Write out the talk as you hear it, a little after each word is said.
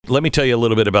let me tell you a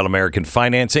little bit about American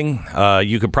financing.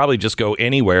 You could probably just go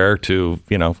anywhere to,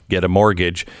 get a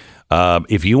mortgage.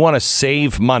 If you want to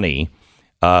save money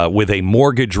with a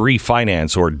mortgage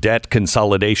refinance or debt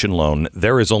consolidation loan,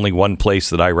 there is only one place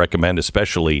that I recommend,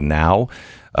 especially now.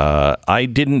 I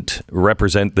didn't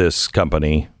represent this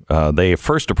company. They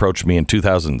first approached me in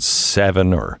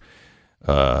 2007 or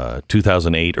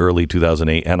 2008, early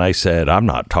 2008. And I said, I'm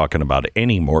not talking about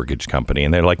any mortgage company.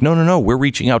 And they're like, no, we're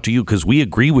reaching out to you because we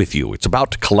agree with you. It's about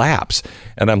to collapse.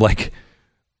 And I'm like,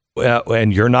 well,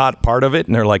 and you're not part of it?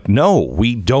 And they're like, no,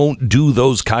 we don't do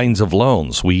those kinds of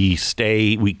loans. We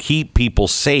keep people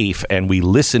safe and we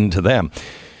listen to them.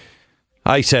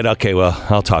 I said, okay, well,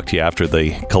 I'll talk to you after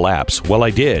the collapse. Well,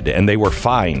 I did, and they were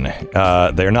fine.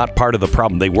 They're not part of the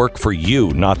problem. They work for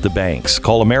you, not the banks.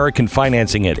 Call American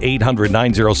Financing at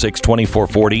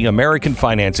 800-906-2440. American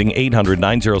Financing,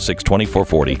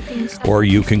 800-906-2440. Or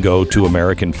you can go to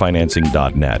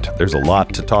AmericanFinancing.net. There's a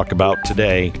lot to talk about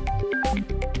today.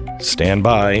 Stand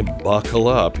by, buckle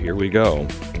up. Here we go.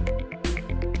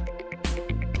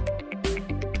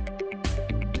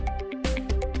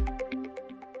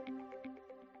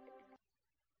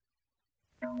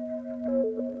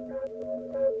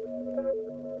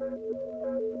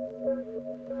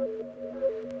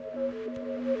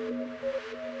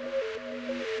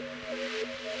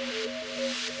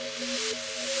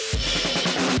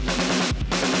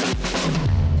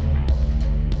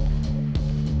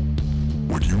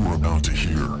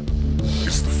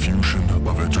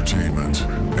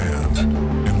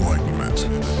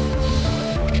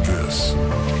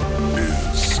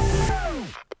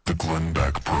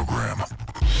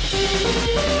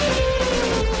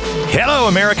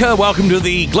 America, welcome to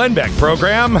the Glenn Beck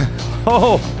program.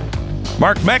 Oh,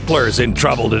 Mark Meckler's in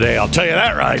trouble today, I'll tell you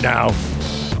that right now.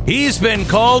 He's been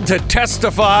called to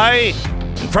testify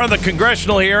in front of the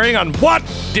congressional hearing on what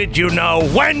did you know,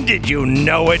 when did you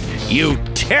know it, you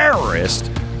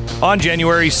terrorist, on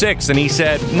January 6th. And he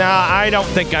said, nah, I don't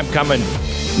think I'm coming.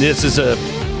 This is a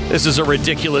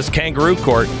ridiculous kangaroo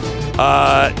court.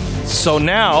 So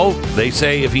now they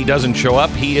say if he doesn't show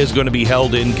up, he is going to be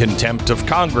held in contempt of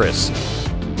Congress.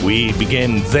 We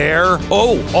begin there.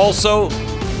 Oh, also,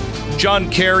 John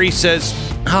Kerry says,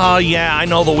 oh, yeah, I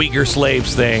know the Uyghur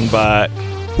slaves thing, but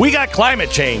we got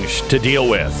climate change to deal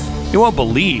with. You won't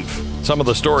believe some of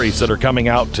the stories that are coming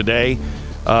out today.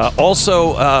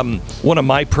 Also, one of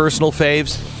my personal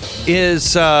faves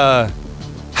is how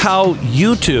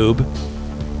YouTube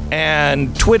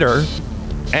and Twitter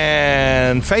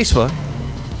and Facebook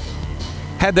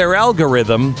had their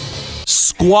algorithm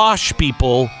squash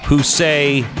people who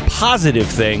say positive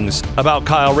things about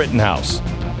Kyle Rittenhouse.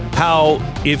 How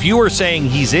if you are saying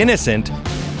he's innocent,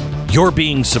 you're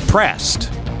being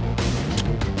suppressed.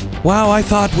 Wow, I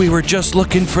thought we were just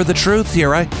looking for the truth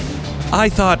here. I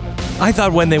thought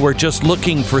when they were just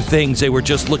looking for things, they were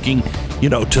just looking,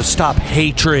 to stop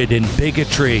hatred and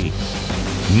bigotry.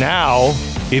 Now,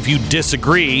 if you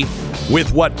disagree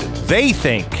with what they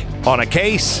think on a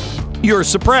case, you're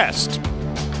suppressed.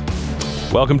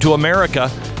 Welcome to America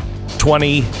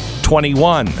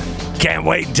 2021. Can't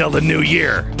wait until the new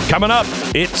year. Coming up,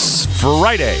 it's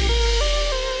Friday.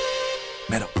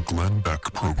 The Glenn Beck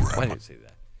program. Why did I say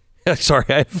that?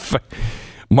 Sorry,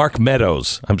 Mark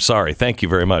Meadows. I'm sorry. Thank you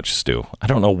very much, Stu. I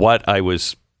don't know what I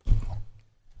was...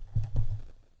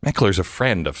 Meckler's a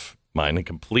friend of mine, a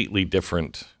completely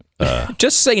different...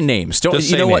 Just say names. What?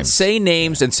 Say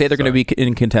names and say they're going to be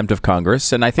in contempt of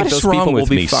Congress, and I think those people will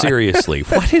be fine. Seriously,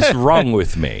 what is wrong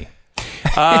with me?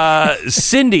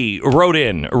 Cindy wrote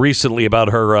in recently about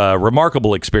her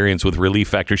remarkable experience with Relief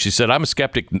Factor. She said, I'm a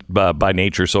skeptic by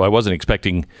nature, so I wasn't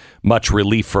expecting much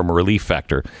relief from Relief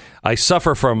Factor. I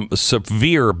suffer from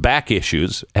severe back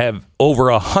issues, have over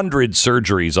 100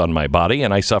 surgeries on my body,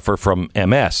 and I suffer from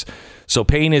MS. So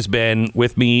pain has been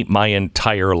with me my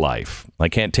entire life. I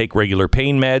can't take regular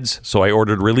pain meds, so I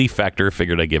ordered Relief Factor,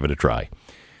 figured I'd give it a try.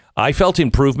 I felt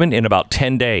improvement in about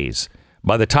 10 days.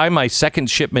 By the time my second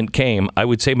shipment came, I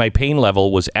would say my pain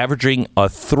level was averaging a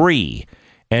 3.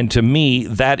 And to me,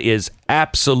 that is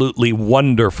absolutely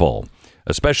wonderful,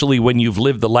 especially when you've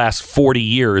lived the last 40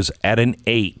 years at an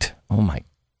 8. Oh my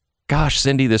gosh,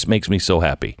 Cindy, this makes me so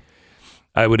happy.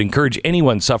 I would encourage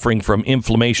anyone suffering from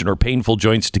inflammation or painful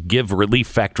joints to give Relief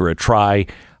Factor a try.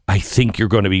 I think you're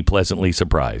going to be pleasantly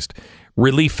surprised.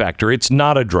 Relief Factor, it's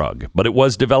not a drug, but it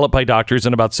was developed by doctors,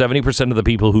 and about 70% of the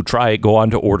people who try it go on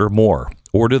to order more.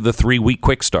 Order the 3-week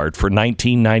quick start for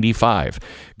 $19.95.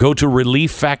 Go to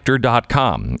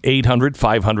ReliefFactor.com,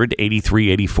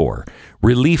 800-500-8384.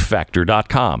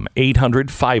 ReliefFactor.com,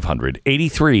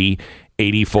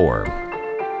 800-500-8384.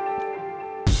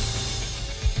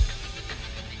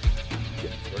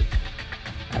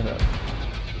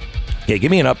 Yeah,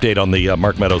 give me an update on the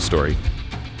Mark Meadows story.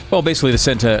 Well, basically, they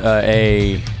sent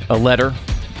a letter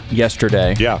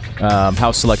yesterday. Yeah.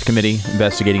 House Select Committee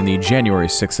investigating the January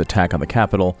 6th attack on the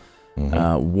Capitol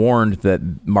warned that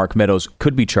Mark Meadows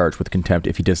could be charged with contempt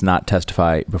if he does not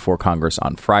testify before Congress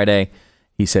on Friday.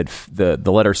 He said the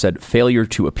letter said failure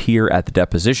to appear at the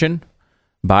deposition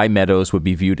by Meadows would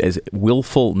be viewed as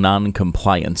willful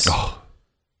noncompliance. Oh,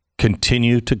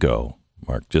 continue to go,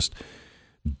 Mark. Just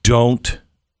don't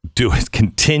do it.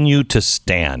 Continue to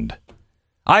stand.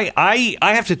 I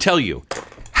have to tell you,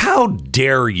 how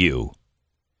dare you?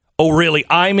 Oh, really?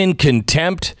 I'm in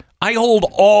contempt? I hold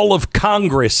all of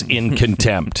Congress in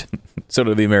contempt. So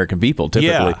do the American people,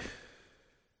 typically. Yeah.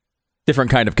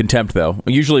 Different kind of contempt, though.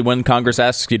 Usually when Congress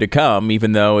asks you to come,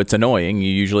 even though it's annoying,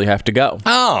 you usually have to go.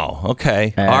 Oh,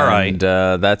 okay. And, all right.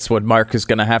 That's what Mark is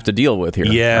going to have to deal with here.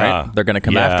 Yeah. Right? They're going to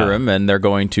come after him, and they're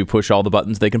going to push all the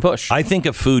buttons they can push. I think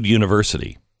of Food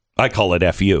University. I call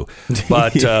it FU.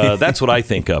 But that's what I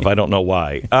think of. I don't know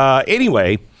why.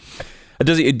 Anyway.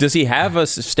 Does he have a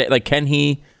like? Can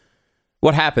he?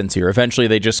 What happens here? Eventually,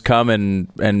 they just come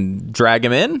and drag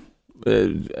him in.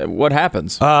 What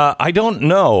happens? I don't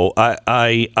know.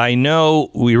 I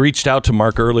know we reached out to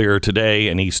Mark earlier today,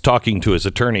 and he's talking to his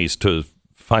attorneys to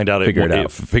find out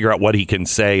figure out what he can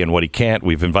say and what he can't.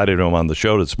 We've invited him on the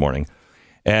show this morning,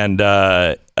 and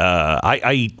I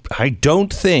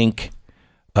don't think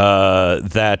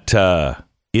that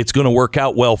it's going to work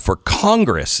out well for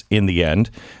Congress in the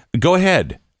end. Go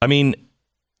ahead. I mean,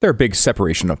 there are big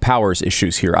separation of powers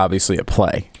issues here, obviously, at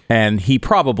play. And he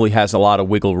probably has a lot of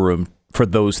wiggle room for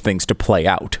those things to play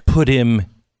out. Put him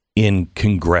in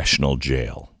congressional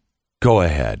jail. Go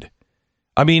ahead.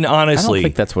 I mean, honestly. I don't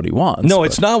think that's what he wants. No,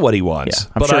 it's not what he wants.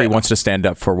 Yeah, I'm sure he wants to stand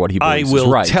up for what he believes is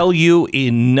right. I will tell you,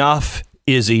 enough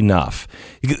is enough.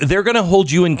 They're going to hold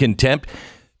you in contempt.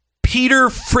 Peter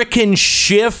frickin'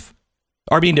 Schiff.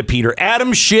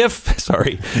 Adam Schiff.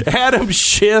 Sorry. Adam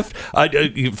Schiff.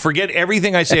 Forget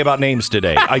everything I say about names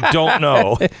today. I don't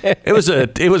know.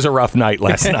 It was a rough night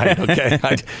last night. Okay.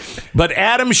 But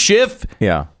Adam Schiff.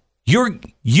 Yeah.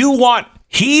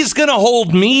 He's going to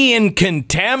hold me in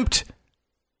contempt?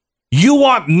 You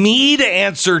want me to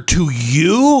answer to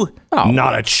you? Oh.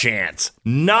 Not a chance.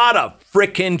 Not a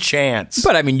frickin' chance.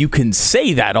 But I mean, you can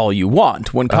say that all you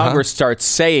want. When Congress starts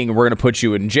saying we're going to put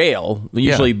you in jail,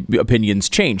 usually opinions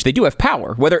change. They do have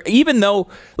power. Even though,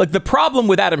 like, the problem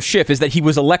with Adam Schiff is that he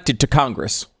was elected to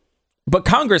Congress, but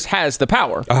Congress has the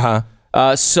power.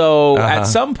 So at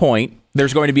some point,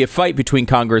 there's going to be a fight between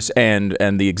Congress and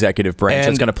the executive branch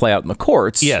that's going to play out in the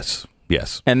courts. Yes.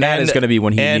 And that is going to be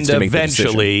when he needs to make the decision.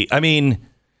 And eventually, I mean,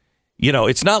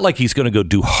 it's not like he's going to go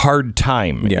do hard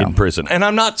time in prison. And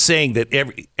I'm not saying that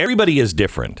everybody is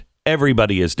different.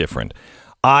 Everybody is different.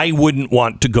 I wouldn't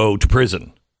want to go to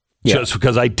prison just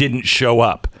because I didn't show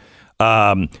up.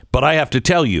 But I have to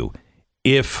tell you,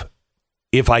 if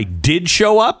I did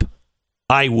show up,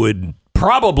 I would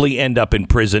probably end up in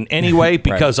prison anyway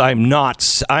because I am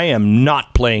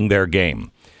not playing their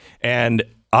game. And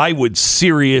I would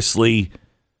seriously,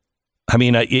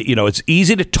 it's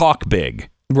easy to talk big.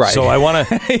 Right. So I want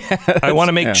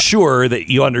to make sure that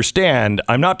you understand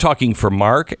I'm not talking for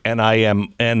Mark, and I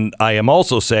am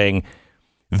also saying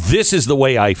this is the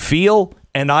way I feel,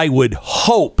 and I would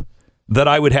hope that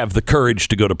I would have the courage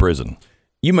to go to prison.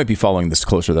 You might be following this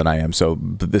closer than I am, so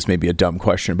this may be a dumb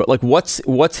question, but like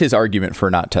what's his argument for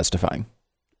not testifying?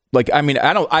 Like, I mean,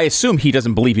 I assume he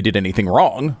doesn't believe he did anything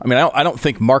wrong. I mean, I don't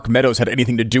think Mark Meadows had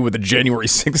anything to do with the January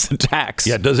 6th attacks.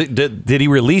 Yeah. Did he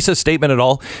release a statement at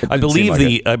all? I believe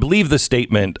the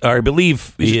statement, or I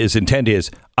believe his intent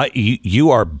is,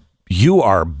 you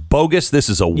are bogus. This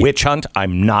is a witch hunt.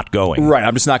 I'm not going. Right.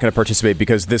 I'm just not going to participate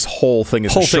because this whole thing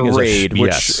is a charade,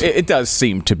 which it does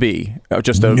seem to be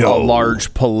just a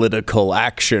large political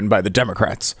action by the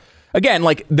Democrats. Again,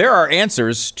 like, there are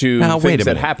answers to things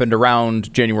that happened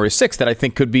around January 6th that I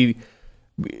think could be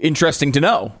interesting to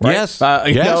know. Right? Yes.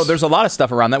 There's a lot of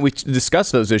stuff around that. We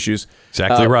discussed those issues.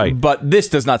 Exactly right. But this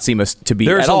does not seem to be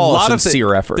at all a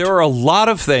sincere effort. There are a lot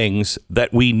of things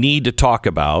that we need to talk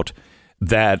about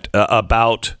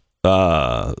about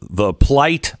the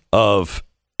plight of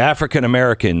African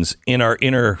Americans in our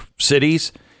inner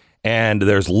cities. And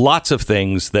there's lots of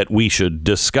things that we should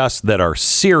discuss that are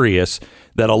serious,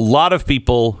 that a lot of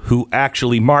people who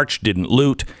actually marched, didn't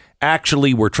loot,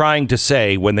 actually were trying to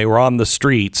say when they were on the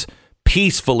streets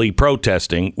peacefully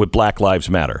protesting with Black Lives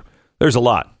Matter. There's a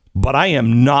lot. But I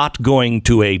am not going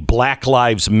to a Black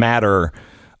Lives Matter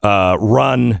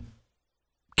run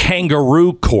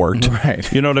kangaroo court.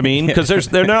 Right. You know what I mean? Because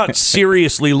they're not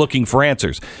seriously looking for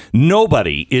answers.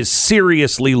 Nobody is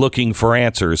seriously looking for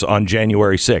answers on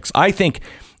January 6th. I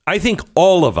think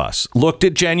all of us looked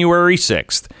at January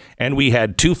 6th and we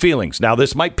had two feelings. Now,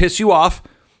 this might piss you off,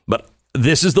 but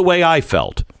this is the way I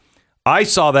felt. I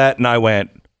saw that and I went,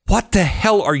 what the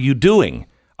hell are you doing?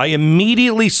 I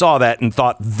immediately saw that and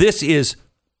thought, this is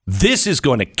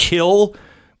going to kill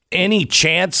any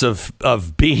chance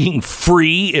of being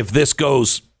free if this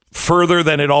goes further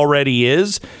than it already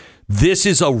is. This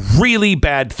is a really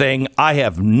bad thing. I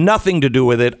have nothing to do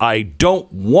with it. I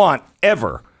don't want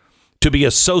ever to be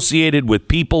associated with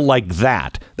people like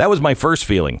that. That was my first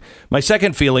feeling. My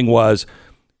second feeling was,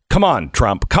 come on,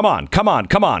 Trump. Come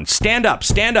on. Stand up.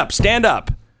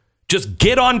 Just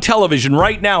get on television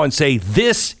right now and say,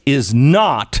 this is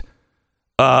not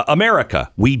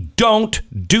America. We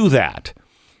don't do that.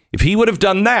 If he would have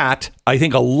done that, I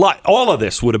think all of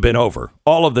this would have been over.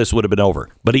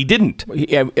 But he didn't.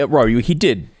 Rory, he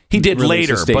did. He did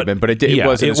later, but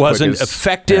it wasn't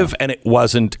effective and it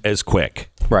wasn't as quick.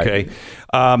 Right. Okay.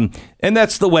 And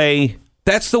that's the way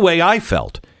I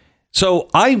felt. So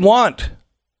I want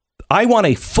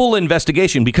a full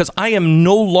investigation because I am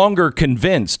no longer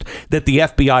convinced that the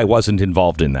FBI wasn't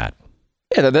involved in that.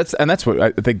 Yeah, that's what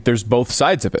I think. There's both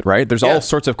sides of it, right? There's all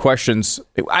sorts of questions.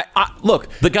 Look,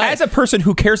 the guy, as a person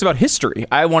who cares about history,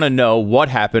 I want to know what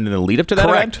happened in the lead up to that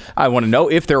event. I want to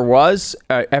know if there was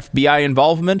FBI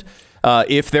involvement.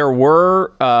 If there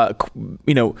were,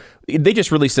 they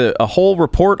just released a whole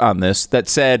report on this that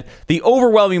said the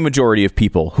overwhelming majority of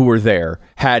people who were there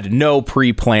had no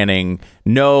pre-planning,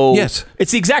 Yes.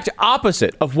 It's the exact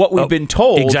opposite of what we've been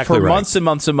told for months and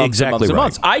months and months and months and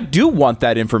months. I do want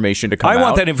that information to come out. I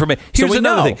want that information. Here's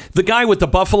another thing. The guy with the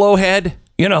buffalo head,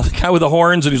 the guy with the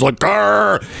horns, and he's like,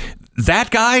 "Grr." That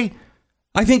guy,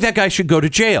 I think that guy should go to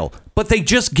jail. But they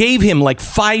just gave him like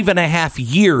 5.5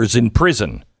 years in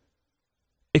prison.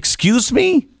 Excuse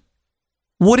me?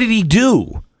 What did he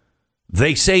do?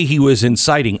 They say he was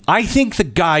inciting. I think the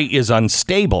guy is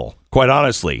unstable, quite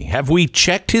honestly. Have we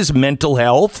checked his mental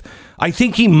health? I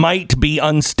think he might be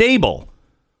unstable.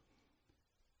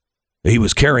 He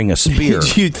was carrying a spear.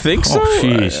 Do you think so? Oh,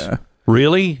 jeez.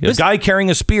 Really? A guy carrying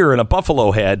a spear and a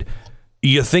buffalo head.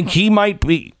 You think he might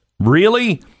be?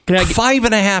 Really?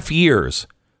 5.5 years.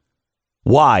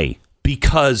 Why?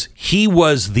 Because he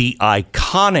was the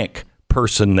iconic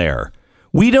person there.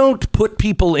 We don't put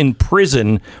people in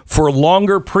prison for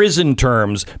longer prison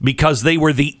terms because they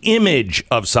were the image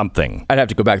of something. I'd have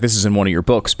to go back. This is in one of your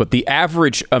books, but the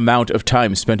average amount of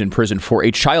time spent in prison for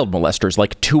a child molester is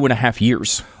like 2.5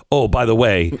 years. Oh, by the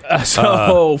way.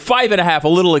 5.5, a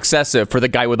little excessive for the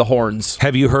guy with the horns.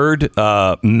 Have you heard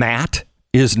Matt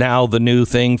is now the new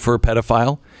thing for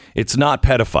pedophile? It's not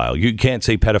pedophile. You can't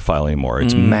say pedophile anymore.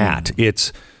 It's Matt.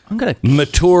 It's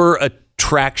mature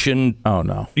attraction. Oh,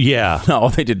 no. Yeah. No,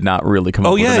 they did not really come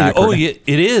up with an acronym. Oh, yeah.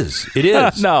 It is.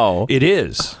 No. It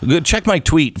is. Check my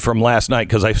tweet from last night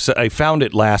because I found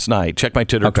it last night. Check my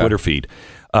Twitter feed.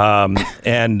 I mean,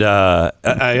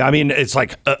 it's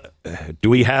like, do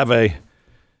we have a...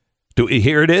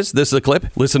 Here it is. This is a clip.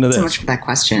 Listen to this. So much for that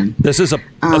question. This is a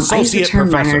associate I use the term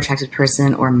professor. minor attracted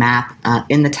person or MAP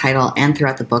in the title and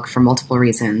throughout the book for multiple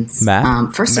reasons.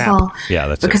 MAP? First of all,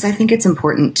 because I think it's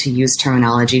important to use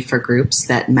terminology for groups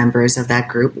that members of that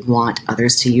group want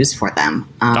others to use for them.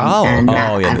 And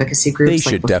MAP advocacy groups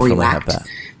like Before You Act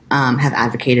have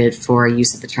advocated for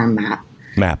use of the term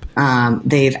MAP.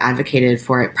 They've advocated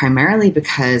for it primarily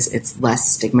because it's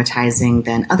less stigmatizing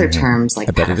than other terms like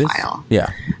pedophile. Yeah.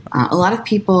 A lot of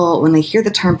people, when they hear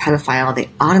the term pedophile, they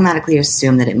automatically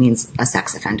assume that it means a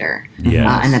sex offender.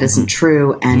 And that isn't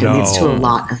true, and it leads to a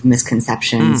lot of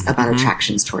misconceptions about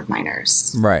attractions toward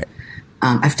minors. Right.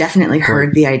 I've definitely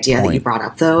heard the idea that you brought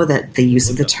up, though, that the use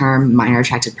of the term minor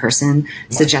attracted person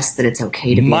suggests that it's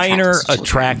okay to be minor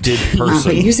attracted person.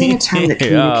 But using a term that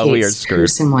communicates who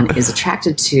someone is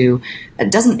attracted to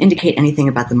doesn't indicate anything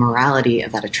about the morality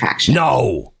of that attraction.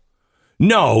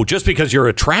 No, just because you're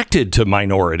attracted to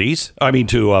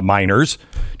to minors,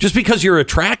 just because you're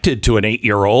attracted to an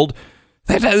 8-year-old,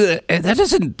 that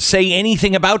doesn't say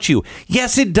anything about you.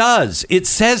 Yes, it does. It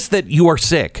says that you are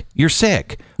sick. You're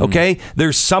sick. Okay?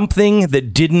 There's something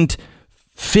that didn't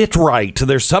fit right.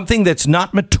 There's something that's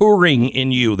not maturing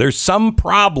in you. There's some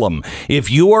problem.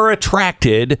 If you are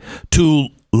attracted to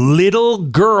little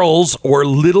girls or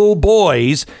little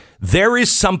boys, there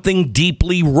is something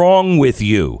deeply wrong with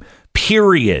you.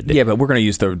 Period. Yeah, but we're going to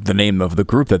use the name of the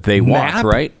group that they want,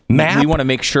 right? MAP? We want to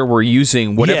make sure we're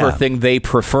using whatever thing they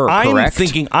prefer, correct?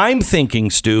 I'm thinking,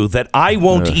 Stu, that I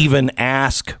won't even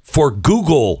ask for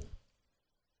Google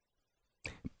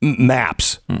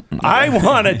maps. I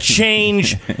want to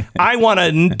change. I want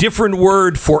a different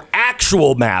word for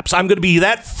actual maps. I'm going to be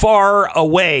that far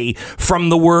away from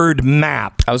the word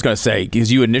map. I was going to say,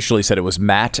 because you initially said it was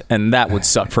Matt, and that would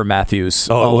suck for Matthews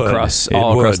all across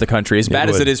the country, as bad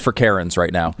as it is for Karens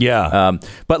right now. Yeah.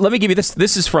 But let me give you this.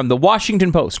 This is from the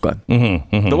Washington Post, Glenn.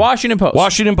 The Washington Post.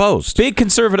 Washington Post. Big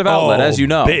conservative outlet, as you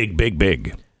know.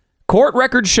 Big. Court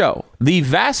records show the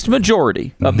vast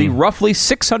majority of the roughly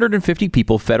 650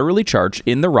 people federally charged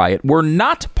in the riot were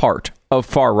not part of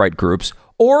far-right groups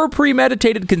or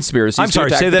premeditated conspiracies. I'm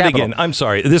sorry, say that again. I'm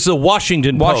sorry. This is a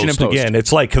Washington Post again.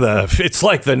 It's like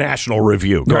the National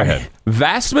Review. Go ahead.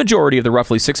 Vast majority of the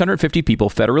roughly 650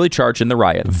 people federally charged in the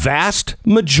riot. Vast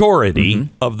majority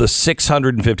of the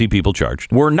 650 people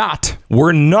charged were not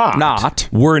part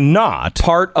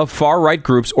of far-right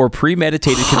groups or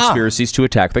premeditated conspiracies to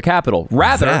attack the Capitol.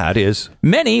 Rather,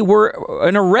 many were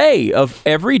an array of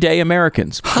everyday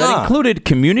Americans that included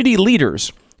community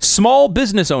leaders, small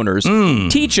business owners,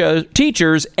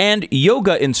 teachers, and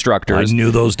yoga instructors. I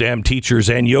knew those damn teachers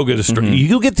and yoga instructors.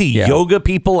 You get the yoga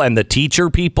people and the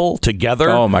teacher people together.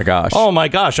 Oh, my gosh.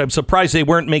 I'm surprised they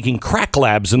weren't making crack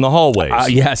labs in the hallways.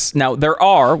 Yes. Now, there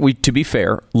are, to be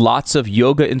fair, lots of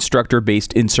yoga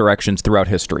instructor-based insurrections throughout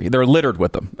history. They're littered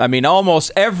with them. I mean,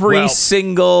 almost every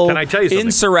single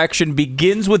insurrection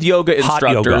begins with yoga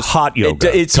instructors. Hot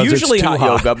yoga. It's usually hot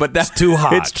yoga, but that's too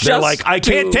hot. They're like, I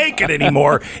can't take it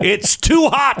anymore. It's too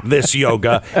hot, this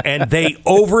yoga, and they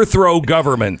overthrow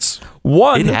governments.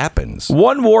 It happens.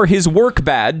 One wore his work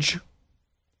badge.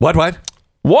 What?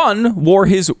 One wore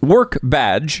his work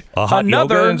badge. A hot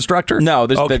yoga instructor? No,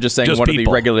 they're just saying one people. Of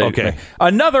the regular. Okay.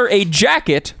 Another, a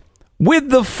jacket with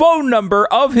the phone number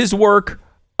of his work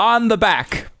on the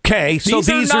back. Okay, so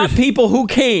these are not people who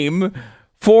came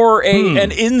for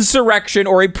an insurrection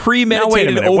or a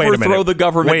premeditated overthrow the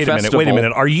government festival. Wait a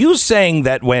minute. Are you saying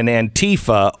that when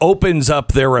Antifa opens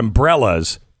up their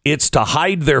umbrellas, it's to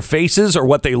hide their faces or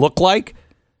what they look like?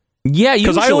 Yeah,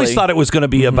 usually. Because I always thought it was going to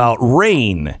be about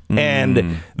rain,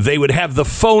 and they would have the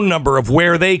phone number of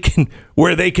where they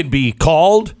can be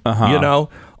called,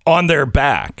 on their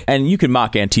back. And you can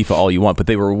mock Antifa all you want, but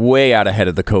they were way out ahead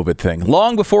of the COVID thing.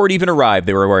 Long before it even arrived,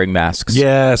 they were wearing masks.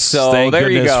 Yes, so thank there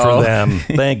goodness you go. for them.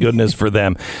 Thank goodness for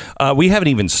them. We haven't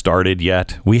even started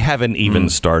yet.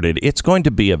 It's going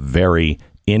to be a very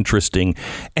interesting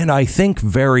and I think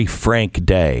very frank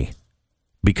day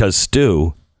because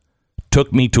Stu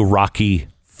took me to Rocky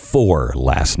 4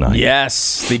 last night.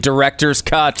 Yes, the director's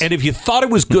cut. And if you thought it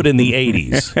was good in the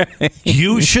 80s,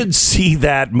 you should see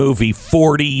that movie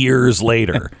 40 years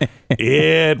later.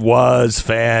 It was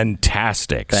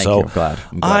fantastic. Thank you. I'm glad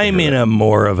I'm in a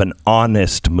more of an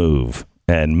honest mood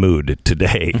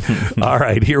today. All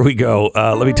right, here we go.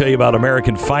 Let me tell you about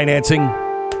American Financing.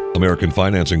 American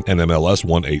Financing, NMLS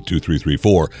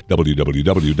 182334,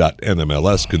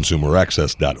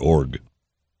 www.nmlsconsumeraccess.org.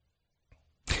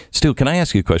 Stu, can I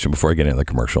ask you a question before I get into the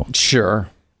commercial? Sure.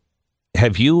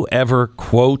 Have you ever,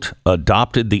 quote,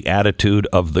 adopted the attitude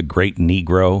of the great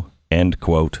Negro, end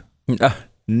quote?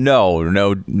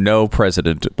 No,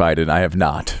 President Biden. I have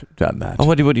not done that. Oh,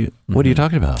 what are you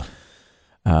talking about?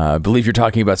 I believe you're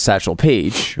talking about Satchel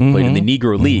Paige, who played in the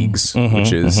Negro Leagues,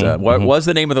 which is what was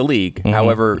the name of the league.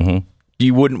 However,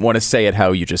 you wouldn't want to say it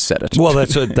how you just said it. Well,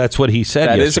 that's what he said.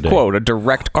 That yesterday. is a quote, a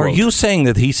direct quote. Are you saying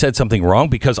that he said something wrong?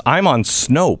 Because I'm on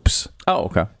Snopes. Oh,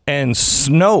 okay. And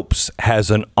Snopes has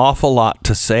an awful lot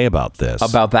to say about this.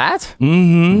 About that?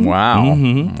 Mm-hmm. Wow.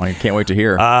 I can't wait to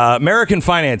hear. American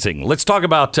Financing. Let's talk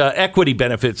about equity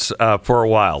benefits for a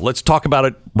while. Let's talk about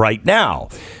it right now.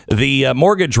 The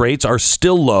mortgage rates are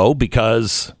still low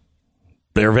because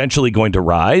they're eventually going to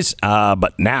rise,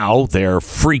 but now they're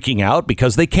freaking out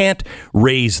because they can't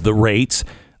raise the rates.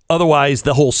 Otherwise,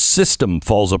 the whole system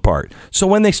falls apart. So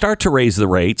when they start to raise the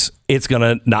rates, it's going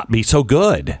to not be so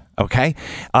good, okay?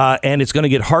 And it's going to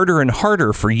get harder and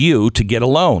harder for you to get a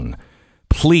loan.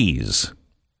 Please,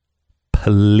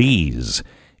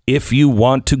 if you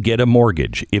want to get a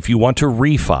mortgage, if you want to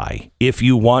refi, if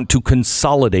you want to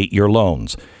consolidate your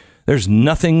loans, there's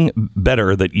nothing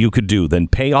better that you could do than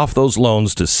pay off those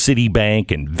loans to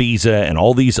Citibank and Visa and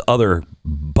all these other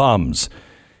bums.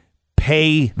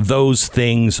 Pay those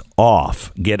things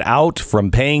off. Get out from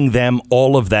paying them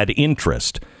all of that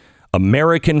interest.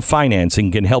 American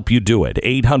Financing can help you do it.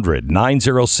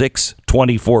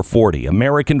 800-906-2440.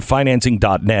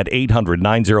 AmericanFinancing.net.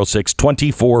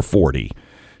 800-906-2440.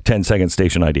 10-second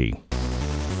station ID.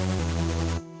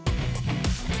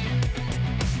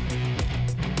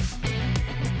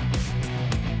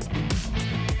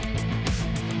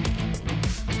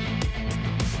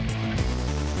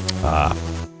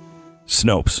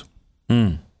 Snopes.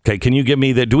 Okay, can you give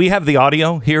me do we have the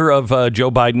audio here of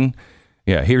Joe Biden?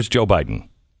 Yeah, here's Joe Biden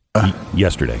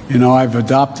yesterday. I've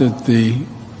adopted the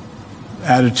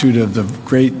attitude of the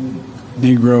great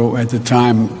Negro at the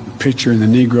time, pitcher in the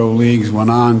Negro Leagues, went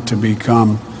on to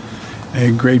become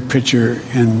a great pitcher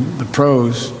in the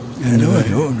pros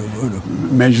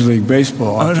in Major League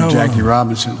Baseball after Jackie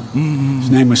Robinson. His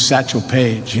name was Satchel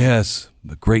Paige. Yes,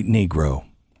 the great Negro.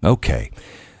 Okay.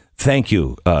 Thank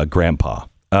you, Grandpa.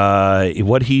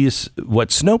 What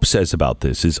Snopes says about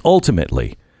this is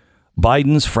ultimately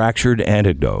Biden's fractured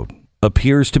anecdote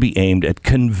appears to be aimed at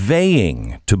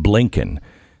conveying to Blinken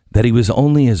that he was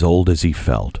only as old as he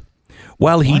felt.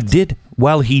 While he did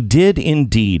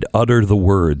indeed utter the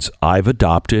words, "I've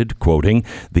adopted," quoting,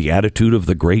 "the attitude of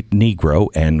the great Negro,"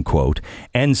 end quote,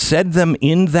 and said them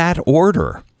in that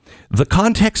order, the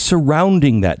context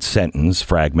surrounding that sentence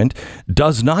fragment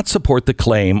does not support the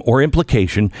claim or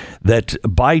implication that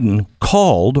Biden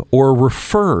called or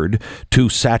referred to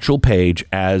Satchel Paige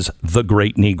as the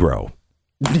great Negro.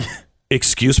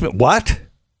 Excuse me, what?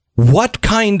 What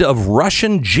kind of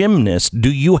Russian gymnast do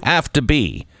you have to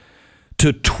be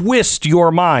to twist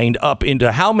your mind up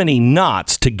into how many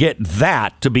knots to get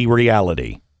that to be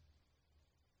reality?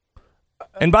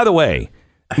 And by the way,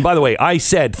 I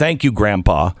said, thank you,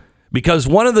 Grandpa, because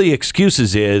one of the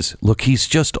excuses is, look, he's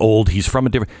just old. He's from a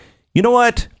different... You know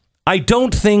what? I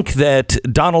don't think that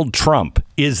Donald Trump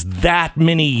is that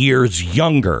many years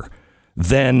younger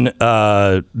than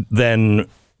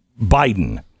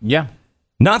Biden. Yeah.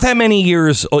 Not that many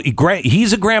years.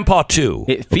 He's a grandpa, too.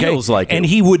 It feels like it. And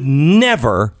he would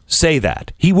never say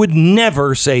that. He would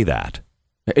never say that.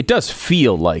 It does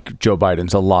feel like Joe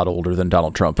Biden's a lot older than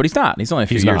Donald Trump, but he's not. He's only a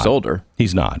few years older.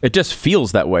 He's not. It just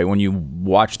feels that way when you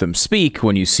watch them speak,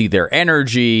 when you see their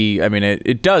energy. I mean,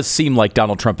 it does seem like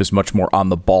Donald Trump is much more on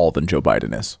the ball than Joe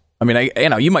Biden is. I mean,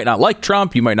 you might not like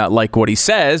Trump. You might not like what he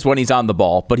says when he's on the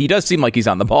ball, but he does seem like he's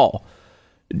on the ball.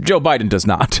 Joe Biden does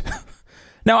not.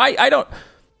 Now, I don't...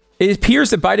 It appears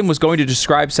that Biden was going to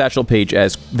describe Satchel Paige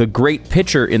as the great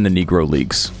pitcher in the Negro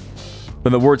Leagues.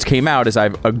 When the words came out, as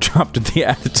I've adopted the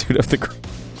attitude of the great...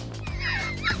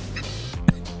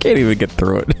 Can't even get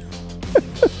through it.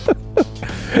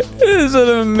 It is an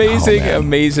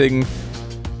amazing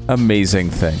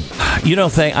thing. You know,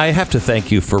 I have to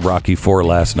thank you for Rocky IV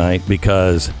last night,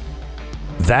 because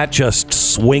that just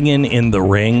swinging in the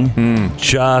ring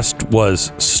just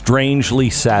was strangely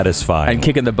satisfying. And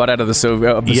kicking the butt out of the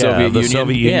Soviet Union.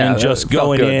 Soviet Union just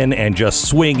going in and just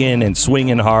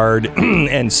swinging hard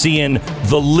and seeing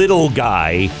the little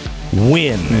guy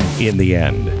win in the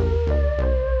end.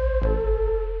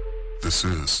 This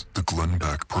is the Glenn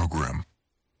Beck Program.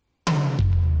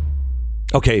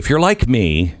 Okay, if you're like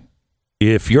me,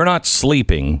 if you're not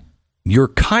sleeping, you're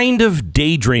kind of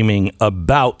daydreaming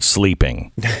about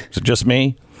sleeping. Is it just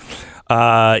me?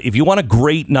 If you want a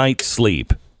great night's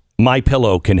sleep,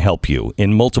 MyPillow can help you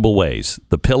in multiple ways.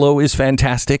 The pillow is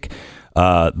fantastic.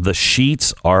 The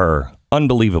sheets are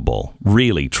unbelievable.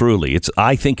 Really, truly.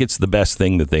 I think it's the best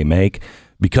thing that they make,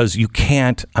 because you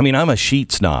can't... I mean, I'm a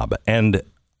sheet snob, and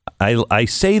I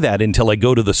say that until I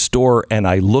go to the store and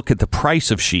I look at the price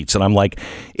of sheets, and I'm like,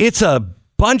 it's a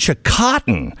bunch of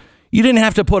cotton. You didn't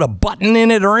have to put a button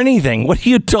in it or anything. What are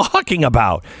you talking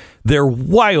about? They're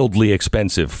wildly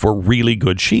expensive for really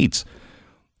good sheets.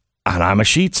 And I'm a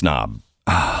sheet snob.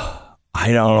 I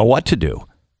don't know what to do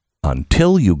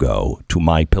until you go to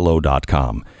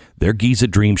MyPillow.com. Their Giza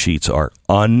Dream Sheets are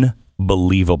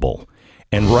unbelievable.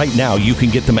 And right now, you can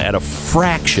get them at a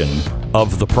fraction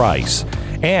of the price.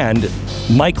 And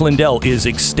Mike Lindell is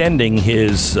extending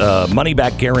his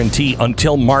money-back guarantee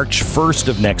until March 1st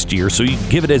of next year, so you can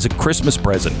give it as a Christmas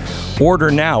present. Order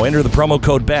now. Enter the promo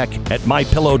code BECK at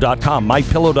MyPillow.com.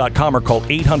 MyPillow.com, or call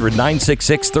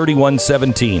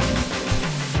 800-966-3117.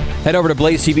 Head over to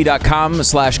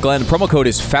blazetv.com/Glenn. The promo code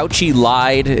is Fauci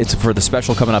Lied. It's for the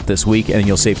special coming up this week, and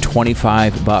you'll save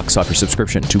 $25 off your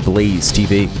subscription to Blaze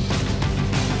TV.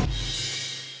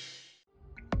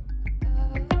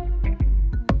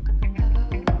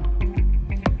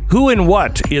 Who and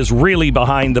what is really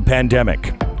behind the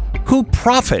pandemic? Who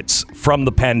profits from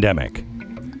the pandemic?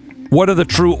 What are the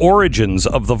true origins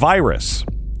of the virus?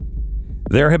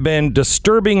 There have been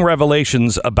disturbing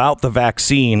revelations about the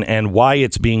vaccine and why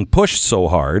it's being pushed so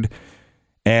hard.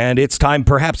 And it's time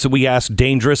perhaps that we ask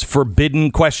dangerous,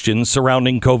 forbidden questions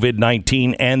surrounding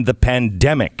COVID-19 and the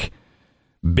pandemic.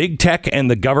 Big tech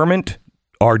and the government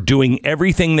are doing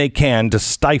everything they can to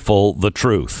stifle the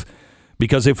truth.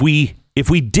 Because if we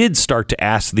did start to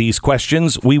ask these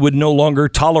questions, we would no longer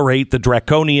tolerate the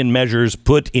draconian measures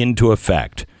put into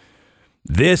effect.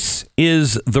 This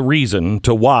is the reason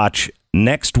to watch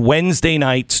next Wednesday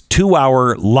night's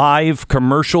 2-hour live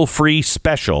commercial-free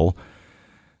special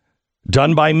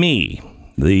done by me,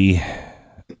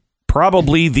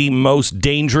 probably the most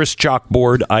dangerous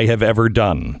chalkboard I have ever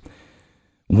done.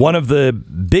 One of the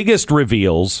biggest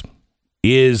reveals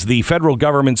is the federal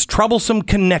government's troublesome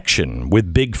connection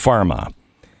with Big Pharma.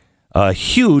 A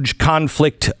huge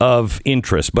conflict of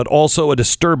interest, but also a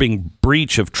disturbing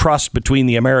breach of trust between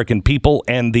the American people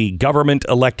and the government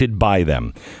elected by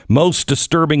them. Most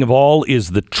disturbing of all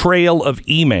is the trail of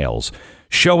emails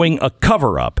showing a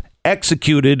cover-up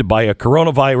executed by a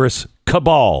coronavirus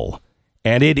cabal.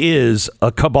 And it is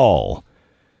a cabal.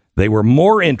 They were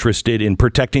more interested in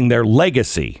protecting their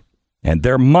legacy and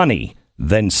their money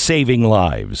than saving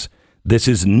lives. This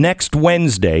is next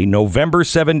Wednesday, November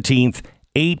 17th,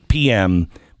 8 p.m.,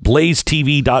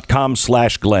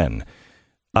 blazetv.com/Glenn.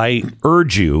 I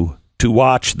urge you to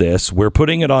watch this. We're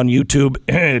putting it on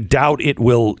YouTube. Doubt it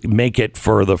will make it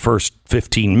for the first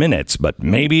 15 minutes, but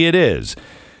maybe it is.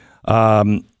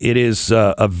 It is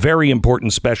a very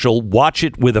important special. Watch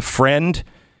it with a friend.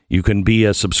 You can be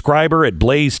a subscriber at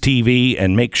Blaze TV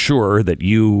and make sure that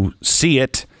you see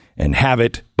it and have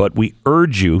it. But we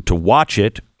urge you to watch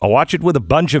it. Watch it with a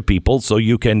bunch of people so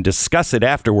you can discuss it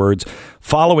afterwards.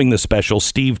 Following the special,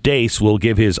 Steve Deace will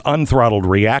give his unthrottled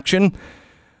reaction.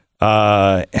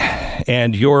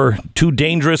 And your Too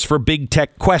Dangerous for Big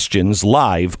Tech questions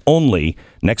live only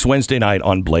next Wednesday night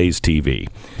on Blaze TV.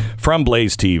 From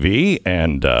Blaze TV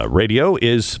and radio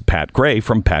is Pat Gray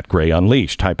from Pat Gray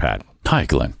Unleashed. Hi, Pat. Hi,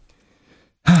 Glenn.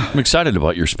 I'm excited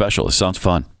about your special. It sounds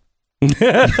fun.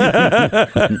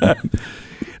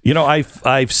 You know,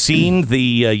 I've seen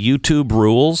the YouTube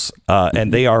rules,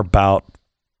 and they are about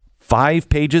 5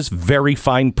 pages, very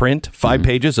fine print, 5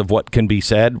 pages of what can be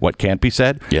said, what can't be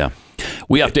said. Yeah.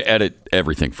 We have to edit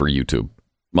everything for YouTube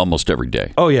almost every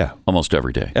day. Oh, yeah. Almost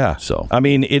every day. Yeah. So, I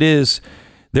mean,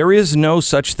 there is no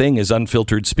such thing as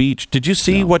unfiltered speech. Did you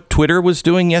see what Twitter was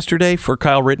doing yesterday for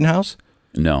Kyle Rittenhouse?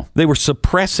 No. They were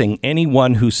suppressing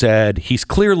anyone who said he's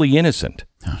clearly innocent.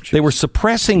 Oh, they were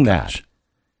suppressing that.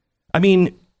 I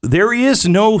mean, there is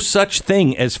no such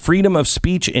thing as freedom of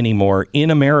speech anymore in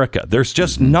America. There's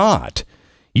just not.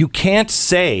 You can't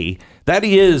say that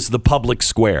is the public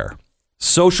square.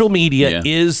 Social media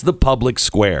is the public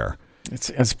square.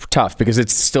 It's tough because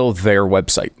it's still their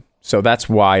website. So that's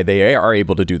why they are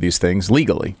able to do these things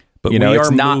legally. But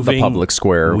it's not the public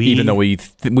square, even though we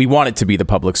want it to be the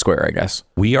public square, I guess.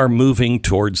 We are moving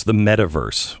towards the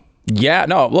metaverse. Yeah,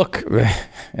 no, look,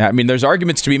 I mean, there's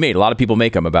arguments to be made. A lot of people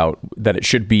make them about that it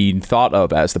should be thought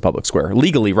of as the public square.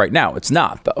 Legally, right now, it's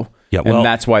not, though. Yeah, well, and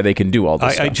that's why they can do all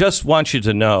this stuff. I just want you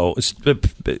to know,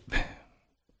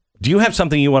 do you have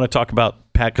something you want to talk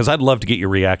about, Pat? Because I'd love to get your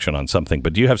reaction on something,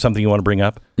 but do you have something you want to bring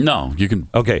up? No, you can.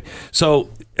 Okay,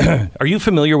 so are you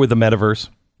familiar with the metaverse?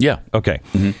 Yeah. Okay.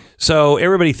 Mm-hmm. So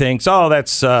everybody thinks, oh,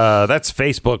 that's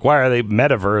Facebook. Why are they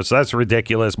metaverse? That's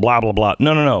ridiculous. Blah, blah, blah.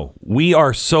 No. We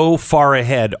are so far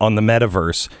ahead on the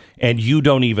metaverse, and you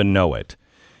don't even know it.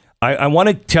 I want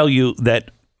to tell you that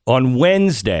on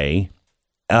Wednesday,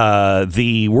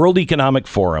 the World Economic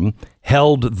Forum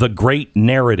held the Great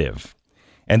Narrative,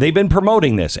 and they've been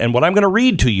promoting this. And what I'm going to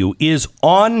read to you is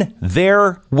on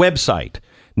their website.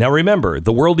 Now, remember,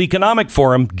 the World Economic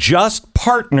Forum just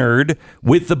partnered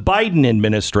with the Biden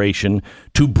administration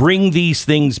to bring these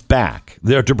things back,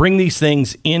 to bring these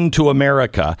things into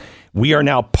America. We are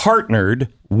now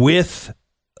partnered with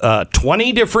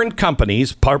 20 different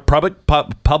companies,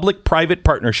 public-private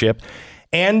partnership,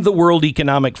 and the World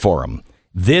Economic Forum.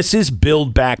 This is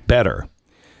Build Back Better.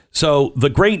 So the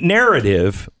Great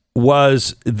Narrative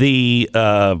was the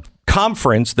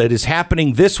conference that is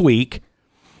happening this week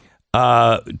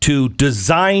to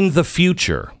design the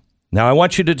future. Now, I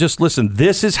want you to just listen.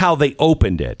 This is how they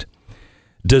opened it.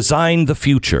 Design the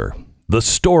future, the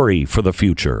story for the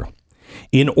future.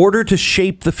 In order to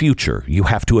shape the future, you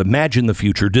have to imagine the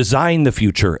future, design the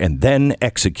future, and then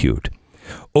execute.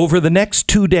 Over the next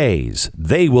 2 days,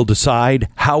 they will decide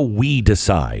how we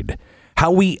decide,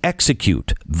 how we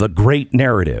execute the great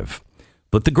narrative.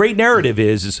 But the great narrative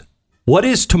is, what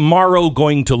is tomorrow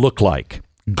going to look like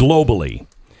globally?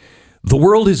 The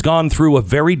world has gone through a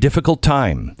very difficult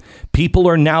time. People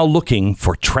are now looking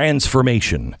for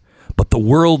transformation, but the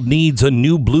world needs a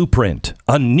new blueprint,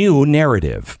 a new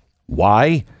narrative.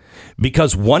 Why?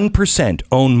 Because 1%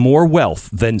 own more wealth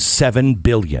than 7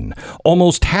 billion.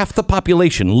 Almost half the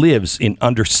population lives in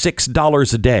under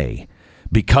 $6 a day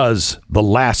because the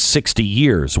last 60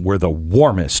 years were the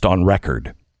warmest on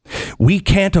record. We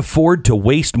can't afford to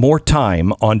waste more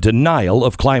time on denial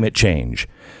of climate change.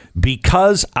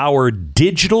 because our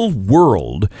digital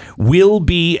world will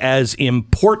be as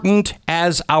important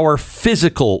as our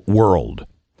physical world.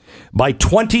 By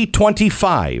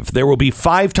 2025, there will be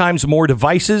 5 times more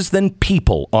devices than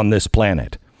people on this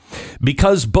planet.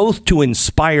 Because both to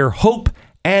inspire hope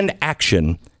and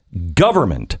action,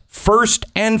 government, first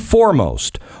and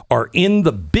foremost, are in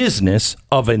the business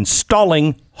of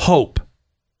installing hope.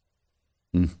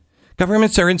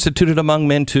 Governments are instituted among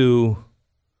men to...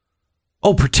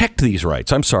 protect these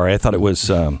rights. I'm sorry. I thought it was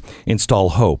install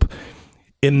hope.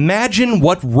 Imagine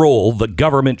what role the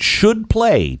government should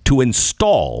play to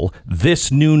install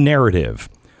this new narrative.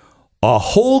 A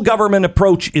whole government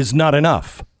approach is not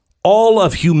enough. All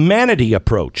of humanity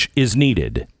approach is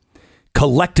needed.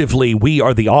 Collectively, we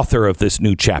are the author of this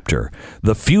new chapter.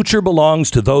 The future belongs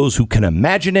to those who can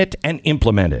imagine it and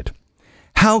implement it.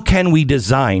 How can we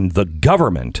design the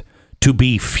government to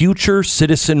be future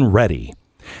citizen ready?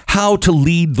 How to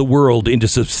lead the world into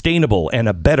sustainable and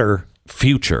a better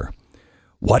future?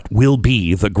 What will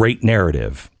be the great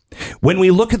narrative? When we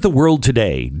look at the world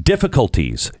today,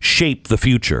 difficulties shape the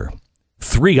future.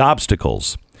 3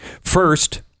 obstacles.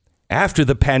 First, after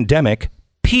the pandemic,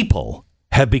 people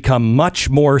have become much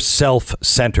more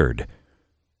self-centered.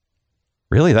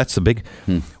 Really? That's the big...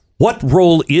 What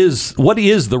is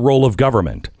the role of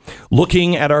government?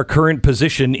 Looking at our current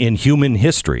position in human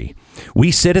history,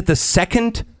 we sit at the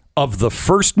second of the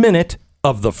first minute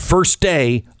of the first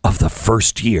day of the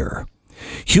first year.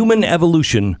 Human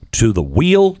evolution to the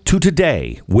wheel to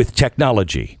today with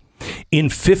technology. In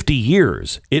 50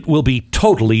 years, it will be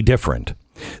totally different.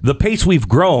 The pace we've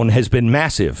grown has been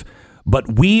massive,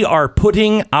 but we are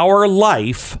putting our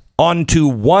life onto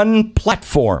one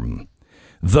platform.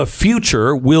 The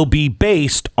future will be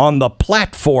based on the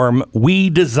platform we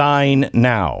design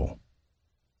now.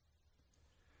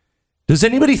 Does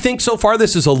anybody think so far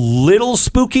this is a little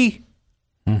spooky?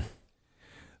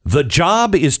 The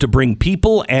job is to bring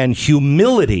people and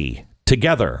humility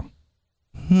together.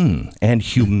 And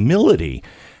humility.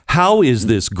 How is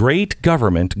this great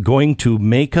government going to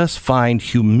make us find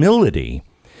humility?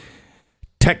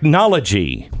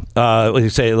 Technology.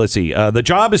 Let's see. The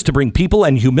job is to bring people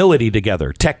and humility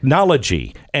together.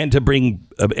 Technology and to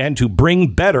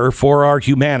bring better for our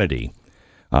humanity.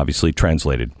 Obviously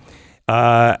translated.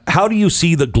 How do you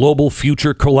see the global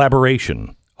future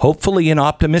collaboration? Hopefully in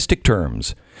optimistic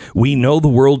terms. We know the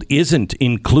world isn't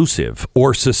inclusive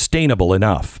or sustainable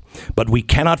enough, but we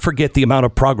cannot forget the amount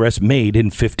of progress made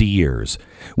in 50 years.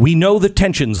 We know the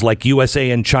tensions like USA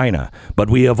and China,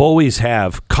 but we have always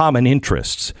have common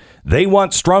interests. They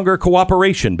want stronger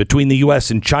cooperation between the U.S.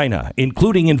 and China,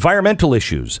 including environmental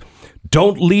issues.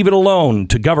 Don't leave it alone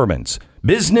to governments.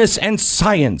 Business and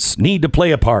science need to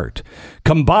play a part.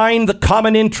 Combine the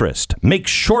common interest. Make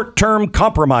short-term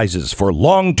compromises for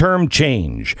long-term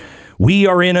change. We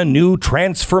are in a new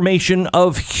transformation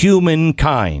of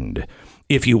humankind.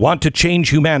 If you want to change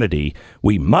humanity,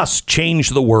 we must change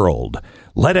the world.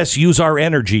 Let us use our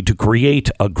energy to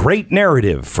create a great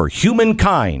narrative for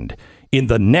humankind in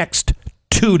the next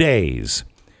 2 days.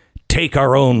 Take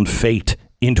our own fate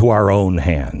into our own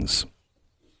hands.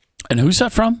 And who's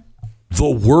that from? The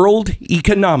World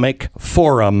Economic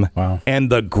Forum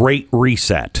and the Great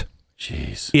Reset.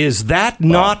 Jeez. Is that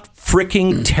not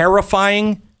freaking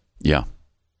terrifying? Yeah.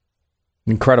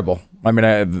 Incredible. I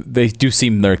mean, they do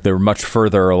seem like they're much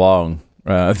further along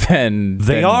than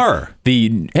are.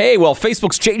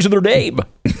 Facebook's changing their name.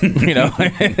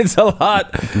 It's a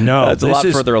lot. No, it's a lot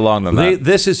further along than that.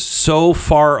 This is so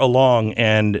far along,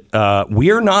 and we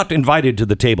are not invited to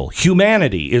the table.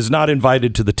 Humanity is not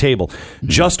invited to the table.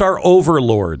 Just our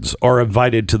overlords are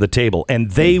invited to the table,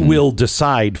 and they will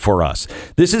decide for us.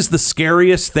 This is the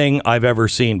scariest thing I've ever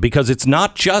seen because it's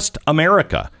not just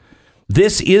America.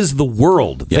 This is the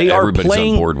world. Yeah, everybody's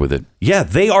on board with it. Yeah,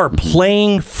 they are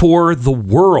playing for the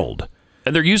world.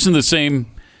 And they're using the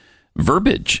same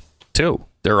verbiage, too.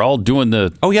 They're all doing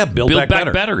the build back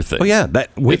better thing. Oh, yeah,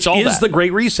 which is the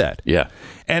Great Reset. Yeah.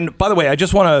 And by the way, I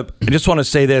just want to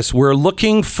say this. We're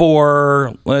looking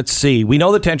for, let's see, we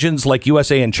know the tensions like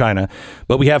USA and China,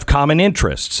 but we have common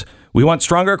interests. We want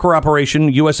stronger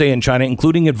cooperation, USA and China,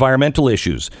 including environmental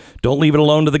issues. Don't leave it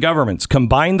alone to the governments.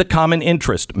 Combine the common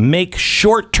interest. Make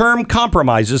short-term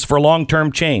compromises for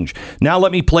long-term change. Now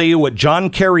let me play you what John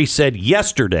Kerry said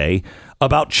yesterday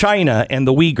about China and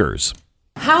the Uyghurs.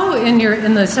 How, in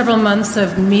the several months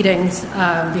of meetings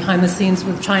behind the scenes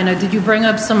with China, did you bring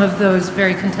up some of those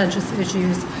very contentious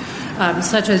issues,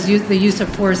 such as the use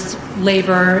of forced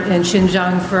labor in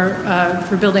Xinjiang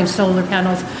for building solar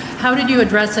panels? How did you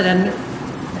address it, and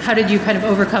how did you kind of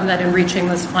overcome that in reaching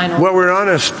this final? Well, we're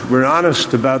honest. We're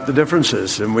honest about the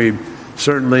differences, and we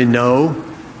certainly know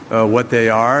what they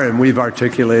are, and we've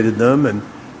articulated them.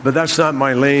 But that's not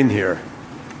my lane here.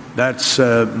 That's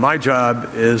my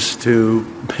job is to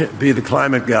be the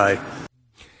climate guy.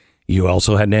 You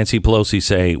also had Nancy Pelosi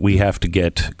say we have to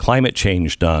get climate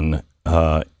change done,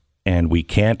 and we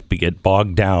can't get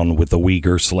bogged down with the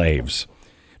Uyghur slaves.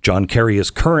 John Kerry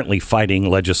is currently fighting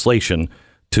legislation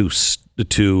to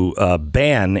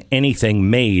ban anything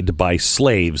made by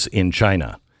slaves in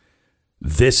China.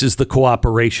 This is the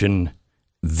cooperation.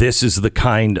 This is the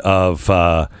kind of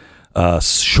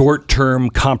short-term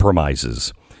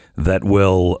compromises that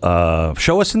will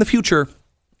show us in the future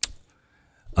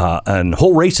a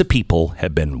whole race of people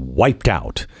have been wiped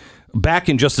out. Back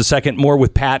in just a second. More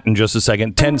with Pat in just a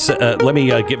second. Let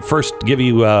me give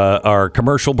you our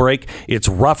commercial break. It's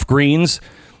Rough Greens.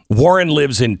 Warren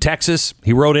lives in Texas.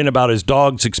 He wrote in about his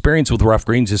dog's experience with Rough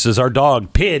Greens. He says, our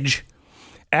dog, Pidge,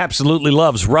 absolutely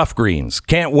loves Rough Greens.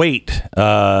 Can't wait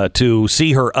to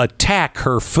see her attack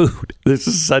her food. This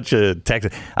is such a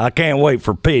Texas. I can't wait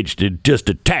for Pidge to just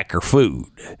attack her food.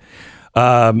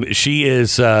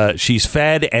 She's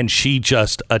fed and she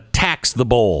just attacks the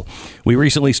bowl. We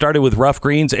recently started with Rough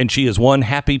Greens and she is one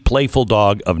happy, playful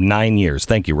dog of 9 years.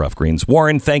 Thank you, Rough Greens.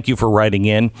 Warren, thank you for writing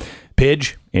in.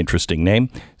 Pidge, interesting name.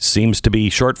 Seems to be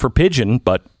short for pigeon,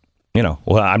 but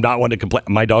I'm not one to complain.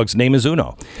 My dog's name is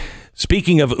Uno.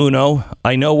 Speaking of Uno,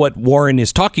 I know what Warren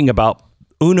is talking about.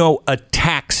 Uno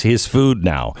attacks his food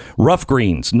now. Rough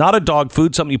Greens, not a dog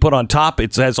food, something you put on top.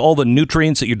 It has all the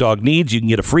nutrients that your dog needs. You can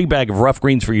get a free bag of Rough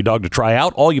Greens for your dog to try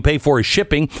out. All you pay for is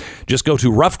shipping. Just go to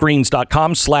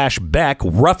roughgreens.com/Beck,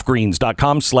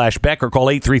 roughgreens.com/Beck, or call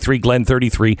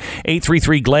 833-GLEN-33,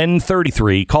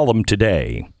 833-GLEN-33. Call them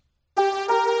today.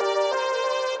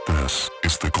 This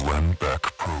is the Glenn Beck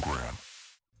Program.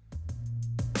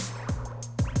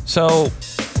 So,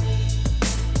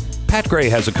 Pat Gray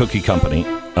has a cookie company,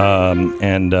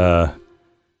 and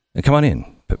come on in,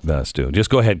 Stu. Just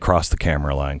go ahead, cross the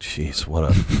camera line. Jeez, what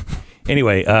a...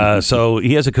 Anyway, so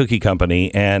he has a cookie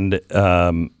company, and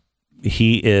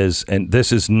he is, and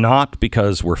this is not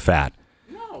because we're fat.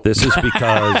 No. This is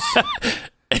because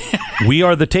we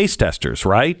are the taste testers,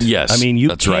 right? Yes, I mean, you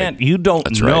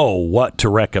don't know what to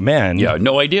recommend. Yeah,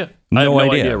 no idea. I have no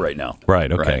idea right now. Right.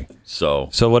 Okay. Right. So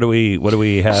what do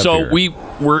we have? So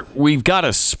here? we've got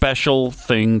a special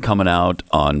thing coming out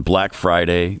on Black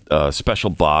Friday. A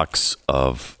special box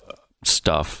of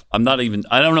stuff. I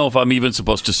don't know if I'm even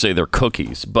supposed to say they're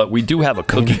cookies, but we do have a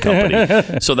cookie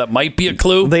company, so that might be a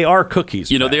clue. They are cookies.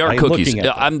 They are cookies.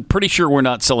 I'm pretty sure we're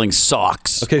not selling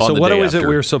socks. Okay, so what is it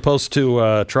we're supposed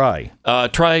to try?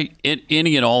 Try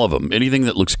any and all of them. Anything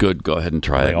that looks good, go ahead and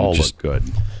try it. They all look good.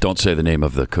 Don't say the name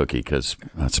of the cookie because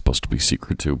that's supposed to be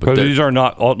secret too. But these are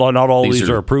not all these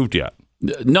are approved yet.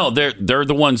 No, they're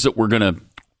the ones that we're gonna.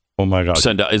 Oh my gosh!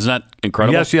 Send out. Isn't that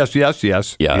incredible? Yes.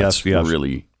 Yeah, yes.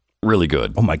 Really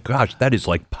good. Oh my gosh, that is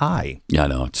like pie. Yeah,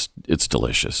 no, it's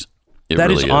delicious. That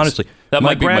really is honestly that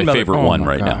might be my favorite one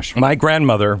right now. My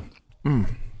grandmother,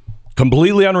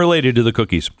 completely unrelated to the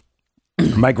cookies.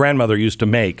 My grandmother used to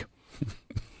make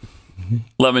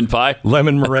lemon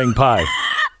meringue pie.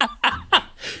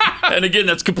 And again,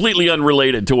 that's completely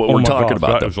unrelated to what we're talking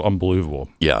about. That is unbelievable.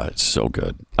 Yeah, it's so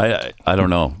good. I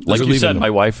don't know. Like you said, my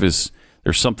wife there's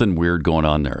something weird going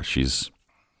on there. Is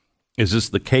this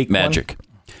the cake magic? One?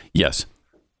 Yes.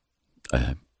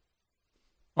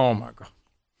 Oh my God.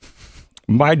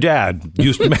 My dad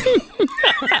used to make.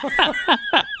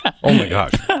 Oh my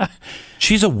gosh.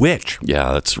 She's a witch.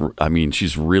 Yeah,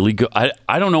 she's really good.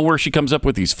 I don't know where she comes up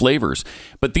with these flavors,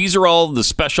 but these are all the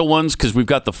special ones because we've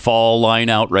got the fall line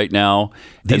out right now.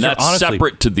 And that's honestly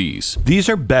separate to these. These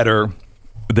are better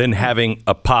than having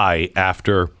a pie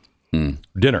after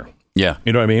dinner. Yeah.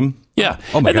 You know what I mean? Yeah.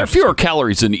 And there are fewer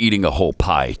calories than eating a whole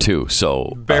pie, too.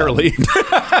 So barely.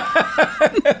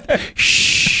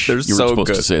 Shh. They're you so were supposed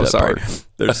good. to say that sorry. part.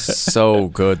 They're so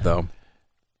good, though.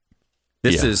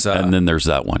 This is. And then there's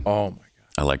that one. Oh, my God.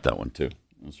 I like that one, too.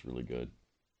 That's really good.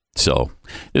 So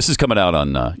this is coming out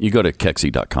on, you go to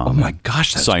Kexi.com. Oh, my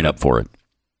gosh. Sign up for it.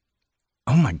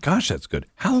 Oh, my gosh. That's good.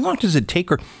 How long does it take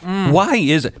her? Why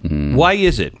is it? Why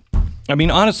is it? I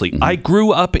mean, honestly, I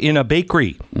grew up in a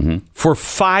bakery for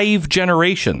 5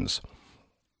 generations.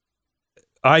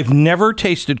 I've never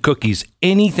tasted cookies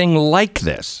anything like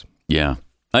this. Yeah.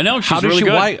 I know she's really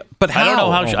good. But how? I don't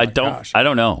know how I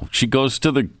don't know. She goes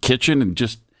to the kitchen and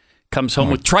just comes home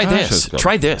with try this.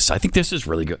 Try this. I think this is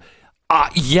really good.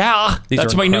 Yeah.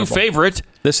 That's my new favorite.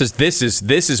 This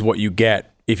is what you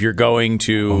get if you're going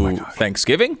to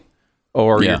Thanksgiving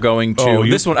or you're going to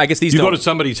this one. I guess these you don't, go to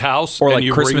somebody's house or and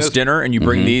like Christmas dinner, and you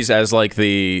bring these as like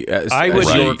I would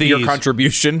eat these. your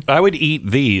contribution. I would eat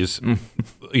these.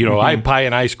 You know, I pie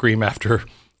and ice cream after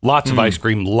lots of ice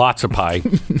cream, lots of pie.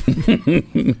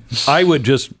 I would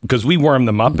just because we warm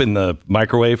them up in the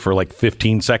microwave for like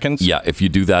 15 seconds. Yeah, if you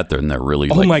do that, then they're really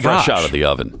fresh out of the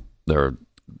oven. They're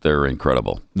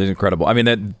incredible. They're incredible. I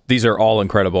mean, these are all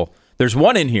incredible. There's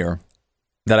one in here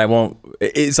that I won't.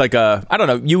 It's like I don't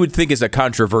know. You would think is a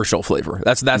controversial flavor.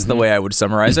 That's the way I would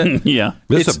summarize it. Yeah,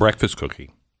 this is a breakfast cookie.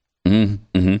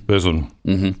 This one.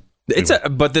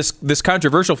 But this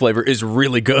controversial flavor is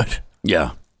really good.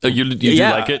 Yeah. You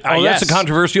like it? Oh, that's a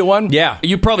controversial one. Yeah,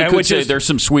 you probably could say there's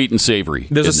some sweet and savory.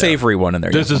 There's a savory one in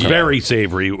there. This is very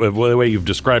savory the way you've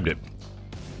described it.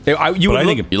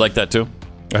 You like that too?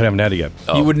 I haven't had it yet.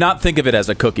 Oh. You would not think of it as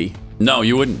a cookie. No,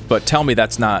 you wouldn't. But tell me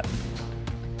that's not.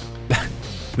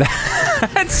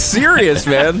 That's serious,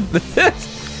 man.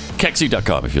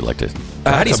 Keksi.com if you'd like to.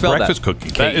 How do you spell breakfast that?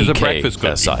 Cookie. That is a breakfast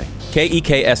cookie.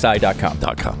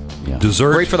 KEKSI.com. Yeah.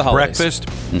 Dessert. Great for the holidays. Breakfast.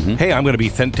 Hey, I'm going to be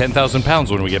 10,000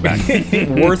 pounds when we get back.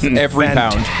 Worth every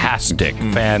pound. Fantastic,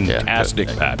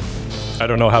 Pat. I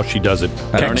don't know how she does it.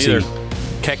 I don't either.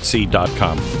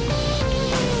 Keksi.com.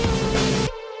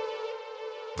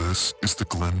 This is the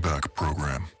Glenn Beck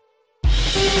Program.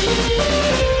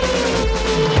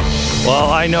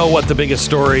 Well, I know what the biggest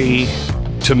story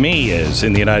to me is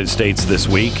in the United States this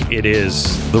week. It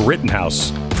is the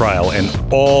Rittenhouse trial and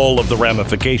all of the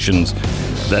ramifications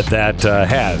that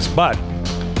has. But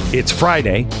it's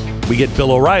Friday. We get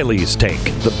Bill O'Reilly's take,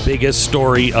 the biggest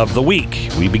story of the week.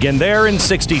 We begin there in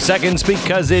 60 seconds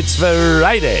because it's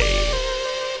Friday.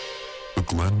 The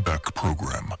Glenn Beck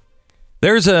Program.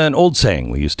 There's an old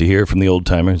saying we used to hear from the old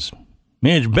timers.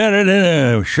 It's better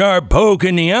than a sharp poke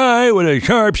in the eye with a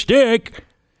sharp stick.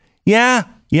 Yeah,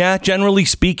 generally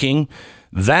speaking,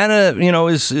 that,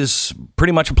 is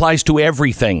pretty much applies to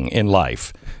everything in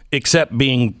life, except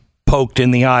being poked in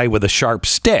the eye with a sharp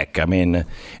stick. I mean,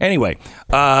 anyway,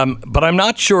 but I'm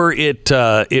not sure it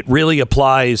really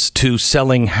applies to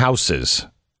selling houses,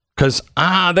 because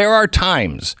there are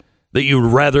times that you'd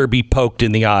rather be poked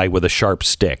in the eye with a sharp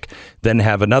stick than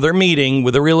have another meeting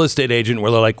with a real estate agent where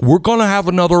they're like, we're going to have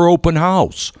another open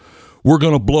house. We're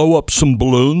going to blow up some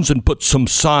balloons and put some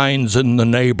signs in the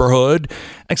neighborhood.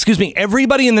 Excuse me,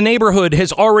 everybody in the neighborhood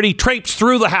has already traipsed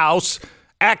through the house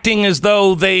acting as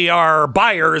though they are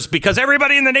buyers because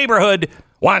everybody in the neighborhood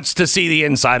wants to see the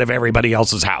inside of everybody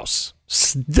else's house.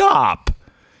 Stop.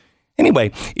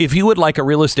 Anyway, if you would like a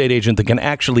real estate agent that can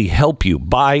actually help you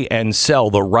buy and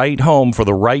sell the right home for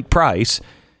the right price,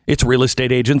 it's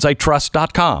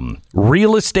realestateagentsitrust.com.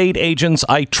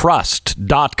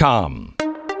 Realestateagentsitrust.com.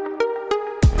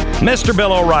 Mr.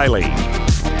 Bill O'Reilly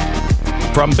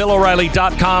from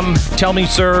BillO'Reilly.com. Tell me,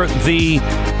 sir, the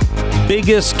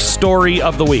biggest story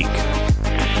of the week.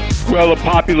 Well, the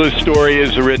popular story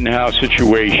is the Rittenhouse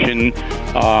situation.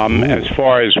 As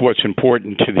far as what's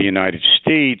important to the United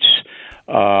States,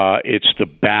 it's the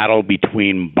battle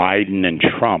between Biden and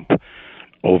Trump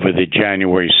over the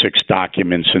January 6th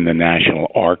documents in the National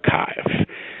Archive.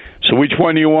 So which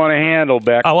one do you want to handle,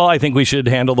 Beck? Well, I think we should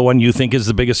handle the one you think is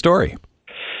the biggest story.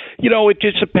 It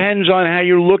just depends on how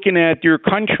you're looking at your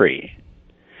country.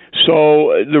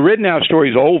 So the Rittenhouse story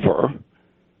is over.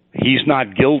 He's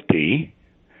not guilty.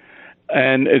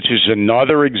 And it's just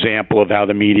another example of how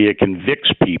the media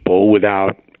convicts people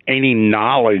without any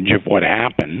knowledge of what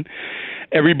happened.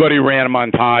 Everybody ran a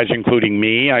montage, including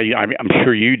me. I'm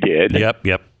sure you did.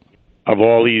 Yep. Of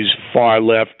all these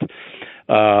far-left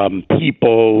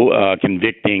people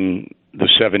convicting the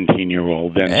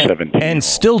 17-year-old, then 17-year-old. And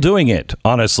still doing it,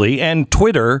 honestly. And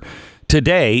Twitter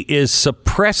today is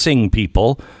suppressing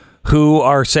people who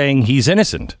are saying he's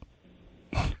innocent.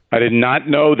 I did not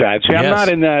know that. See, yes. I'm not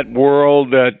in that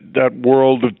world, that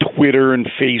world of Twitter and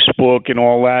Facebook and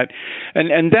all that.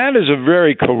 And that is a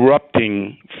very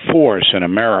corrupting force in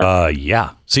America.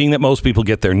 Yeah. Seeing that most people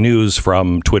get their news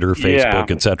from Twitter,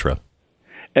 Facebook, etc.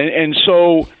 And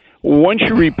so once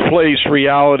you replace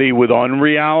reality with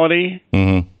unreality,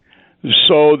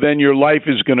 so then your life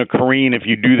is going to careen. If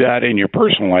you do that in your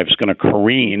personal life, it's going to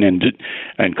careen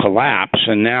and collapse.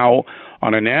 And now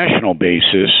on a national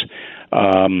basis,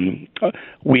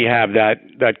 we have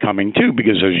that coming too,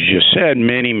 because as you just said,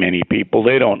 many people,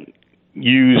 they don't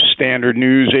use standard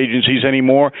news agencies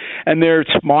anymore, and they're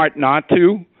smart not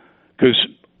to, because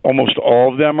almost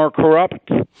all of them are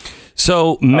corrupt.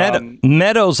 So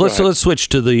Meadows, let's switch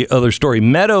to the other story.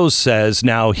 Meadows says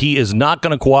now he is not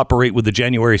going to cooperate with the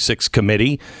January 6th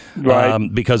committee,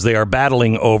 because they are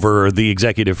battling over the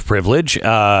executive privilege.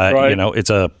 It's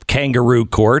a kangaroo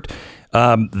court.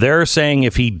 They're saying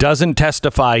if he doesn't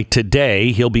testify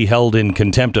today, he'll be held in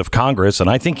contempt of Congress. And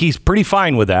I think he's pretty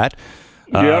fine with that.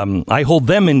 Yep. I hold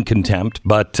them in contempt.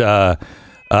 But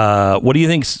what do you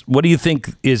think? What do you think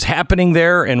is happening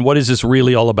there? And what is this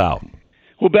really all about?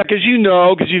 Well, Beck, as you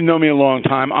know, because you've known me a long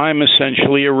time, I'm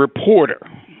essentially a reporter.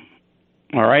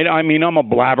 All right? I mean, I'm a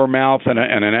blabbermouth and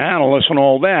an analyst and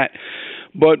all that.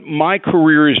 But my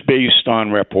career is based on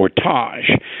reportage.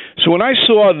 So when I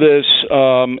saw this,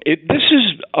 this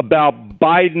is about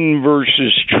Biden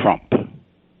versus Trump.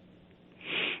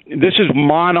 This is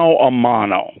mano a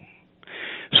mano.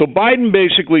 So Biden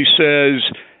basically says,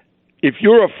 if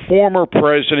you're a former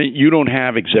president, you don't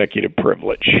have executive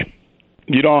privilege.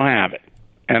 You don't have it.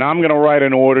 And I'm going to write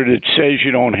an order that says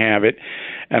you don't have it.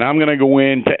 And I'm going to go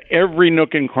into every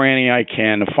nook and cranny I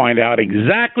can to find out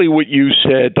exactly what you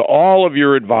said to all of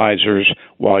your advisors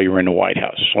while you're in the White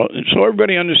House. So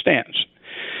everybody understands.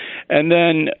 And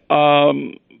then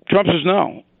Trump says,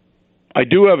 no, I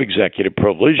do have executive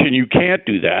privilege, and you can't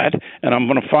do that. And I'm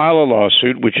going to file a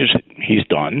lawsuit, which is he's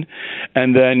done.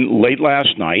 And then late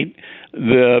last night,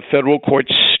 the federal court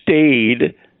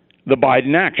stayed the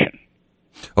Biden action.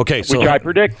 Okay, so which I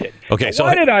predicted. Okay, so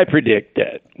why did I predict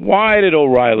that? Why did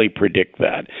O'Reilly predict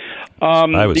that?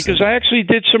 Because I actually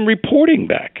did some reporting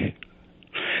back.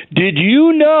 Did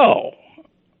you know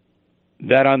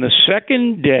that on the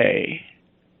second day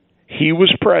he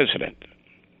was president,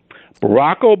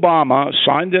 Barack Obama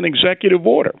signed an executive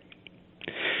order?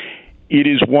 It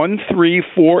is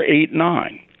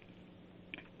 13489.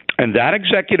 And that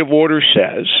executive order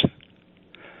says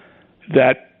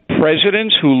that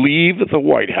presidents who leave the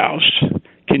White House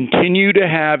continue to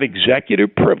have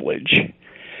executive privilege,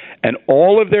 and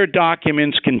all of their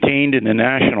documents contained in the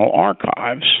National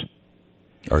Archives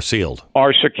are sealed,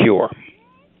 are secure.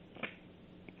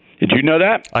 Did you know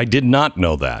that? I did not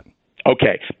know that.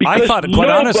 Okay, because I thought, quite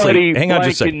honestly, hang on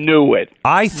just a second. Knew it.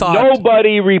 I thought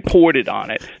nobody reported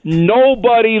on it.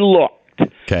 Nobody looked.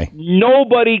 Okay.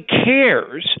 Nobody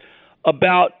cares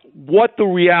about what the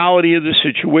reality of the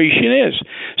situation is.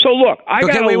 So look,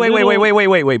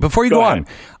 wait. Before you go on,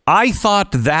 I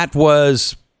thought that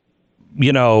was,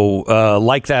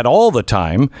 like that all the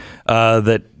time,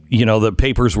 that, the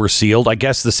papers were sealed. I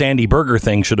guess the Sandy Berger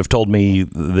thing should have told me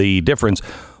the difference.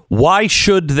 Why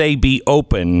should they be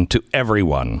open to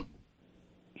everyone?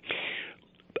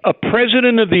 A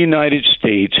president of the United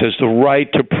States has the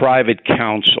right to private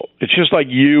counsel. It's just like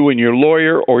you and your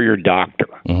lawyer or your doctor.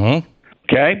 Mm-hmm.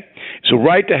 Okay? It's a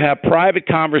right to have private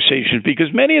conversations,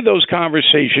 because many of those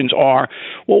conversations are,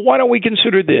 well, why don't we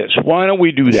consider this? Why don't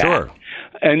we do that? Sure.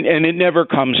 And it never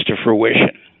comes to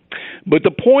fruition. But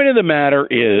the point of the matter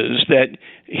is that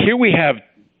here we have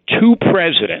two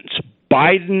presidents,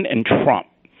 Biden and Trump.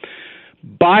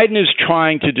 Biden is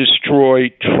trying to destroy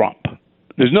Trump.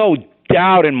 There's no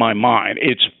doubt in my mind.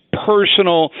 It's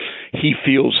personal. He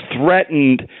feels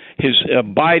threatened.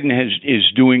 Biden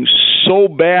is doing so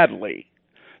badly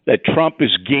that Trump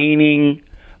is gaining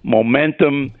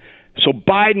momentum. So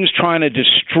Biden's trying to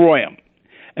destroy him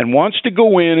and wants to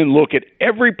go in and look at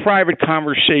every private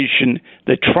conversation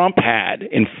that Trump had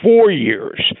in 4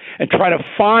 years and try to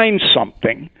find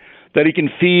something that he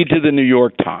can feed to the New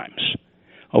York Times.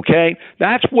 Okay?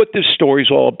 That's what this story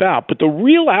is all about. But the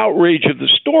real outrage of the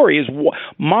story is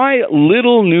my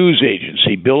little news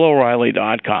agency,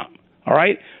 BillO'Reilly.com, all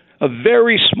right? A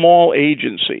very small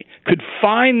agency could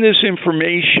find this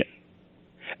information,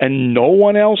 and no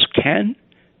one else can,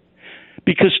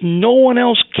 because no one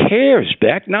else cares,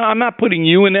 Beck. Now, I'm not putting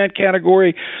you in that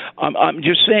category. I'm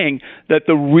just saying that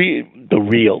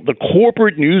the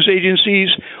corporate news agencies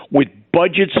with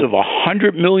budgets of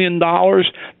 $100 million,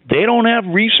 they don't have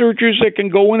researchers that can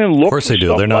go in and look. Of course they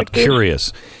do. They're not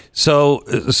curious. So,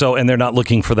 and they're not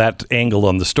looking for that angle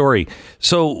on the story.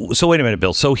 So wait a minute,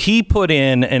 Bill. So he put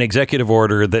in an executive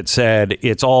order that said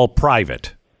it's all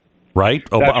private, right?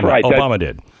 That's right. Obama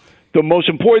did. The most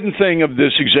important thing of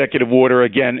this executive order,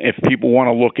 again, if people want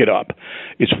to look it up,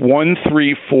 it's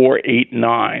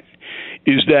 13489,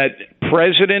 is that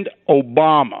President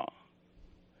Obama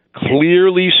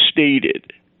clearly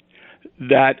stated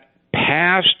that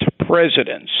past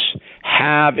presidents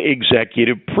have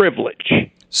executive privilege.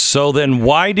 So then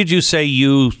why did you say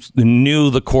you knew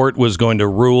the court was going to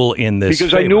rule in this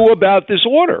Because favor? I knew about this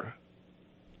order.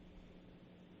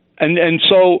 And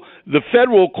so the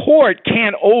federal court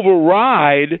can't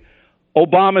override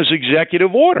Obama's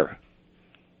executive order.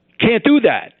 Can't do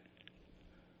that.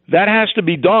 That has to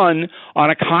be done on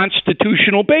a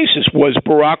constitutional basis. Was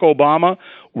Barack Obama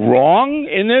wrong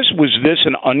in this? Was this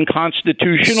an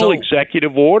unconstitutional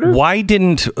executive order? Why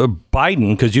didn't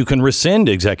Biden, because you can rescind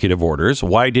executive orders,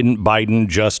 why didn't Biden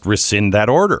just rescind that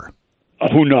order?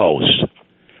 Who knows?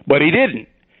 But he didn't.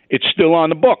 It's still on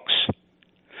the books.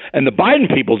 And the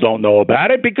Biden people don't know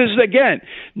about it because, again,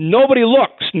 nobody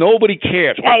looks. Nobody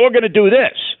cares. Well, we're going to do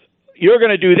this. You're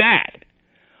going to do that.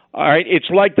 All right? It's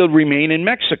like the Remain in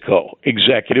Mexico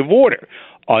executive order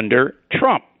under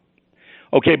Trump.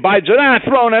 Okay, Biden said,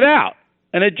 throwing it out.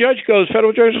 And a judge goes,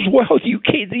 federal judge says, well,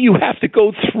 you have to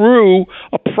go through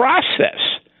a process.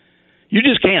 You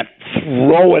just can't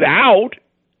throw it out.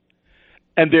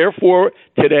 And therefore,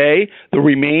 today, the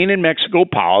Remain in Mexico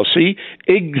policy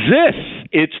exists.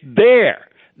 It's there.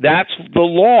 That's the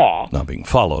law. Not being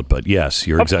followed, but yes,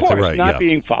 you're exactly right. Not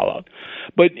being followed.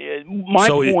 But my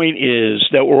point is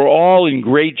that we're all in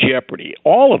great jeopardy,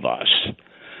 all of us,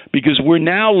 because we're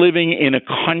now living in a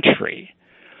country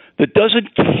that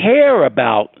doesn't care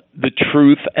about the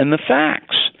truth and the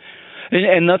facts.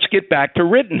 And let's get back to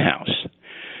Rittenhouse.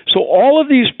 So all of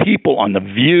these people on The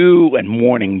View and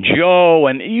Morning Joe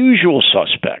and usual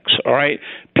suspects, all right,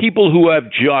 people who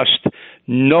have just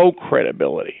no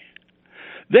credibility,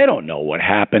 they don't know what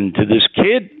happened to this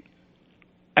kid.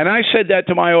 And I said that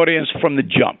to my audience from the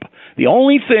jump. The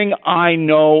only thing I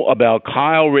know about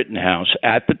Kyle Rittenhouse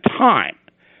at the time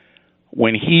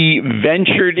when he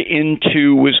ventured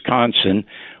into Wisconsin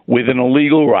with an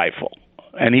illegal rifle,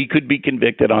 and he could be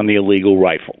convicted on the illegal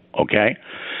rifle, okay?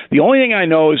 The only thing I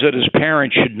know is that his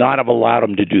parents should not have allowed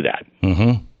him to do that.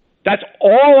 Mm-hmm. That's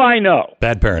all I know.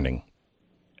 Bad parenting.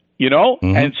 You know?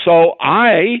 Mm-hmm. And so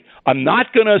I'm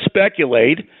not going to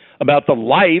speculate about the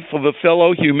life of a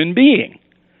fellow human being.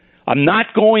 I'm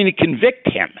not going to convict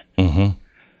him. Mm-hmm.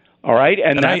 All right?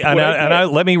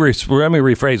 Let me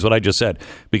rephrase what I just said,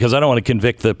 because I don't want to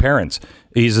convict the parents.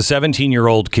 He's a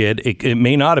 17-year-old kid. It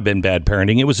may not have been bad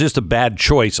parenting. It was just a bad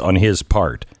choice on his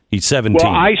part. He's 17.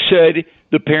 Well, I said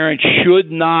the parents should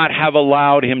not have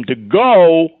allowed him to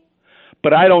go,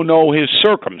 but I don't know his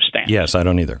circumstance. Yes, I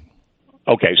don't either.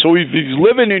 Okay, so if he's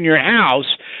living in your house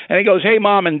and he goes, hey,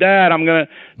 Mom and Dad, I'm going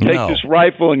to take this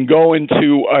rifle and go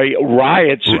into a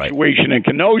riot situation in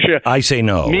Kenosha. I say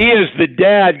no. Me as the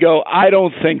dad go, I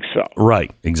don't think so. Right,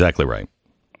 exactly right.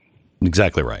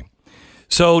 Exactly right.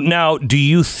 So now, do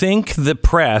you think the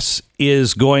press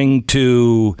is going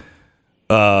to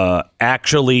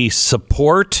actually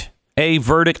support a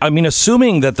verdict? I mean,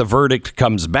 assuming that the verdict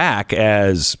comes back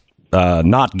as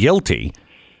not guilty,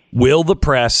 will the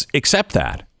press accept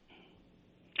that?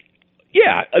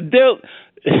 Yeah,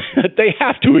 they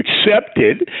have to accept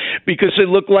it because they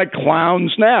look like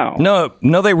clowns now. No,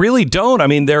 they really don't. I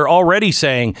mean, they're already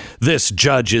saying this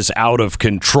judge is out of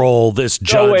control. This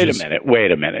judge.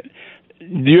 Wait a minute.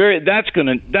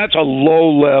 That's a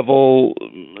low level,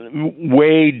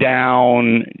 way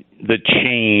down the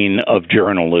chain of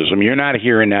journalism. You're not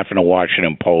hearing that from the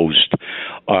Washington Post.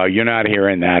 You're not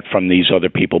hearing that from these other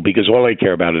people because all they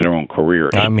care about is their own careers.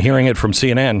 I'm hearing it from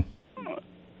CNN.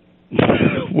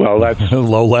 Well, that's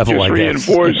low level. Just I guess.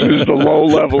 Reinforces the low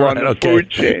level on the food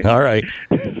chain. All right.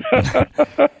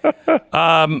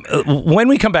 When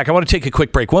we come back, I want to take a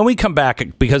quick break. When we come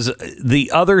back, because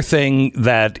the other thing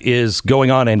that is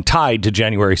going on and tied to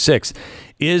January 6th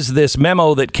is this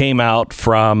memo that came out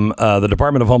from the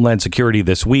Department of Homeland Security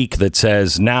this week that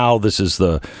says now this is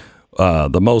the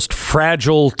most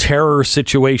fragile terror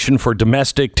situation for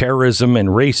domestic terrorism and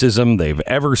racism they've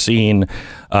ever seen.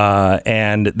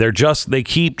 And they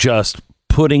keep just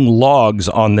putting logs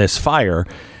on this fire.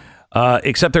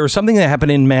 Except there was something that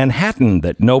happened in Manhattan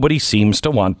that nobody seems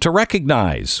to want to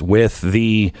recognize with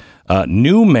the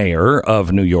new mayor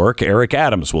of New York, Eric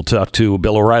Adams. We'll talk to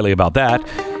Bill O'Reilly about that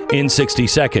in 60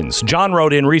 seconds. John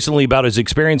wrote in recently about his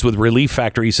experience with Relief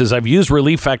Factor. He says, I've used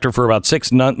Relief Factor for about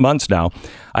 6 months now.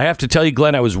 I have to tell you,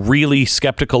 Glenn, I was really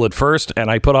skeptical at first,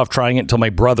 and I put off trying it until my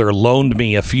brother loaned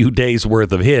me a few days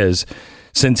worth of his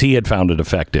since he had found it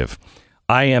effective.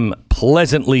 I am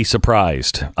pleasantly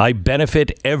surprised. I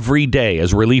benefit every day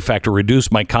as Relief Factor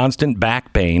reduced my constant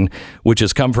back pain, which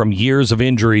has come from years of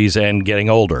injuries and getting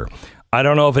older. I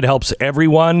don't know if it helps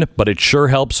everyone, but it sure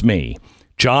helps me.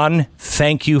 John,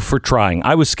 thank you for trying.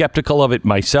 I was skeptical of it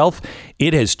myself.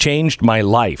 It has changed my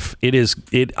life.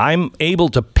 I'm able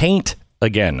to paint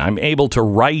again. I'm able to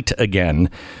write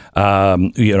again,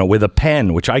 with a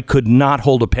pen, which I could not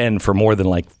hold a pen for more than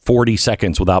like 40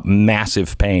 seconds without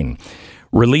massive pain.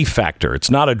 Relief Factor. It's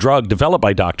not a drug developed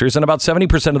by doctors, and about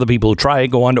 70% of the people who try it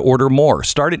go on to order more.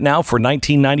 Start it now for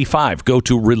 $19.95. Go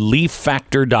to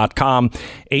ReliefFactor.com,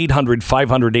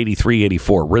 800-500-8384.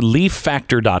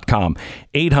 ReliefFactor.com,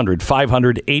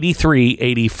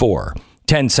 800-500-8384.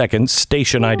 10 seconds,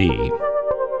 station ID.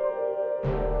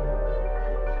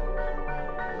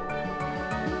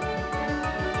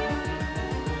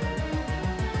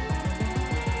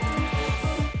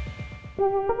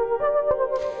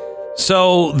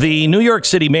 So the New York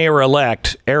City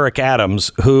mayor-elect, Eric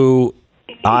Adams, who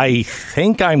I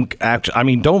think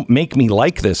don't make me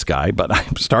like this guy, but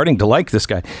I'm starting to like this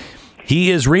guy.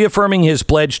 He is reaffirming his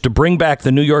pledge to bring back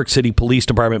the New York City Police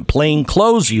Department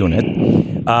plainclothes unit,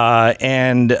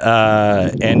 and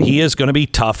he is going to be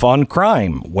tough on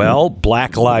crime. Well,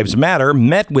 Black Lives Matter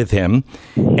met with him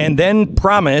and then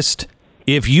promised,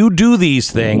 if you do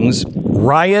these things,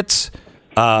 riots,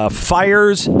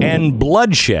 fires, and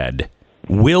bloodshed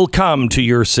will come to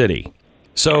your city.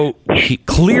 So,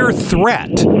 clear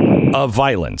threat of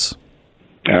violence.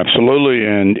 Absolutely,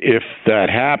 and if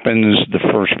that happens, the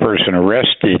first person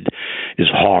arrested is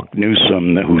Hawk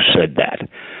Newsom, who said that,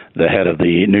 the head of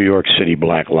the New York City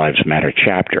Black Lives Matter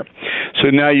chapter. So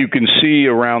now you can see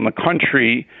around the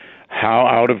country how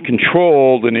out of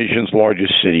control the nation's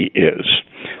largest city is.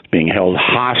 It's being held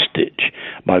hostage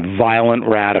by violent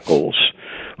radicals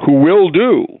who will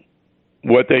do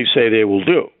what they say they will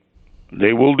do.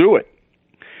 They will do it.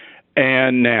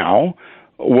 And now,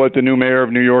 what the new mayor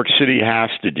of New York City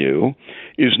has to do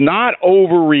is not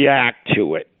overreact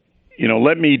to it.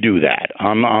 Let me do that.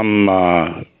 I'm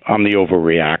the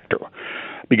overreactor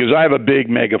because I have a big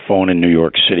megaphone in New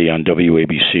York City on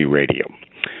WABC radio.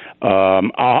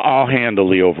 I'll handle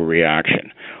the overreaction.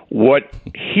 What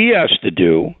he has to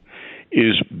do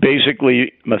is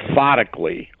basically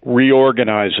methodically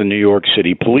reorganize the New York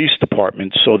City Police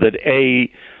Department so that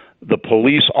the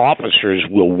police officers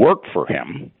will work for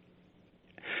him,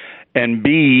 and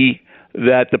B,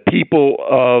 that the people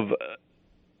of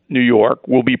New York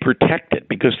will be protected,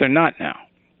 because they're not now.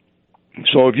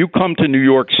 So if you come to New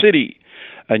York City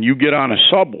and you get on a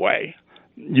subway,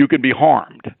 you could be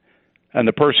harmed, and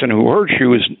the person who hurt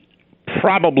you is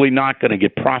probably not going to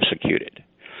get prosecuted.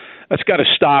 That's got to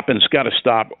stop, and it's got to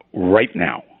stop right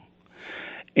now.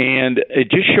 And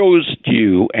it just shows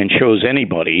you and shows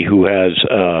anybody who has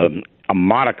a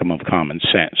modicum of common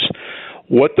sense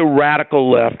what the radical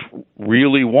left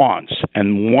really wants.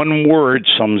 And one word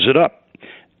sums it up: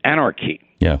 anarchy.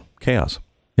 Yeah, chaos.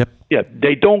 Yep. Yeah,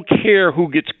 they don't care who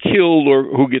gets killed or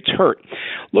who gets hurt.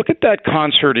 Look at that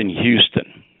concert in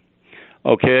Houston,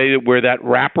 okay, where that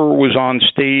rapper was on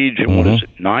stage, and what is it,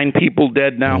 9 people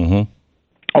dead now?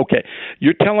 Mm-hmm. Okay,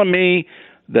 you're telling me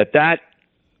that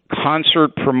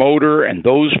concert promoter and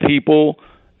those people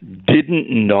didn't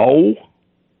know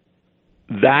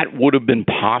that would have been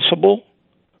possible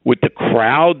with the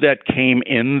crowd that came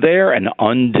in there, an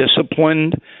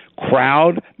undisciplined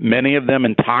crowd, many of them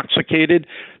intoxicated?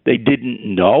 They didn't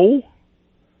know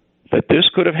that this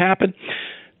could have happened.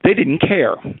 They didn't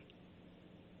care.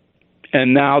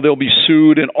 And now they'll be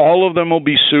sued, and all of them will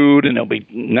be sued, and they'll be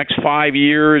next 5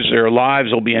 years, their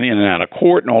lives will be in and out of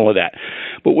court and all of that.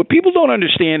 But what people don't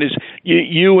understand is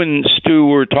you and Stu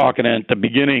were talking at the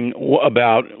beginning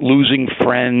about losing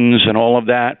friends and all of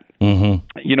that.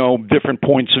 Mm-hmm. Different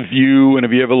points of view, and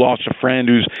have you ever lost a friend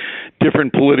who's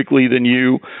different politically than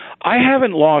you? I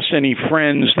haven't lost any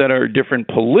friends that are different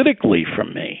politically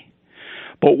from me.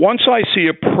 But once I see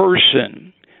a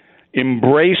person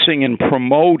embracing and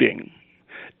promoting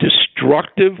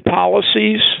destructive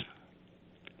policies,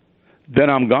 then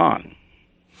I'm gone.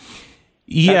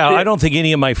 Yeah, I don't think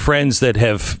any of my friends that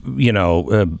have,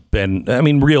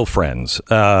 been, real friends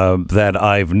that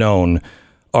I've known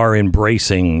are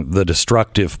embracing the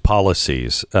destructive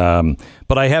policies.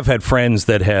 But I have had friends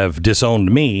that have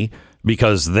disowned me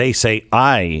because they say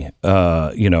I,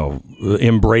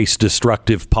 embrace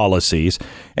destructive policies,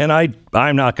 and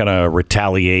I'm not going to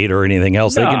retaliate or anything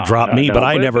else. They can drop me, but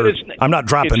I'm not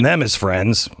dropping them as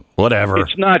friends. Whatever.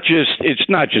 It's not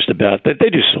just about that. They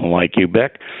just don't like you,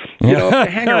 Beck. They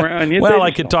hang around you. Well,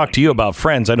 I could talk to you about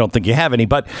friends. I don't think you have any,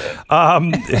 but let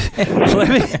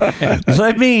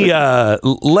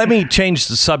me change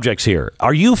the subjects here.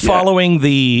 Are you following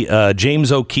the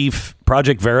James O'Keefe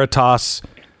Project Veritas?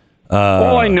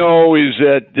 All I know is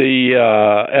that the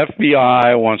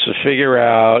FBI wants to figure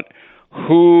out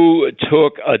who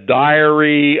took a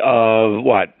diary of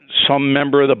some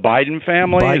member of the Biden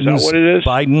family? Is that what it is?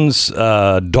 Biden's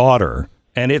daughter.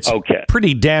 And it's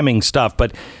pretty damning stuff,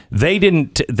 but they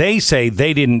say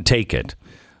they didn't take it.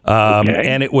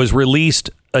 And it was released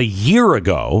a year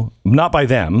ago, not by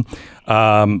them,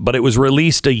 but it was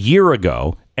released a year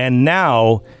ago. And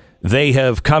now they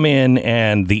have come in,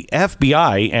 and the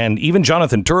FBI and even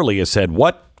Jonathan Turley has said,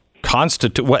 what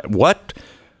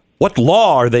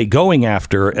law are they going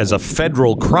after as a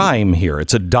federal crime here?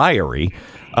 It's a diary.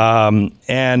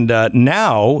 And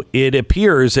now it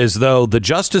appears as though the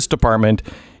Justice Department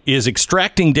is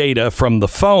extracting data from the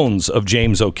phones of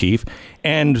James O'Keefe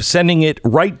and sending it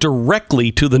right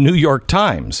directly to the New York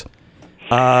Times.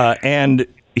 And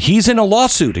he's in a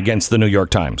lawsuit against the New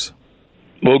York Times.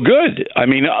 Well, good. I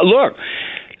mean, look,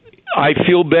 I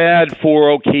feel bad for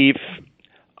O'Keefe.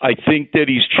 I think that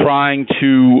he's trying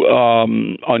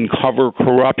to uncover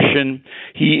corruption.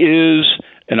 He is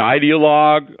an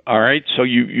ideologue, all right? So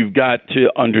you've got to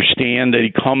understand that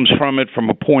he comes from it from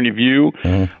a point of view,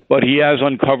 but he has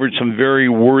uncovered some very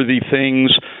worthy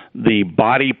things. The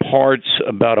body parts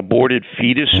about aborted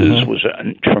fetuses was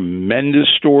a tremendous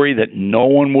story that no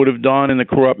one would have done in the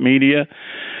corrupt media.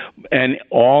 And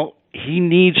he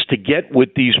needs to get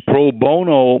with these pro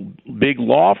bono big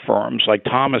law firms like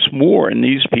Thomas More and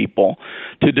these people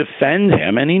to defend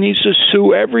him, and he needs to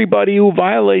sue everybody who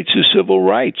violates his civil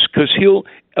rights, because he'll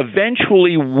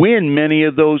eventually win many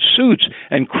of those suits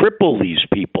and cripple these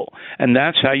people, and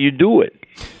that's how you do it.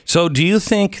 So do you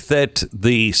think that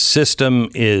the system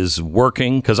is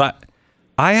working? Because I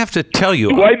have to tell you...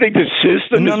 Do I think the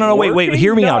system is working? Wait.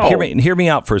 Hear me out. Hear me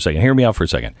out for a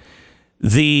second.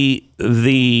 The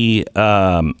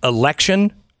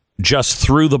election just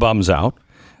threw the bums out.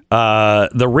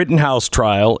 The Rittenhouse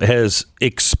trial has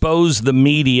exposed the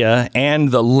media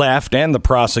and the left and the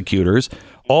prosecutors,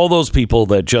 all those people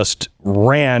that just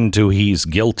ran to he's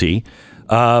guilty.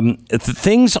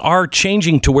 Things are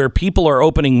changing to where people are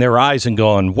opening their eyes and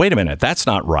going, wait a minute, that's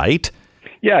not right.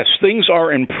 Yes, things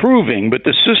are improving, but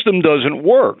the system doesn't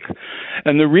work.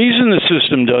 And the reason the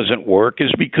system doesn't work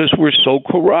is because we're so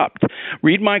corrupt.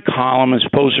 Read my column. It's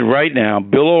posted right now,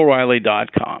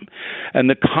 BillO'Reilly.com. And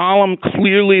the column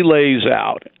clearly lays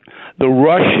out the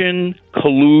Russian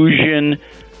collusion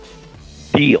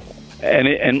deal.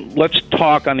 And let's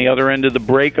talk on the other end of the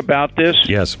break about this.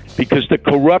 Yes. Because the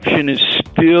corruption is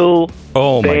still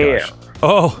there. My gosh.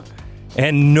 Oh,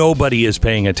 and nobody is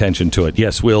paying attention to it.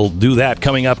 Yes, we'll do that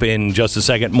coming up in just a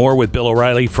second. More with Bill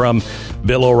O'Reilly from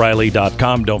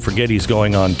BillO'Reilly.com. Don't forget he's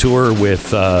going on tour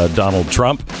with Donald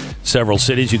Trump. Several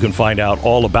cities. You can find out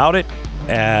all about it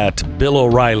at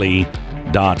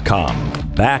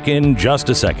BillO'Reilly.com. Back in just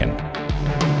a second.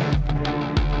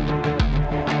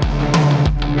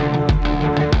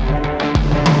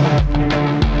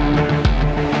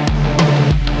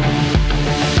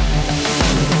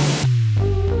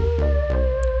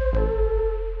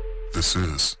 This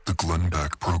is the Glenn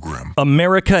Beck Program.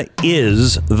 America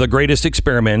is the greatest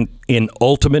experiment in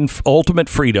ultimate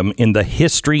freedom in the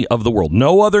history of the world.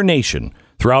 No other nation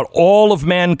throughout all of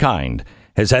mankind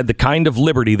has had the kind of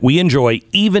liberty that we enjoy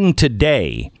even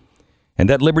today. And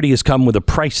that liberty has come with a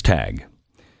price tag.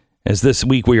 As this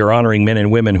week we are honoring men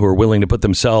and women who are willing to put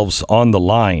themselves on the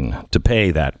line to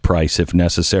pay that price if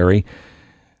necessary.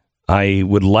 I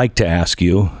would like to ask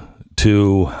you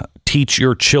to teach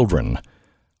your children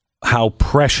how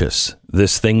precious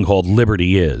this thing called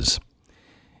liberty is.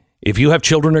 If you have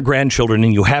children or grandchildren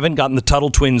and you haven't gotten the Tuttle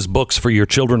Twins books for your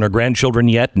children or grandchildren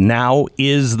yet, now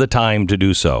is the time to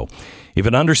do so. If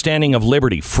an understanding of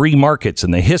liberty, free markets,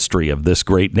 and the history of this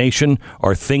great nation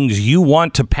are things you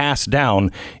want to pass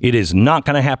down, it is not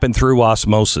going to happen through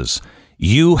osmosis.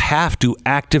 You have to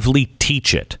actively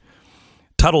teach it.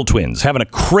 Tuttle Twins having a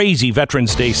crazy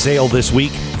Veterans Day sale this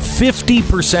week.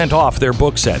 50% off their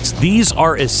book sets. These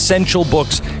are essential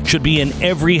books, should be in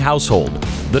every household.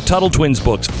 The Tuttle Twins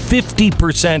books,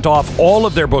 50% off all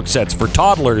of their book sets for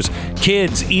toddlers,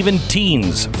 kids, even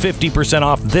teens. 50%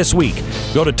 off this week.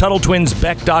 Go to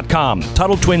TuttleTwinsBeck.com,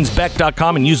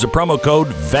 TuttleTwinsBeck.com, and use the promo code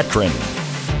VETERAN.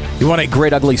 You want a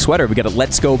great ugly sweater? We got a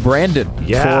Let's Go Brandon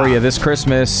for you this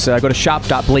Christmas. Go to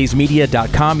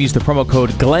shop.blazemedia.com. Use the promo code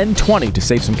GLEN20 to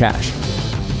save some cash.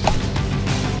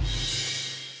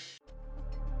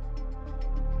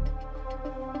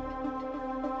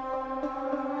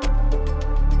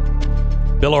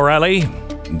 Bill O'Reilly,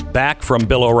 back from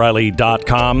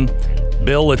BillO'Reilly.com.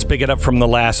 Bill, let's pick it up from the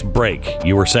last break.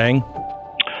 You were saying?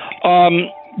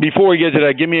 Before we get to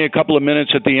that, give me a couple of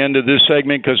minutes at the end of this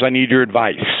segment because I need your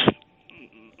advice.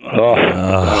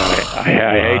 I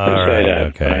hate to say that.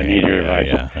 Okay. But I need your advice.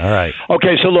 Yeah. All right.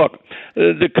 Okay, so look,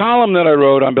 the column that I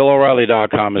wrote on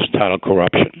BillO'Reilly.com is titled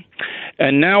Corruption.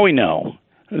 And now we know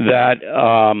that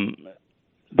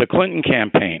the Clinton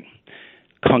campaign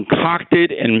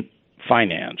concocted and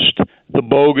financed the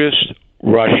bogus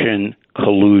Russian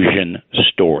collusion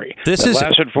story.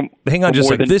 Hang on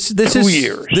just a second. This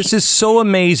is so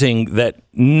amazing that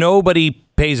nobody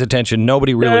pays attention.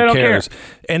 Nobody really cares.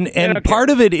 And part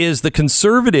of it is the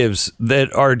conservatives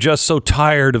that are just so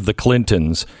tired of the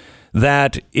Clintons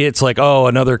that it's like, oh,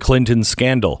 another Clinton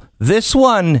scandal. This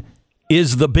one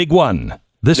is the big one.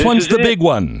 This one's the big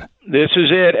one. This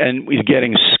is it. And we're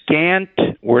getting scant,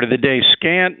 word of the day,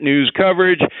 scant news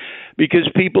coverage because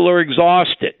people are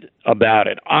exhausted about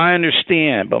it. I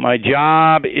understand, but my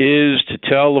job is to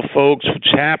tell the folks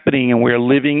what's happening, and we're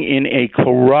living in a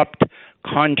corrupt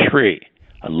country.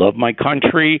 I love my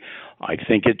country. I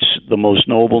think it's the most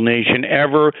noble nation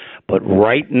ever, but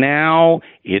right now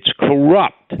it's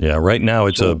corrupt. Yeah, right now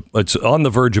it's on the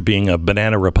verge of being a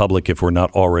banana republic if we're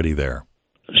not already there.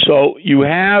 So you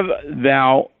have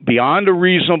now, beyond a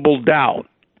reasonable doubt,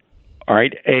 all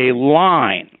right, a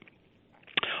line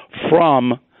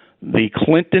from the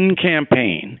Clinton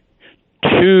campaign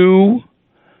to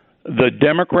the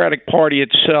Democratic Party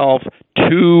itself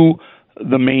to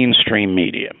the mainstream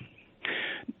media.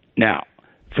 Now,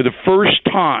 for the first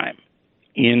time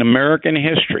in American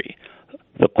history,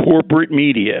 the corporate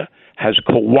media has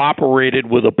cooperated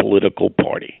with a political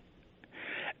party.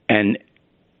 And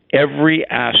every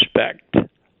aspect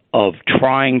of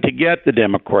trying to get the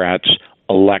Democrats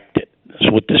elected.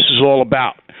 That's what this is all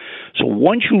about. So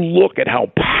once you look at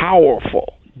how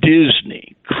powerful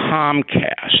Disney,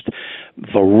 Comcast,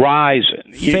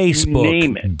 Verizon, Facebook, you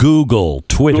name it, Google,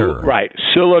 Twitter, right,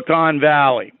 Silicon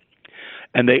Valley,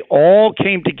 and they all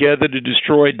came together to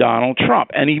destroy Donald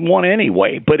Trump, and he won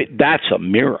anyway. But that's a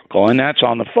miracle, and that's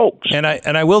on the folks. And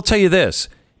I will tell you this: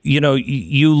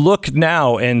 you look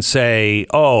now and say,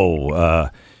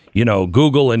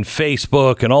 Google and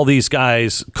Facebook and all these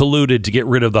guys colluded to get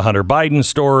rid of the Hunter Biden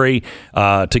story,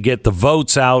 to get the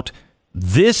votes out.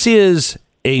 This is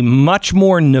a much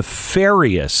more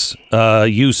nefarious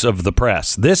use of the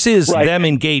press. This is them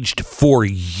engaged for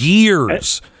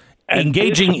years.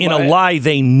 Engaging in a lie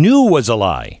they knew was a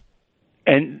lie.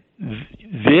 And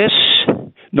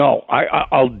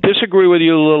I'll disagree with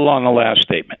you a little on the last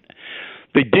statement.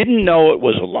 They didn't know it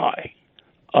was a lie.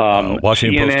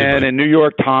 Washington CNN Post and New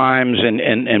York Times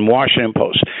and Washington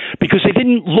Post, because they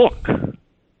didn't look.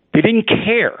 They didn't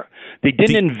care. They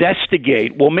didn't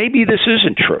investigate. Well, maybe this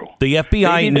isn't true. The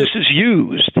FBI maybe this is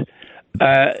used.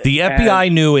 The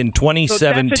FBI knew in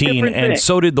 2017, and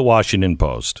so did the Washington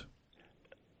Post.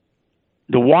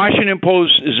 The Washington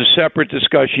Post is a separate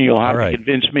discussion. You'll have to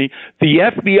convince me. The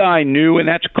FBI knew, and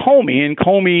that's Comey, and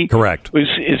Comey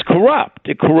is corrupt,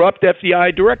 a corrupt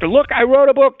FBI director. Look, I wrote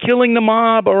a book, Killing the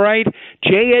Mob, all right?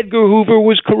 J. Edgar Hoover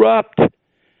was corrupt.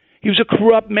 He was a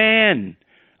corrupt man.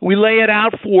 We lay it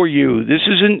out for you. This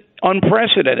isn't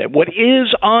unprecedented. What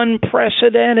is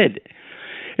unprecedented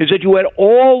is that you had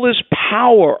all this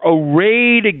power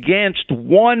arrayed against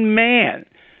one man,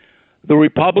 the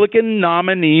Republican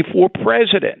nominee for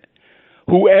president,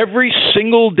 who every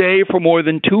single day for more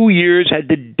than 2 years had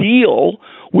to deal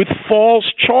with false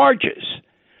charges.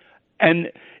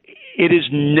 And it has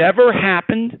never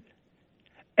happened.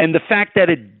 And the fact that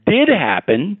it did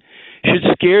happen should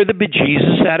scare the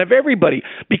bejesus out of everybody,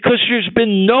 because there's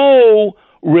been no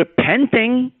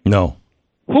repenting. No.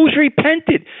 Who's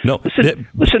repented? No. Listen,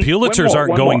 Pulitzers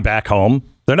aren't going back home.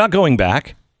 They're not going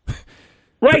back.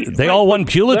 Right. They all won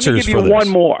Pulitzers for this. Let me give you one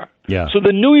more. Yeah. So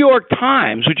the New York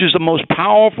Times, which is the most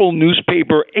powerful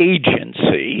newspaper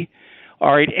agency,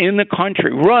 all right, in the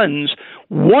country, runs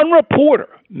one reporter,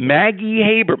 Maggie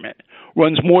Haberman,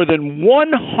 runs more than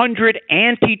 100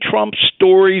 anti-Trump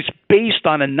stories based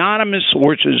on anonymous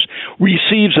sources,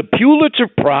 receives a Pulitzer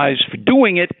Prize for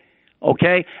doing it,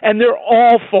 okay? And they're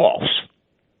all false.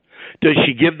 Does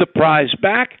she give the prize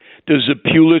back? Does the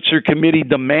Pulitzer Committee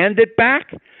demand it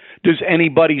back? Does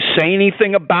anybody say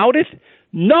anything about it?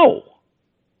 No.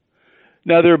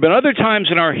 Now, there have been other times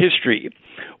in our history,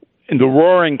 in the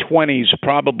Roaring '20s,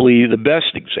 probably the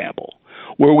best example,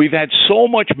 where we've had so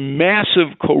much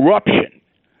massive corruption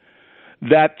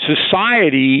that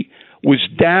society was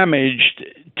damaged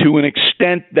to an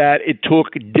extent that it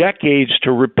took decades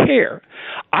to repair.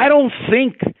 I don't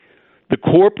think the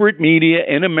corporate media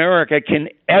in America can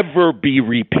ever be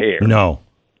repaired. No.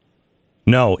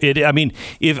 If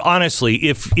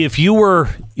you were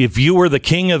the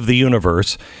king of the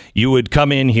universe, you would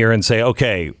come in here and say,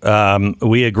 okay,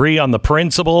 we agree on the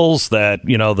principles that,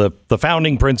 the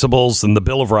founding principles and the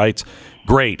Bill of Rights.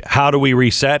 Great. How do we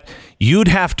reset? You'd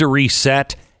have to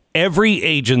reset every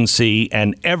agency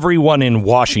and everyone in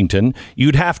Washington.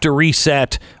 You'd have to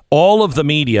reset all of the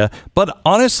media. But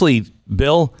honestly,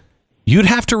 Bill, you'd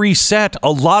have to reset a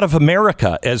lot of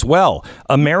America as well.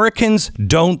 Americans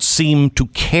don't seem to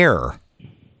care.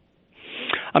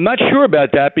 I'm not sure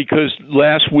about that, because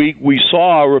last week we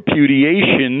saw a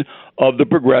repudiation of the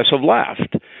progressive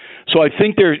left. So I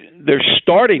think they're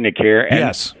starting to care. And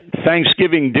yes.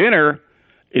 Thanksgiving dinner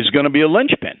is going to be a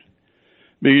linchpin.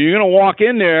 You're going to walk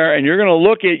in there and you're going to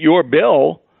look at your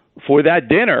bill for that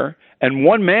dinner, and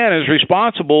one man is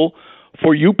responsible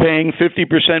for you paying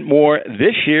 50% more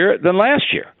this year than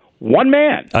last year. One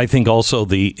man. I think also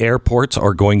the airports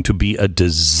are going to be a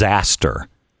disaster.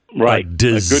 Right. A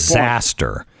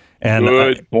disaster.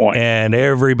 Good point. And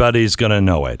everybody's going to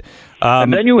know it.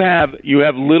 And then you have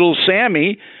little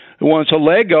Sammy who wants a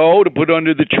Lego to put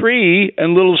under the tree,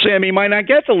 and little Sammy might not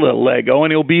get the little Lego,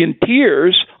 and he'll be in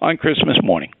tears on Christmas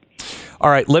morning.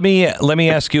 All right, let me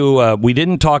ask you, we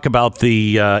didn't talk about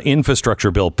the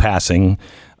infrastructure bill passing.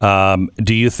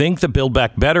 Do you think the Build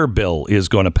Back Better bill is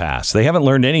going to pass? They haven't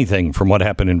learned anything from what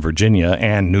happened in Virginia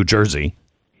and New Jersey.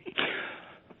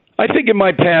 I think it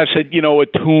might pass at, a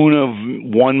tune of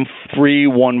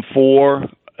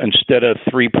 1.314 instead of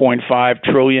 3.5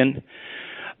 trillion.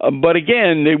 But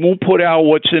again, they won't put out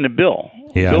what's in the bill.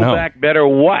 Yeah, Build Back Better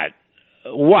what?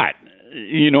 What?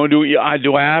 Do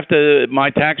I have to,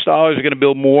 my tax dollars are going to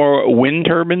build more wind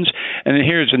turbines? And then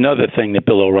here's another thing that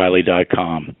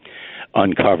BillO'Reilly.com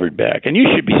uncovered, Beck. And you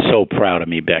should be so proud of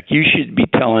me, Beck. You should be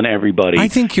telling everybody. I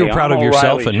think you're proud of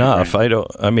yourself enough.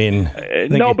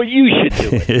 No, but you should do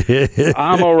it.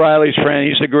 I'm O'Reilly's friend.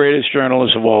 He's the greatest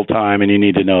journalist of all time, and you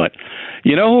need to know it.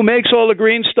 You know who makes all the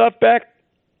green stuff, Beck?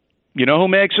 You know who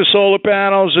makes the solar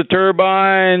panels, the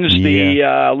turbines, the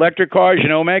electric cars? You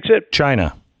know who makes it?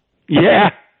 China.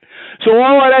 Yeah. So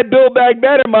all of that Build Back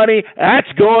Better money,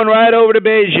 that's going right over to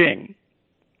Beijing.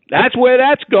 That's where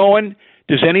that's going.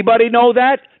 Does anybody know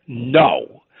that?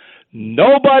 No.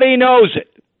 Nobody knows it.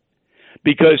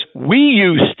 Because we,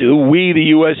 the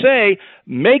USA,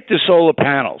 make the solar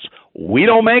panels. We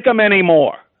don't make them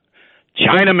anymore.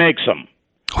 China makes them.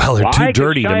 Well, they're too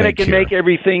dirty to make China can make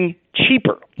everything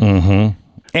cheaper. Mm-hmm.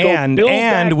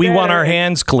 And we want our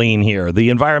hands clean here. The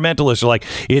environmentalists are like,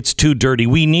 it's too dirty.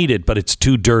 We need it, but it's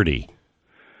too dirty.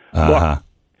 Well,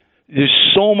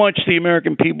 there's so much the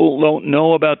American people don't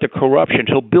know about the corruption.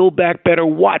 So Build Back Better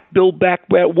what? Build Back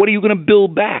Better. What are you going to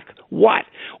build back? What?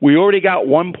 We already got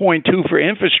 1.2 for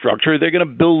infrastructure. They're going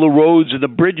to build the roads and the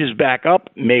bridges back up,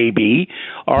 maybe.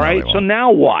 All right. So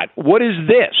now what? What is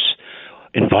this?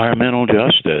 Environmental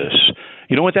justice.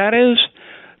 You know what that is?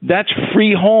 That's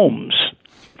free homes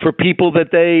for people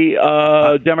that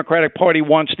the Democratic Party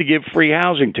wants to give free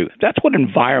housing to. That's what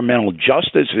environmental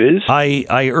justice is.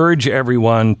 I urge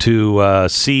everyone to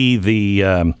see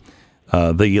the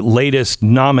latest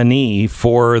nominee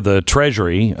for the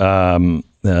Treasury.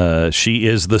 She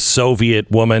is the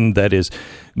Soviet woman that is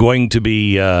going to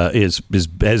be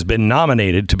has been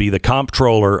nominated to be the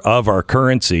comptroller of our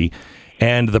currency.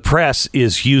 And the press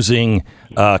is using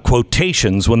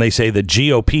quotations when they say the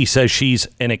GOP says she's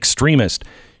an extremist.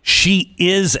 She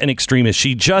is an extremist.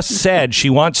 She just said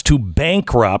she wants to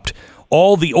bankrupt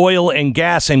all the oil and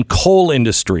gas and coal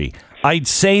industry. I'd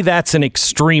say that's an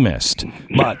extremist.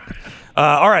 But,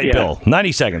 all right, Bill,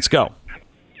 90 seconds. Go.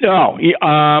 No,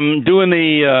 doing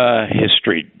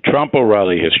the Trump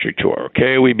O'Reilly history tour.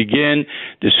 Okay, we begin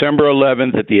December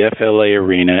 11th at the FLA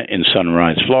Arena in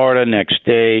Sunrise, Florida. Next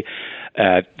day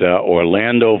at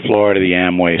Orlando, Florida, the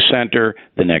Amway Center.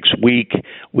 The next week,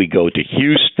 we go to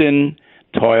Houston,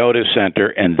 Toyota Center,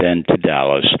 and then to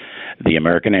Dallas, the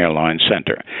American Airlines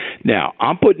Center. Now,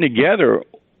 I'm putting together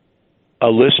a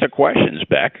list of questions,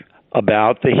 Beck,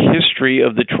 about the history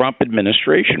of the Trump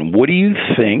administration. What do you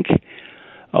think?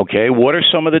 Okay, what are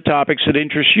some of the topics that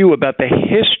interest you about the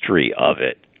history of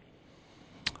it?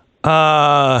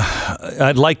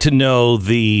 I'd like to know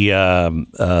the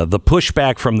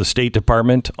pushback from the State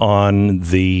Department on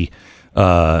the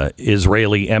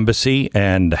Israeli embassy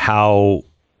and how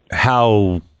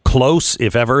close,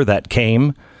 if ever, that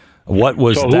came. What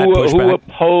was that pushback? Who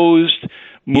opposed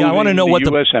moving I want to know the what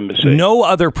U.S. embassy? No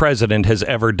other president has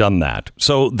ever done that.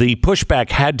 So the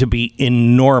pushback had to be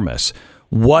enormous.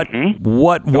 What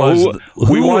was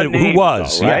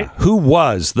who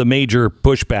was the major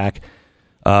pushback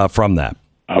from that?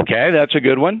 Okay, that's a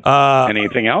good one.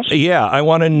 Anything else? Yeah, I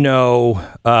want to know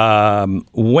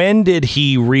when did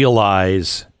he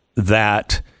realize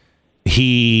that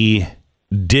he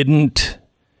didn't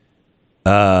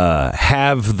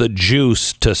have the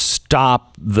juice to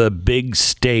stop the big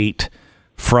state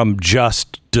from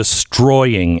just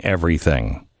destroying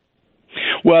everything?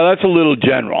 Well, that's a little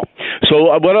general. So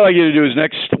what I'd like you to do is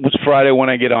next Friday when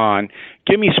I get on,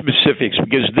 give me specifics,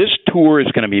 because this tour is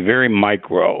going to be very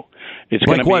micro. It's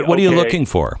like what? What are you looking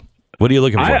for? What are you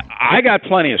looking for? I got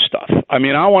plenty of stuff. I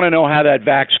mean, I want to know how that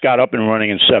vax got up and running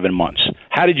in 7 months.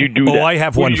 How did you do that? Oh, I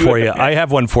have one for you. I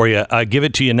have one for you. I'll give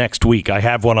it to you next week. I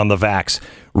have one on the vax.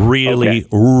 Really,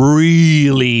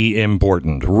 really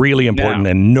important. Really important,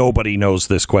 and nobody knows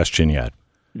this question yet.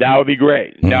 That would be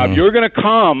great. Mm-hmm. Now, if you're going to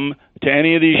come to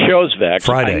any of these shows, Vex,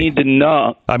 Friday. I need to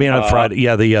know. I mean, on Friday.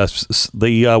 Yeah,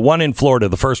 the one in Florida,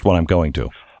 the first one I'm going to.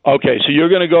 Okay, so you're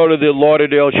going to go to the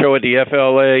Lauderdale show at the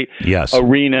FLA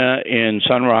Arena in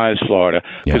Sunrise, Florida,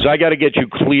 because I got to get you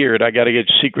cleared. I got to get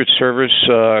Secret Service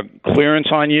clearance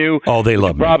on you. Oh, they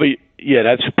love me. Yeah,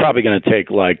 that's probably going to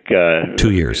take like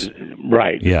 2 years.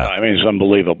 Right. Yeah. I mean, it's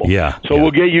unbelievable. Yeah. So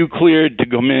we'll get you cleared to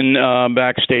come in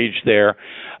backstage there.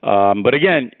 But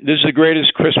again, this is the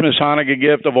greatest Christmas Hanukkah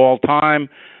gift of all time.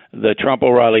 The Trump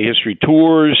O'Reilly History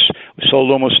Tours. We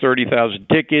sold almost 30,000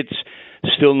 tickets.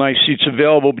 Still nice seats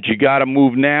available, but you got to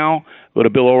move now. Go to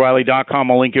BillO'Reilly.com.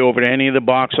 I'll link you over to any of the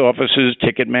box offices.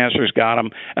 Ticketmaster's got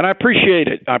them, and I appreciate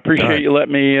it. I appreciate you let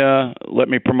me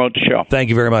promote the show. Thank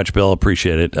you very much, Bill.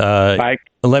 Appreciate it. Bye.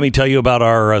 Let me tell you about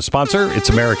our sponsor. It's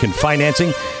American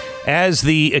Financing. As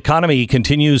the economy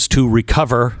continues to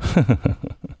recover,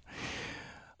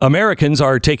 Americans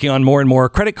are taking on more and more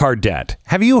credit card debt.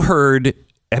 Have you heard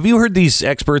these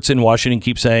experts in Washington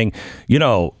keep saying,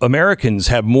 Americans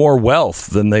have more wealth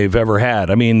than they've ever had?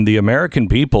 I mean, the American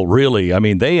people really,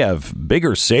 they have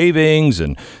bigger savings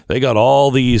and they got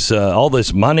all this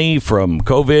money from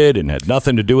COVID and had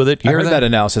nothing to do with it. I heard that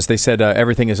analysis. They said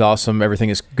everything is awesome. Everything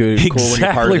is good. Exactly cool when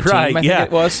you're part of the right. team, I think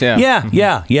it was.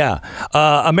 Yeah.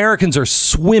 Americans are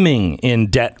swimming in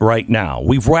debt right now.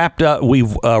 We've racked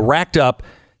up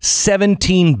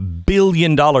 $17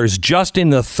 billion just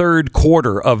in the third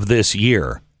quarter of this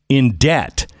year in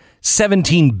debt.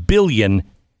 $17 billion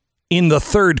in the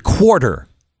third quarter.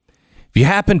 If you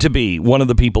happen to be one of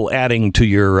the people adding to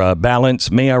your balance,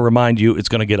 may I remind you, it's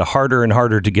going to get harder and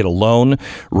harder to get a loan.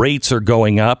 Rates are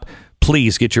going up.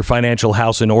 Please get your financial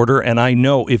house in order. And I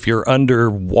know if you're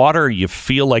underwater, you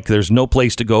feel like there's no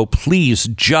place to go, please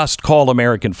just call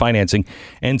American Financing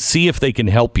and see if they can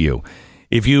help you.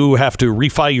 If you have to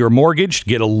refi your mortgage,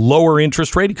 get a lower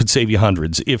interest rate, it could save you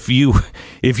hundreds. If you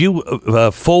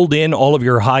fold in all of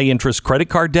your high interest credit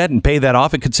card debt and pay that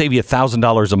off, it could save you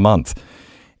 $1,000 a month.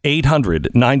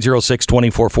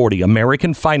 800-906-2440,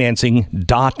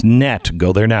 AmericanFinancing.net.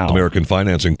 Go there now. American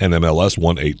Financing, NMLS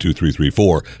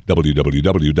 182334,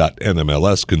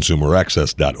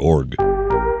 www.nmlsconsumeraccess.org.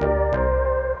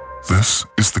 This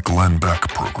is the Glenn Beck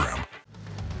Program.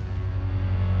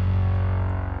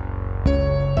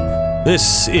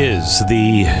 This is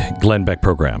the Glenn Beck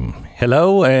Program.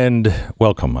 Hello and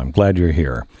welcome. I'm glad you're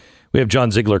here. We have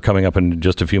John Ziegler coming up in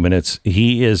just a few minutes.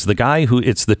 He is the guy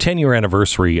it's the 10-year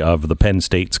anniversary of the Penn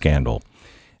State scandal.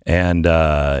 And,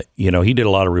 he did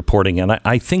a lot of reporting, and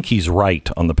I think he's right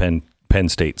on the Penn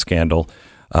State scandal.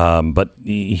 But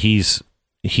he's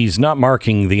not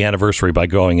marking the anniversary by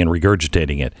going and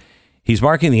regurgitating it. He's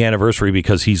marking the anniversary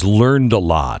because he's learned a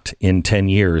lot in 10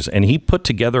 years, and he put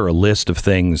together a list of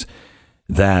things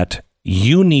that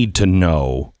you need to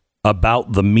know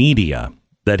about the media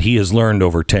that he has learned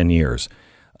over 10 years.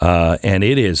 And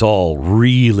it is all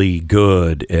really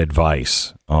good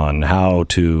advice on how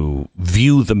to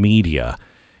view the media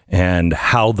and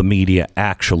how the media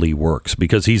actually works,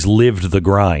 because he's lived the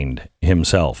grind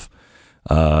himself.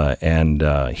 And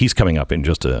he's coming up in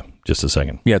just a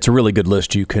second. Yeah, it's a really good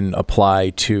list you can apply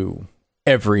to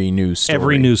every news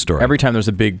story. Every time there's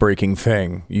a big breaking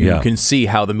thing, you can see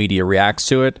how the media reacts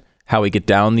to it, how we get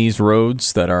down these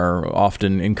roads that are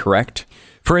often incorrect.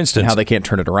 For instance, and how they can't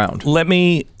turn it around. Let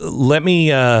me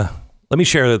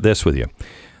share this with you.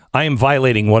 I am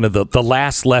violating one of the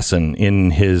last lesson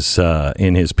in his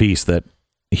piece that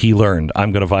he learned.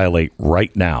 I'm going to violate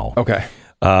right now. Okay.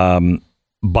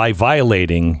 By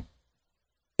violating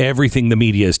everything the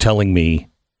media is telling me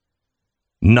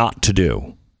not to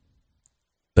do.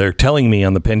 They're telling me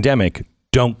on the pandemic,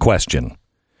 don't question.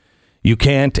 You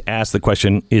can't ask the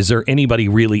question, is there anybody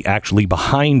really actually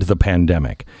behind the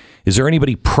pandemic? Is there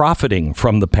anybody profiting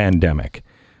from the pandemic?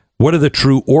 What are the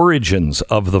true origins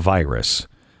of the virus?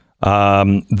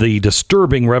 The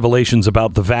disturbing revelations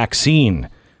about the vaccine.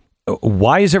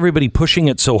 Why is everybody pushing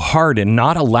it so hard and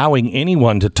not allowing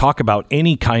anyone to talk about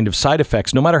any kind of side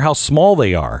effects, no matter how small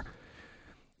they are?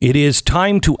 It is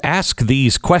time to ask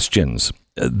these questions.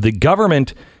 The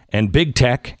government and big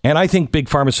tech, and I think big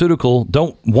pharmaceutical,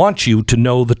 don't want you to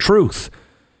know the truth.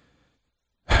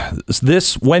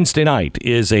 This Wednesday night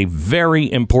is a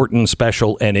very important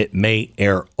special, and it may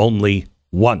air only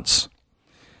once.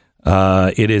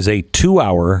 It is a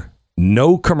 2-hour,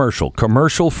 no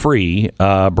commercial-free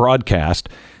broadcast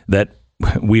that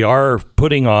we are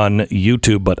putting on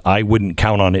YouTube, but I wouldn't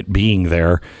count on it being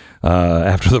there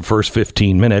after the first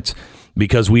 15 minutes,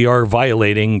 because we are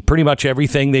violating pretty much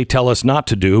everything they tell us not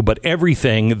to do, but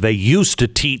everything they used to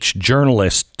teach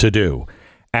journalists to do.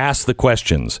 Ask the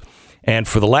questions. And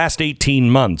for the last 18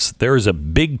 months, there is a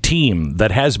big team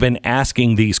that has been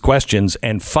asking these questions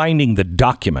and finding the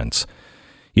documents.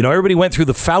 You know, everybody went through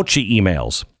the Fauci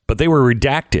emails, but they were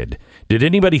redacted. Did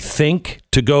anybody think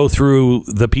to go through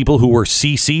the people who were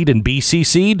CC'd and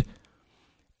BCC'd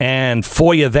and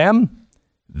FOIA them?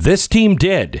 This team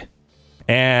did.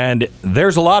 And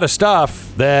there's a lot of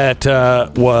stuff that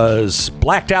was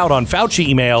blacked out on Fauci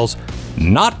emails,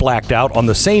 not blacked out on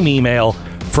the same email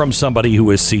from somebody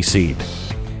who is CC'd.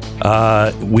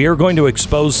 We are going to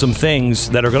expose some things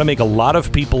that are going to make a lot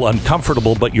of people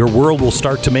uncomfortable, but your world will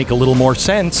start to make a little more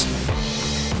sense.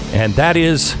 And that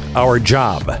is our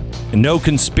job. No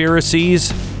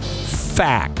conspiracies,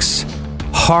 facts,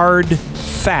 hard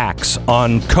facts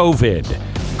on COVID,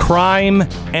 crime,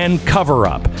 and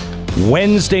cover-up.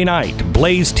 Wednesday night,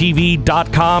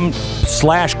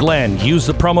 blazetv.com/Glenn. Use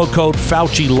the promo code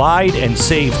Fauci Lied and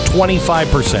save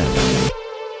 25%.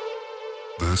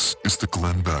 This is the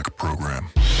Glenn Beck Program.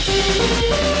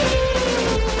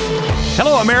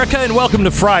 Hello, America, and welcome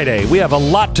to Friday. We have a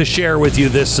lot to share with you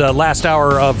this last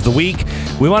hour of the week.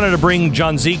 We wanted to bring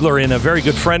John Ziegler in, a very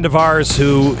good friend of ours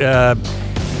who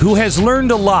has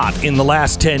learned a lot in the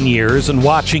last 10 years and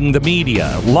watching the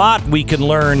media. A lot we can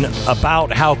learn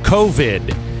about how COVID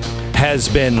has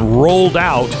been rolled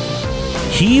out.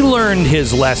 He learned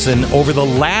his lesson over the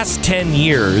last 10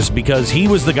 years because he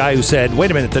was the guy who said, wait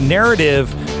a minute, the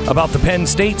narrative about the Penn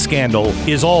State scandal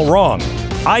is all wrong.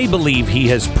 I believe he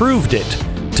has proved it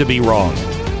to be wrong.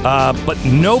 But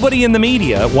nobody in the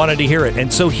media wanted to hear it.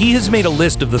 And so he has made a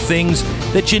list of the things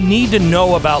that you need to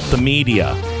know about the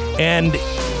media. And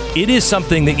it is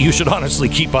something that you should honestly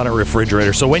keep on a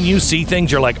refrigerator. So when you see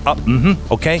things, you're like,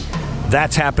 okay,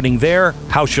 that's happening there.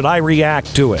 How should I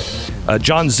react to it?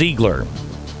 John Ziegler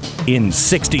in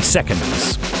 60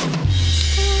 seconds.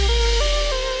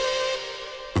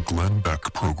 The Glenn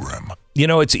Beck Program. You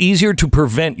know, it's easier to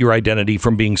prevent your identity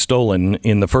from being stolen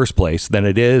in the first place than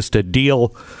it is to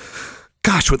deal,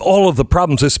 with all of the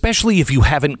problems, especially if you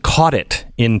haven't caught it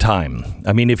in time.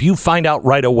 I mean, if you find out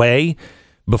right away,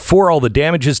 before all the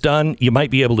damage is done, you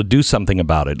might be able to do something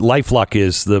about it. LifeLock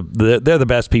is they're the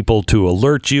best people to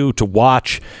alert you, to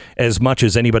watch as much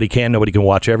as anybody can. Nobody can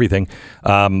watch everything,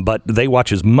 but they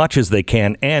watch as much as they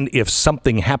can. And if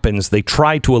something happens, they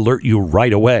try to alert you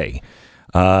right away.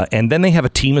 And then they have a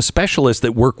team of specialists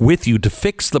that work with you to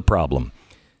fix the problem.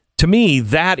 To me,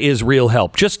 that is real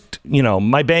help. Just,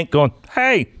 my bank going,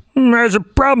 hey, there's a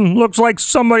problem. Looks like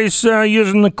somebody's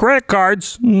using the credit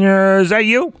cards. Is that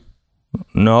you?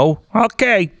 No.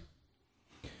 Okay.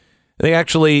 They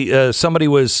actually, somebody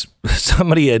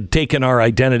had taken our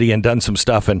identity and done some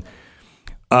stuff. And,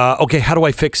 okay, how do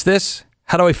I fix this?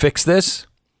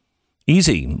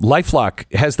 Easy.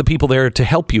 LifeLock has the people there to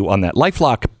help you on that.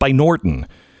 LifeLock by Norton.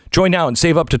 Join now and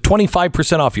save up to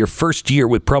 25% off your first year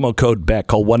with promo code BECK.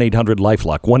 Call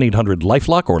 1-800-LifeLock,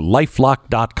 1-800-LifeLock, or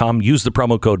lifelock.com. Use the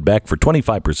promo code BECK for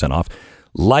 25% off.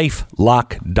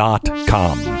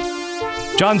 lifelock.com.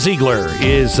 John Ziegler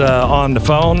is on the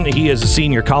phone. He is a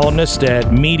senior columnist at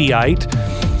Mediaite.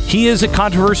 He is a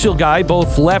controversial guy,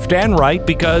 both left and right,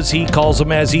 because he calls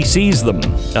them as he sees them.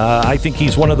 I think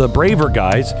he's one of the braver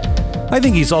guys. I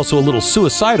think he's also a little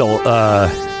suicidal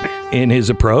in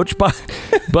his approach,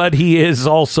 but he is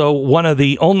also one of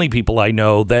the only people I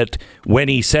know that when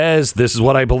he says, this is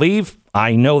what I believe,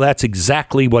 I know that's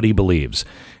exactly what he believes.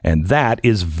 And that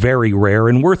is very rare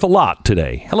and worth a lot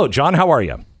today. Hello, John. How are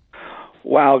you?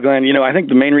 Wow, Glenn, I think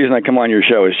the main reason I come on your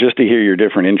show is just to hear your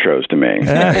different intros to me.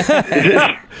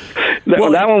 That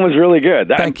one was really good.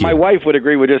 Thank you. My wife would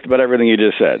agree with just about everything you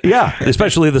just said. Yeah,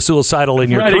 especially the suicidal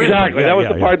in your career. Exactly. That was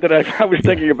the part that I was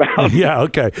thinking about. Yeah,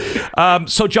 okay.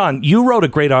 So, John, you wrote a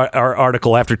great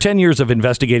article after 10 years of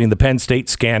investigating the Penn State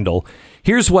scandal.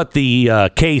 Here's what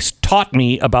the case taught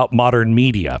me about modern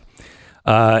media.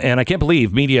 And I can't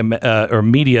believe Mediaite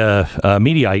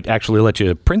actually let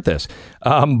you print this,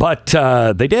 but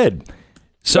they did.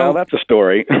 So well, that's a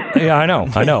story. Yeah, I know.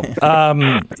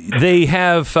 They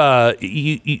have.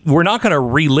 We're not going to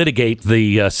relitigate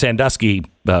the Sandusky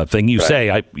thing. You say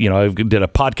I did a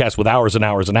podcast with hours and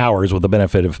hours and hours with the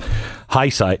benefit of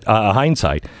hindsight.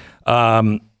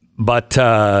 But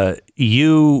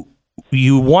you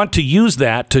want to use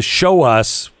that to show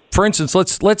us. For instance,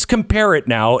 let's compare it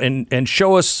now and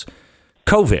show us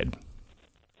COVID.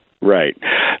 Right.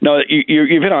 No,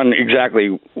 you've hit on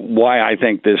exactly why I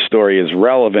think this story is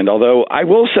relevant. Although I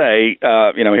will say,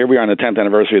 here we are on the 10th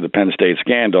anniversary of the Penn State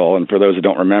scandal. And for those who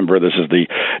don't remember, this is the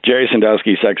Jerry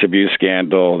Sandusky sex abuse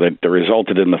scandal that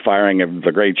resulted in the firing of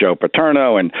the great Joe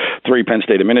Paterno and 3 Penn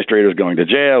State administrators going to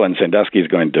jail. And Sandusky is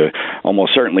going to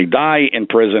almost certainly die in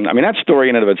prison. I mean, that story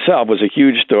in and of itself was a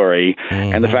huge story.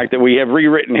 Mm-hmm. And the fact that we have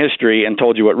rewritten history and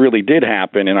told you what really did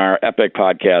happen in our epic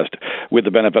podcast with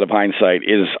the benefit of hindsight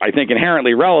is, I think,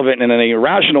 inherently relevant and in a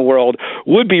rational world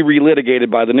would be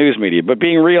relitigated by the news media. But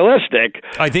being realistic,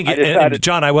 I think,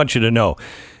 John, I want you to know,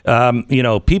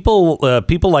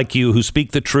 people like you who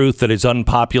speak the truth that is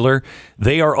unpopular,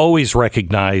 they are always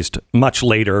recognized much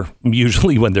later,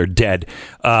 usually when they're dead.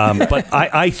 But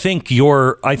I think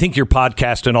your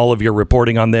podcast and all of your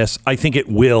reporting on this, I think it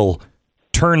will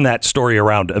turn that story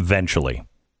around eventually.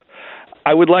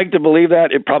 I would like to believe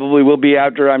that. It probably will be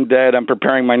after I'm dead. I'm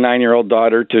preparing my 9-year-old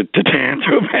daughter to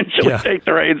eventually take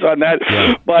the reins on that.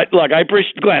 Yeah. But look,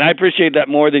 Glenn, I appreciate that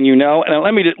more than you know. And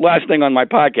let me just, last thing on my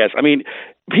podcast. I mean,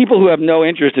 people who have no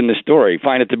interest in this story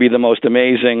find it to be the most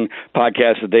amazing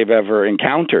podcast that they've ever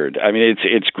encountered. I mean,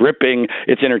 it's gripping,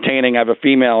 it's entertaining. I have a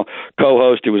female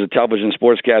co-host who was a television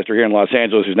sportscaster here in Los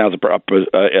Angeles, who's now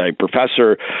a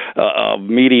professor of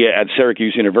media at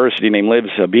Syracuse University, named Liv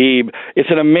Habib. It's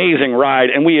an amazing ride,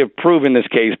 and we have proven this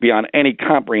case beyond any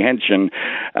comprehension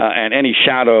and any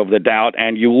shadow of the doubt.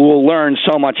 And you will learn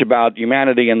so much about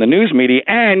humanity and the news media,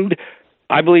 and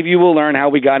I believe you will learn how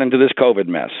we got into this COVID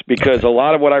mess, because a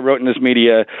lot of what I wrote in this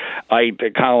media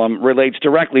column relates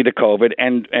directly to COVID.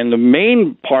 And the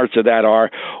main parts of that are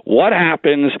what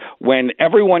happens when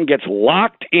everyone gets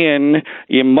locked in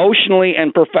emotionally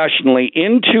and professionally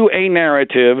into a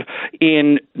narrative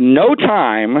in no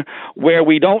time, where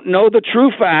we don't know the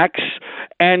true facts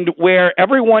and where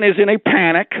everyone is in a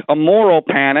panic, a moral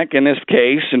panic in this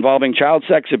case involving child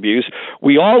sex abuse.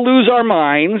 We all lose our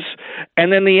minds,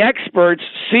 and then the experts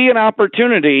see an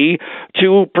opportunity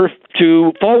to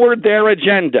forward their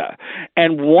agenda.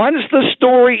 And once the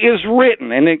story is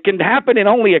written, and it can happen in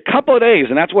only a couple of days,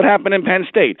 and that's what happened in Penn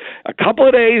State. A couple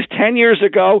of days, 10 years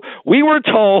ago, we were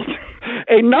told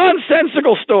a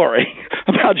nonsensical story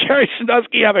about Jerry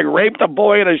Sandusky having raped a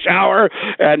boy in a shower,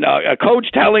 and a coach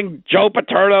telling Joe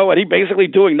Paterno, and he basically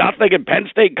doing nothing in Penn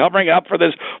State, covering up for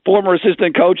this former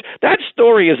assistant coach. That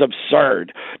story is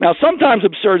absurd. Now, sometimes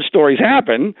absurd stories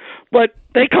happen, but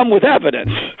they come with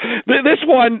evidence. This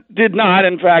one did not.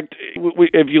 In fact,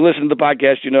 if you listen to the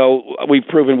podcast, you know we've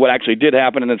proven what actually did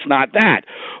happen, and it's not that.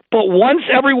 But once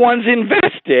everyone's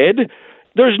invested,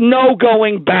 there's no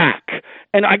going back.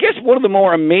 And I guess one of the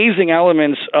more amazing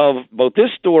elements of both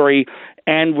this story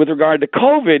and with regard to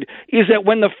COVID is that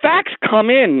when the facts come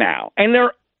in now, and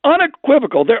they're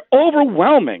unequivocal, they're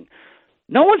overwhelming,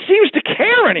 no one seems to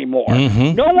care anymore.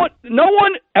 Mm-hmm.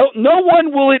 No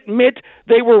one will admit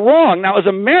they were wrong. Now, as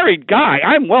a married guy,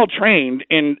 I'm well trained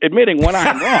in admitting when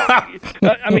I'm wrong.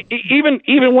 I mean,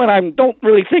 even when I don't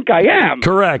really think I am.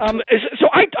 Correct. So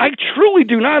I truly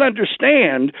do not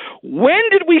understand, when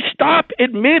did we stop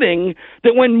admitting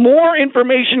that when more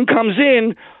information comes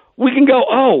in, we can go,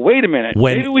 oh, wait a minute,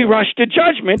 maybe we rush to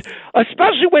judgment,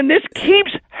 especially when this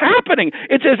keeps happening.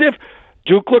 It's as if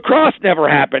Duke Lacrosse never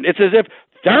happened. It's as if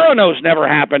Theranos never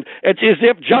happened. It's as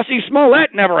if Jussie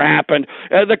Smollett never happened.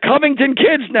 The Covington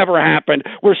kids never happened.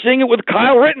 We're seeing it with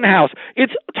Kyle Rittenhouse.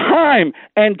 It's time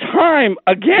and time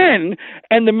again,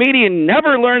 and the media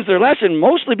never learns their lesson,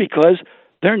 mostly because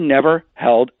they're never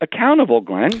held accountable,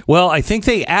 Glenn. Well, I think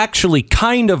they actually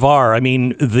kind of are. I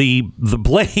mean, the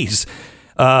Blaze,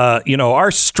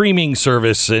 our streaming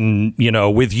service, and,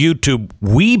 with YouTube,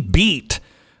 we beat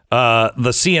the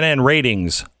CNN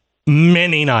ratings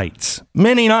many nights.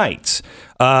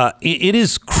 It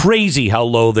is crazy how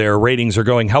low their ratings are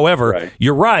going. However,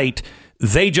 You're right.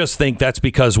 They just think that's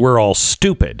because we're all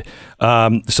stupid.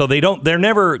 So they're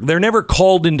never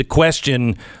called into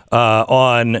question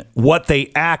on what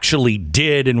they actually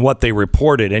did and what they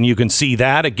reported. And you can see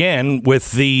that again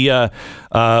with the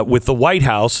White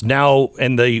House now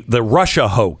and the Russia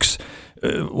hoax.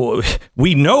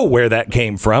 We know where that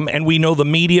came from, and we know the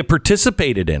media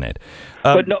participated in it.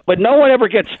 But no one ever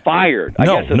gets fired. I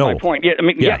guess is my point. Yeah, I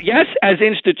mean, yes, as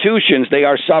institutions, they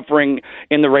are suffering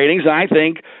in the ratings. And I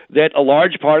think that a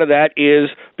large part of that is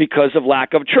because of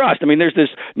lack of trust. I mean, there's this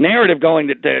narrative going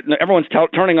that everyone's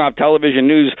turning off television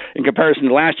news in comparison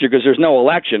to last year because there's no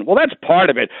election. Well, that's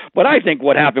part of it. But I think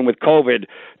what happened with COVID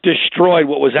destroyed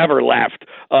what was ever left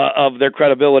of their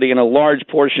credibility in a large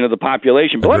portion of the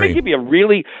population. But let me give you a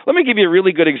really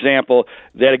good example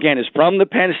that, again, is from the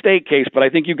Penn State case, but I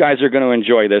think you guys are going to to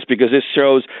enjoy this because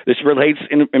this relates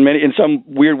in some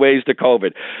weird ways to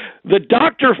COVID. The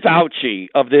Dr. Fauci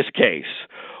of this case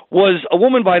was a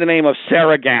woman by the name of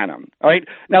Sarah Ganim. All right.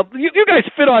 Now, you guys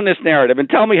fit on this narrative and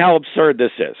tell me how absurd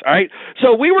this is. All right.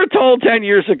 So we were told 10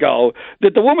 years ago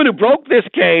that the woman who broke this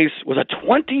case was a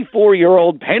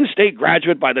 24-year-old Penn State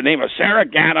graduate by the name of Sarah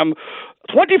Ganim.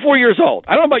 24 years old.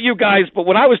 I don't know about you guys, but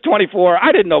when I was 24,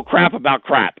 I didn't know crap about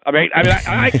crap. I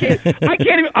can't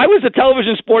even. I was a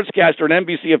television sportscaster, an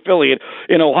NBC affiliate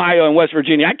in Ohio and West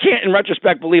Virginia. I can't, in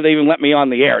retrospect, believe they even let me on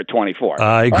the air at 24.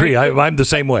 I agree. Right? I'm the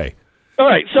same way. All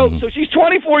right, so she's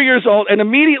 24 years old, and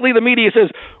immediately the media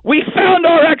says, we found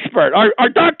our expert, our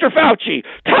Dr. Fauci.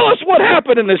 Tell us what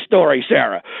happened in this story,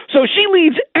 Sarah. So she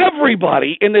leads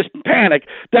everybody in this panic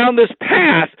down this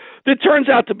path that turns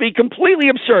out to be completely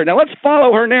absurd. Now, let's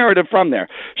follow her narrative from there.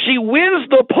 She wins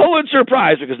the Pulitzer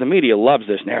Prize because the media loves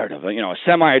this narrative. You know, a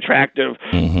semi-attractive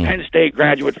Penn State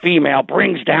graduate female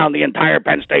brings down the entire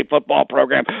Penn State football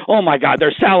program. Oh, my God,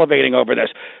 they're salivating over this.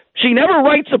 She never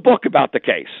writes a book about the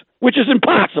case, which is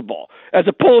impossible as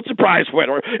a Pulitzer Prize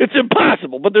winner. It's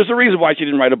impossible. But there's a reason why she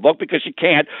didn't write a book, because she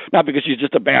can't, not because she's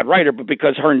just a bad writer, but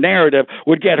because her narrative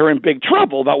would get her in big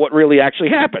trouble about what really actually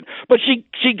happened. But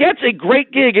she gets a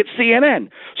great gig at CNN.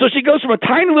 So she goes from a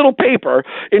tiny little paper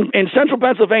in central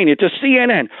Pennsylvania to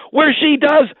CNN, where she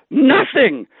does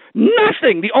nothing.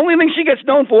 Nothing. The only thing she gets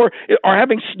known for are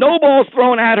having snowballs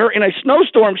thrown at her in a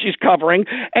snowstorm she's covering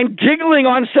and giggling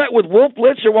on set with Wolf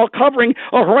Blitzer while covering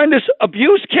a horrendous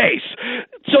abuse case.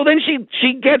 So then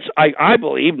she gets, I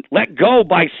believe, let go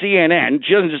by CNN.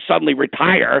 She doesn't just suddenly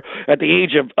retire at the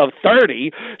age of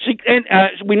 30.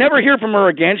 We never hear from her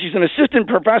again. She's an assistant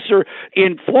professor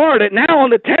in Florida. Now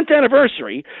on the 10th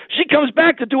anniversary, she comes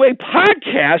back to do a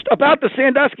podcast about the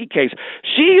Sandusky case.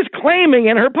 She is claiming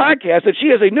in her podcast that she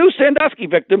has a new Sandusky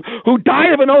victim who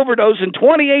died of an overdose in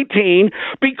 2018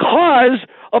 because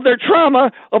of their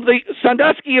trauma of the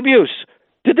Sandusky abuse.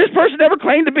 Did this person ever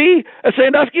claim to be a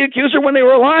Sandusky accuser when they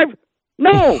were alive?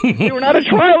 No, they were not a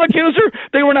trial accuser.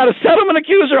 They were not a settlement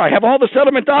accuser. I have all the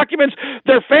settlement documents.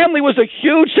 Their family was a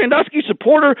huge Sandusky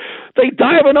supporter. They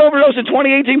died of an overdose in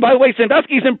 2018. By the way,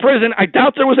 Sandusky's in prison. I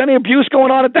doubt there was any abuse going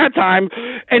on at that time.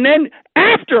 And then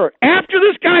after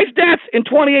this guy's death in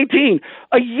 2018,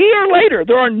 a year later,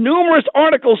 there are numerous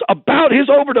articles about his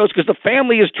overdose because the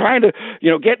family is trying to,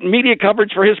 get media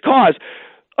coverage for his cause.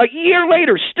 A year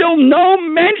later, still no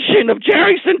mention of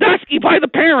Jerry Sandusky by the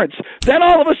parents. Then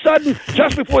all of a sudden,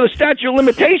 just before the statute of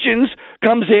limitations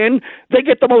comes in, they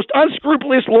get the most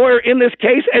unscrupulous lawyer in this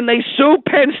case, and they sue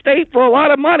Penn State for a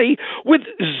lot of money with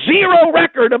zero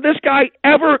record of this guy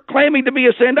ever claiming to be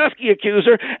a Sandusky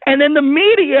accuser. And then the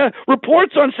media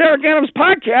reports on Sarah Ganim's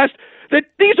podcast that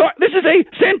this is a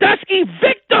Sandusky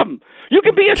victim. You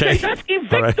can be a Sandusky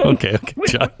victim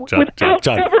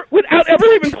without ever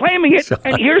even claiming it.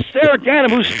 And here's Sarah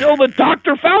Ganim, who's still the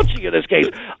Dr. Fauci of this case.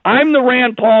 I'm the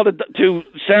Rand Paul to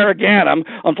Sarah Ganim.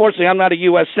 Unfortunately, I'm not a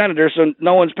U.S. senator, so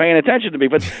no one's paying attention to me.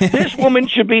 But this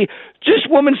woman's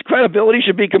credibility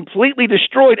should be completely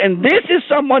destroyed. And this is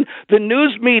someone the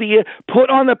news media put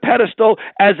on the pedestal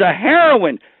as a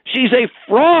heroine. She's a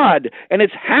fraud, and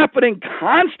it's happening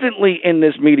constantly in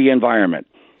this media environment.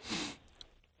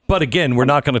 But again, we're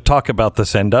not going to talk about the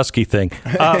Sandusky thing.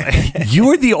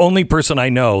 You're the only person I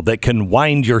know that can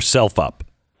wind yourself up.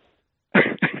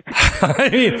 I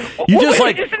mean,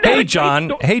 hey John,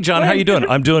 how you doing?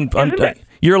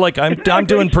 You're like, I'm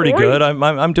doing pretty good.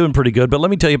 I'm doing pretty good. But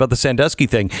let me tell you about the Sandusky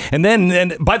thing. And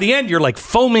then by the end, you're like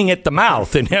foaming at the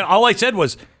mouth. And all I said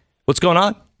was, what's going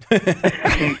on? But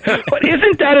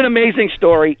isn't that an amazing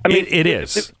story? I mean, it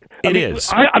is. It is.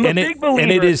 I'm a big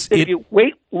believer that if you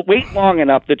wait long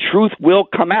enough, the truth will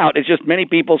come out. It's just many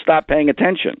people stop paying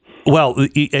attention. Well,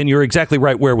 and you're exactly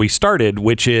right where we started,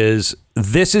 which is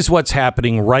this is what's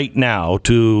happening right now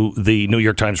to the New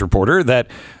York Times reporter that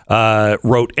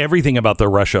wrote everything about the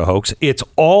Russia hoax. It's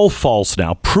all false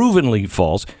now, provenly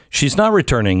false. She's not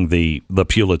returning the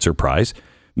Pulitzer Prize.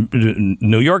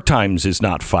 New York Times is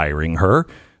not firing her.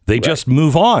 They just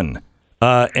move on.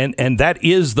 And that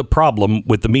is the problem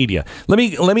with the media. Let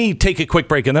me take a quick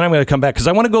break, and then I'm going to come back because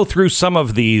I want to go through some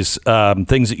of these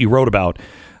things that you wrote about.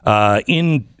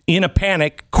 In a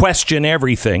panic, question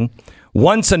everything.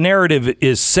 Once a narrative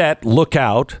is set, look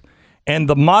out. And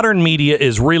the modern media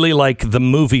is really like the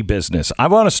movie business. I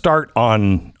want to start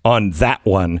on that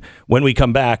one when we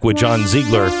come back with John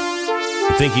Ziegler.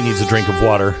 I think he needs a drink of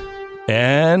water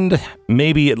and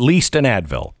maybe at least an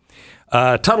Advil.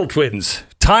 Tuttle Twins.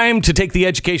 Time to take the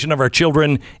education of our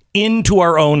children into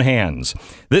our own hands.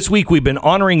 This week, we've been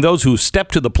honoring those who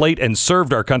stepped to the plate and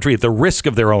served our country at the risk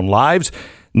of their own lives.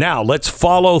 Now, let's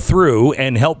follow through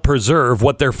and help preserve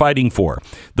what they're fighting for.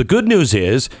 The good news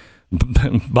is,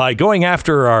 by going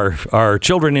after our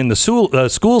children in the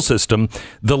school system,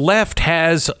 the left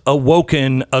has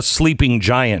awoken a sleeping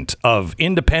giant of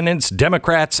independents,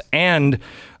 Democrats, and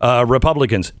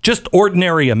Republicans, just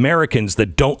ordinary Americans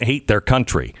that don't hate their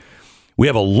country. We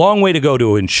have a long way to go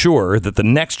to ensure that the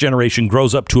next generation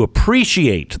grows up to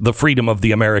appreciate the freedom of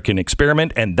the American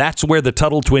experiment, and that's where the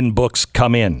Tuttle Twin books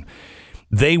come in.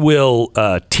 They will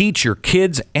teach your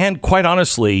kids and, quite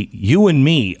honestly, you and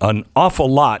me, an awful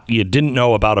lot you didn't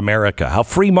know about America, how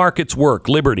free markets work,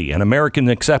 liberty, and American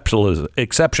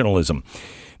exceptionalism.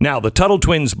 Now, the Tuttle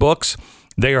Twins books,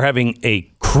 they are having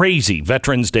a crazy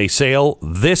Veterans Day sale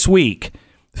this week,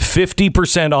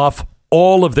 50% off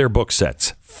all of their book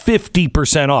sets,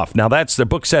 50% off. Now, that's the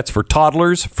book sets for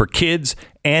toddlers, for kids,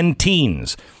 and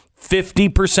teens.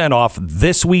 50% off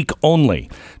this week only.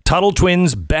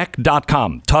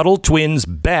 TuttleTwinsBeck.com.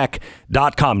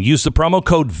 TuttleTwinsBeck.com. Use the promo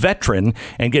code VETERAN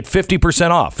and get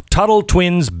 50% off.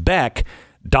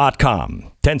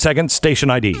 TuttleTwinsBeck.com. 10 seconds,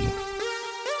 station ID.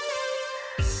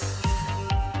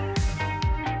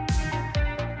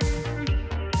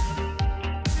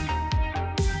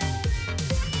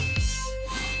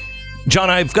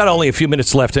 John, I've got only a few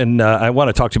minutes left, and I want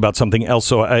to talk to you about something else.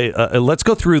 So let's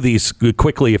go through these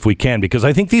quickly if we can, because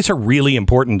I think these are really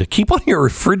important to keep on your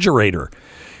refrigerator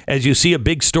as you see a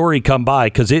big story come by,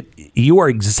 because you are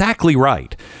exactly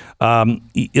right.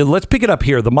 Let's pick it up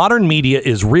here. The modern media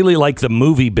is really like the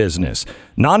movie business.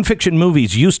 Nonfiction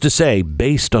movies used to say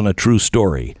based on a true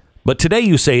story, but today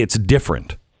you say it's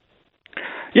different.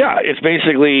 Yeah, it's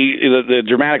basically the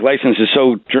dramatic license is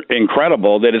so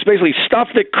incredible that it's basically stuff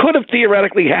that could have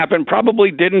theoretically happened,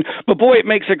 probably didn't, but boy, it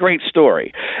makes a great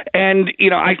story. And,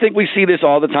 I think we see this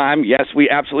all the time. Yes, we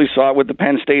absolutely saw it with the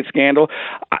Penn State scandal.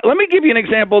 Let me give you an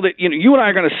example that you and I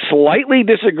are going to slightly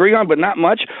disagree on, but not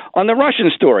much, on the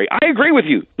Russian story. I agree with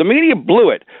you. The media blew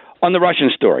it on the Russian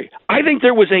story. I think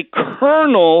there was a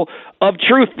kernel of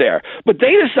truth there, but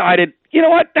they decided, you know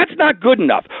what? That's not good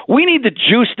enough. We need to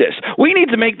juice this. We need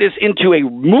to make this into a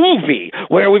movie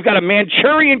where we've got a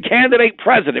Manchurian candidate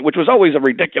president, which was always a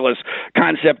ridiculous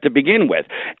concept to begin with.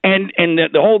 And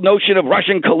the whole notion of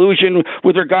Russian collusion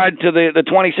with regard to the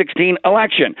 2016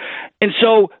 election. And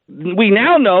so we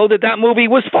now know that movie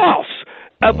was false.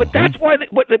 But that's why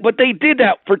they did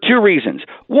that for two reasons.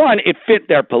 One, it fit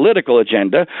their political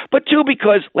agenda. But two,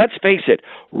 because, let's face it,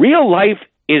 real life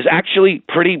is actually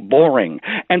pretty boring.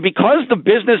 And because the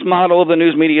business model of the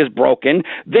news media is broken,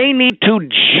 they need to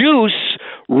juice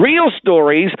real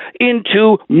stories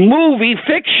into movie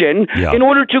fiction in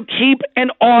order to keep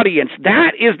an audience.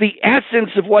 That is the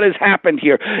essence of what has happened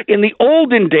here. In the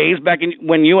olden days,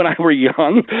 when you and I were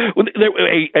young,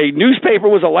 a newspaper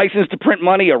was a license to print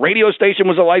money, a radio station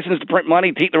was a license to print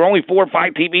money. There were only 4 or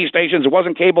 5 TV stations. It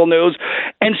wasn't cable news.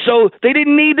 And so they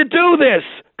didn't need to do this,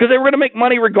 because they were going to make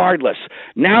money regardless.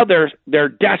 Now they're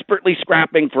desperately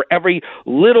scrapping for every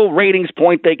little ratings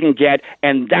point they can get,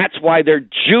 and that's why they're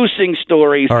juicing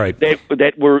stories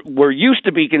that were used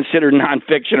to be considered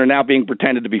nonfiction are now being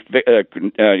pretended to be, that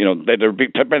they're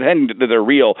pretending that they're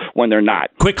real when they're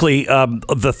not. Quickly,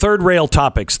 the third rail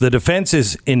topics. The defense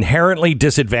is inherently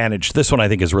disadvantaged. This one I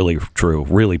think is really true,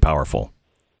 really powerful.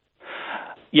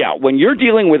 Yeah, when you're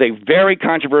dealing with a very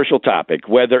controversial topic,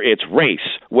 whether it's race,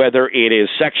 whether it is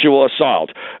sexual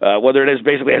assault, whether it is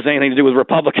basically has anything to do with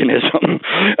republicanism,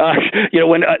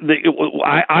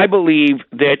 I believe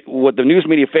that what the news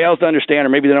media fails to understand, or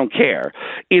maybe they don't care,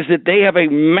 is that they have a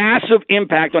massive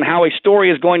impact on how a story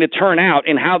is going to turn out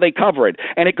and how they cover it.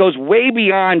 And it goes way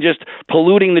beyond just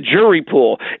polluting the jury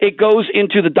pool. It goes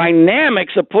into the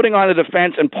dynamics of putting on a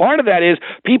defense, and part of that is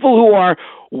people who are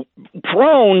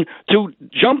prone to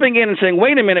jumping in and saying,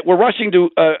 wait a minute, we're rushing to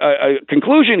a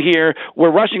conclusion here, we're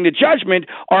rushing to judgment,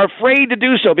 are afraid to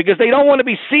do so because they don't want to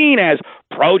be seen as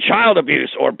pro-child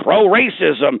abuse or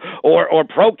pro-racism or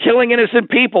pro-killing innocent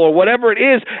people or whatever it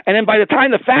is. And then by the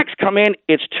time the facts come in,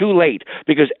 it's too late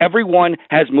because everyone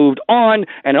has moved on,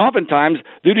 and oftentimes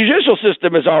the judicial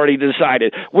system has already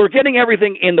decided. We're getting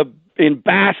everything in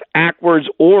bass-ackwards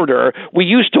order. We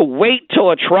used to wait till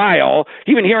a trial.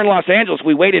 Even here in Los Angeles,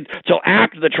 we waited till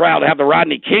after the trial to have the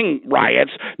Rodney King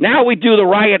riots. Now we do the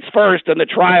riots first and the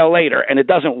trial later, and it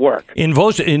doesn't work.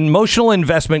 Emotional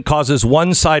investment causes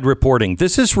one-side reporting.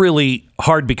 This is really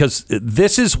hard because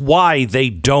this is why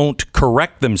they don't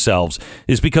correct themselves,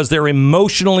 is because they're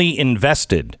emotionally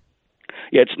invested.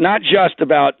 It's not just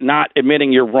about not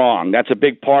admitting you're wrong. That's a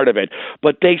big part of it.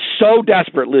 But they so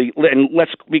desperately, and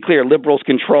let's be clear, liberals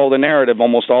control the narrative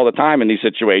almost all the time in these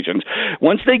situations.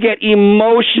 Once they get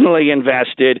emotionally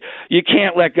invested, you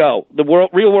can't let go. The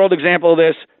real world example of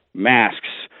this, masks.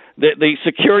 The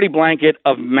security blanket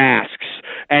of masks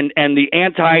and the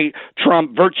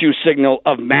anti-Trump virtue signal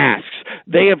of masks.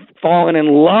 They have fallen in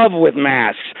love with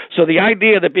masks. So the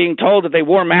idea that being told that they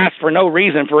wore masks for no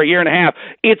reason for a year and a half,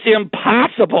 it's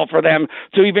impossible for them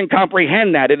to even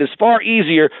comprehend that. It is far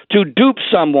easier to dupe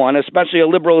someone, especially a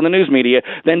liberal in the news media,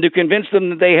 than to convince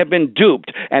them that they have been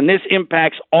duped. And this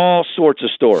impacts all sorts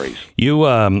of stories. You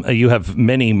have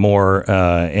many more,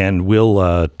 and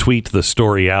we'll tweet the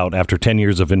story out after 10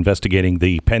 years of investigating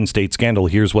the Penn State scandal.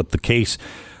 Here's what the case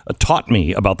taught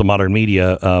me about the modern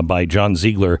media by John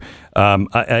Ziegler.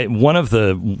 One of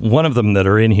them that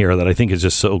are in here that I think is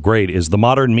just so great is the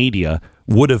modern media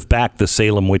would have backed the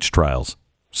Salem witch trials.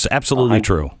 It's absolutely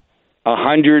true.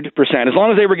 100%. As long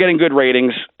as they were getting good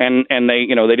ratings and they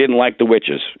didn't like the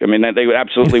witches. I mean, they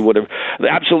absolutely would have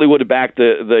backed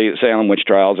the Salem witch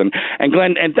trials. And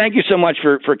Glenn, and thank you so much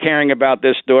for caring about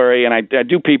this story. And I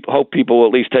do hope people will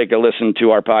at least take a listen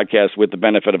to our podcast with the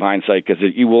benefit of hindsight, because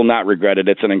you will not regret it.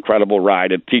 It's an incredible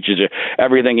ride. It teaches you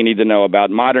everything you need to know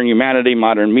about modern humanity,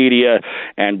 modern media,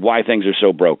 and why things are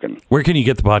so broken. Where can you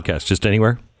get the podcast? Just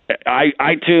anywhere?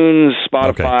 iTunes,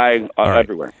 Spotify, right.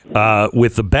 Everywhere.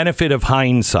 With the benefit of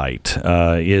hindsight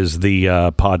is the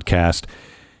podcast,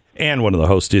 and one of the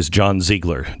hosts is John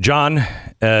Ziegler. John,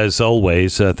 as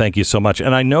always, thank you so much.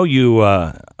 And I know you.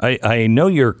 I know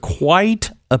you're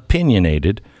quite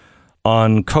opinionated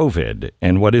on COVID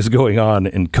and what is going on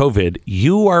in COVID.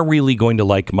 You are really going to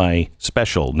like my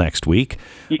special next week,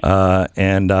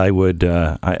 and I would.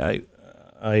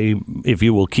 If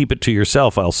you will keep it to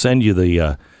yourself, I'll send you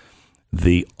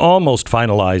the almost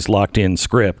finalized, locked-in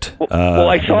script.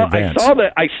 I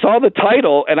saw the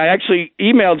title, and I actually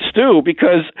emailed Stu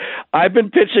because I've been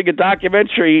pitching a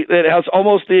documentary that has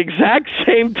almost the exact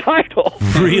same title.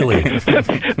 Really?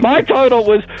 My title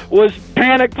was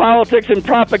Panic, Politics, and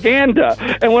Propaganda,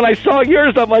 and when I saw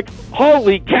yours, I'm like,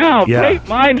 holy cow! Yeah. Great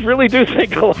minds really do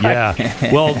think alike.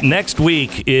 Yeah. Well, next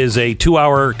week is a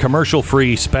 2-hour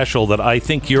commercial-free special that I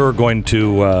think you're going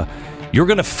to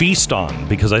feast on,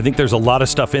 because I think there's a lot of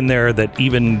stuff in there that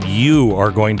even you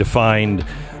are going to find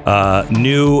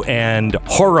new and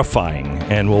horrifying,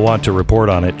 and we'll want to report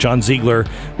on it. John Ziegler,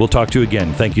 we'll talk to you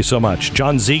again. Thank you so much.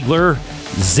 John Ziegler,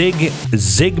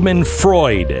 Zygmunt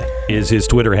Freud is his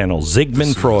Twitter handle.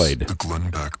 Zygmunt Freud. The Glenn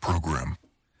Beck Program.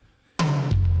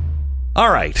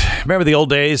 All right. Remember the old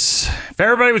days? If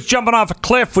everybody was jumping off a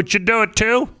cliff, would you do it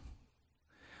too?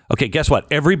 Okay, guess what?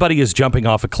 Everybody is jumping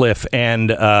off a cliff, and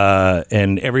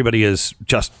everybody is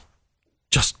just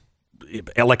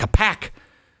like a pack,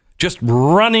 just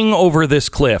running over this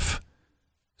cliff.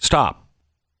 Stop.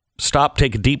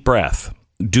 Take a deep breath.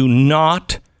 Do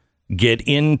not get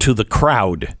into the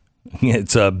crowd.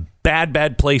 It's a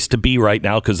bad place to be right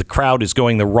now because the crowd is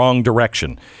going the wrong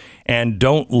direction. And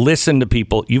don't listen to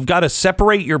people. You've got to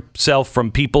separate yourself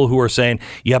from people who are saying,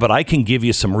 yeah, but I can give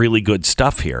you some really good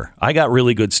stuff here. I got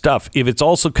really good stuff. If it's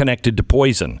also connected to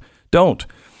poison, don't.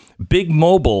 Big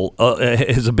Mobile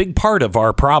is a big part of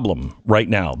our problem right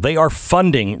now. They are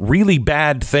funding really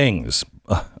bad things.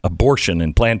 Abortion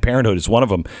and Planned Parenthood is one of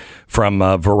them from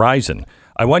Verizon.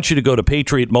 I want you to go to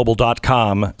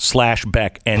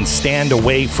patriotmobile.com/Beck and stand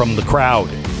away from the crowd.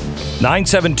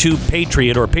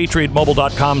 972-PATRIOT or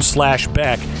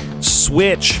patriotmobile.com/Beck.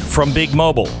 Switch from Big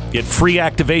Mobile. Get free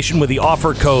activation with the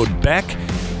offer code Beck.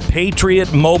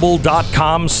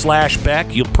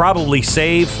 patriotmobile.com/Beck. You'll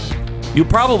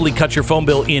probably cut your phone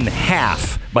bill in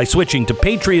half by switching to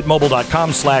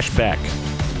patriotmobile.com/Beck.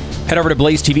 Head over to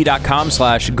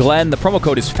blazetv.com/Glenn. The promo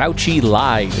code is Fauci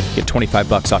Lied. Get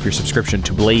 $25 off your subscription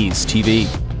to Blaze TV.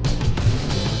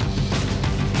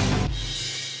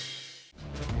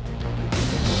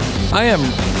 I am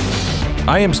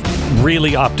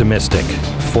really optimistic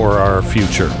for our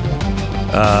future.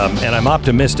 And I'm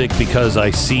optimistic because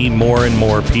I see more and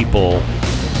more people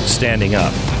standing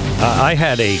up. I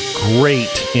had a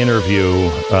great interview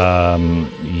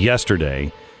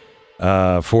yesterday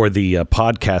for the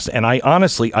podcast, and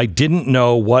I didn't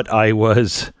know what I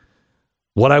was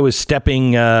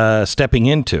stepping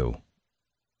into.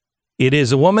 It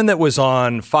is a woman that was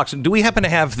on Fox. Do we happen to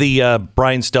have the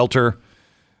Brian Stelter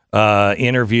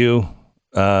interview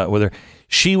with her?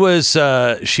 She was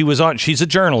on. She's a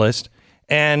journalist,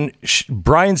 and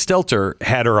Brian Stelter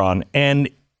had her on, and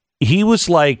he was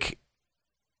like,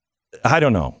 I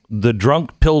don't know, the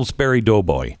drunk Pillsbury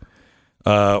Doughboy.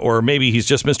 or maybe he's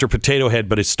just Mr. Potato Head,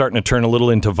 but is starting to turn a little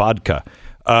into vodka.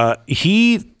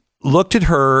 He looked at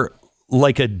her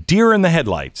like a deer in the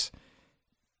headlights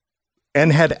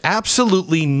and had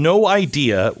absolutely no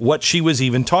idea what she was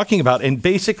even talking about. And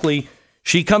basically,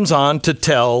 she comes on to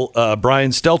tell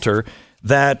Brian Stelter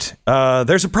that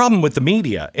there's a problem with the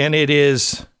media, and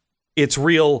it's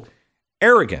real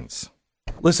arrogance.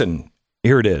 Listen,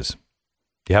 here it is.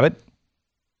 You have it?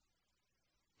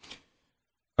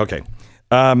 Okay.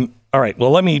 All right.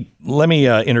 Well, let me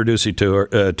introduce you to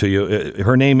her.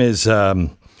 Her name is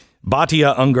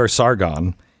Bhatia Ungar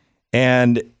Sargon,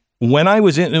 and when I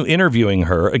was interviewing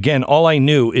her, again, all I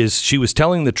knew is she was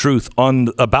telling the truth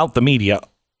about the media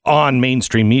on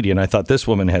mainstream media, and I thought, this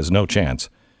woman has no chance.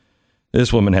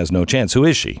 This woman has no chance. Who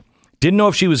is she? Didn't know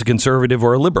if she was a conservative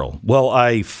or a liberal. Well,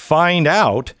 I find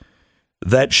out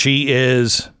that she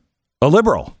is a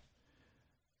liberal,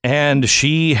 and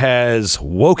she has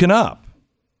woken up.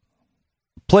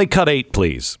 Play cut 8,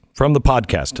 please, from the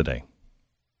podcast today.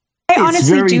 I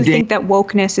honestly do think that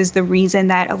wokeness is the reason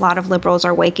that a lot of liberals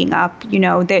are waking up. You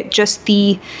know, that just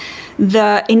the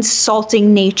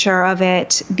insulting nature of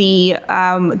it, the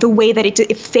way that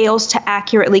it fails to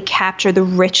accurately capture the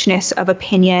richness of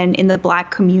opinion in the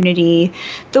Black community,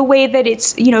 the way that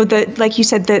it's, you know, like you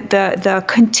said, the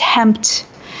contempt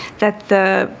that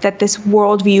this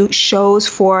worldview shows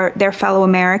for their fellow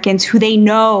Americans who they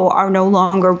know are no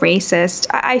longer racist.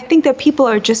 I think that people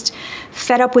are just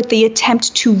fed up with the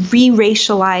attempt to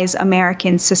re-racialize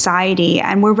American society,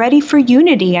 and we're ready for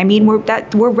unity. I mean,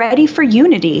 we're ready for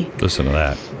unity. Listen to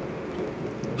that.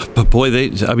 But boy,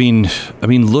 I mean,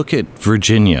 look at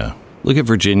Virginia. Look at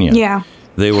Virginia. Yeah.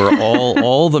 They were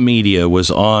all the media was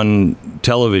on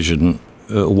television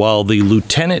while the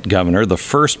lieutenant governor, the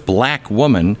first Black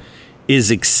woman,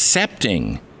 is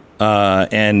accepting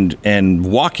and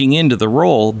walking into the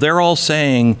role. They're all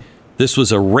saying this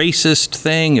was a racist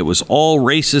thing. It was all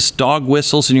racist dog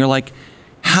whistles. And you're like,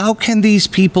 how can these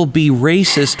people be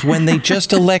racist when they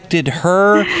just elected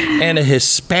her and a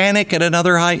Hispanic at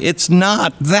another high? It's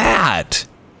not that.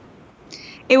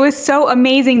 It was so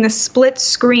amazing, the split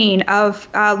screen of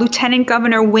Lieutenant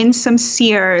Governor Winsome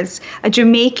Sears, a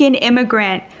Jamaican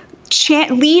immigrant,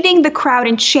 leading the crowd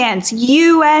in chants,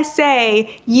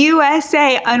 USA,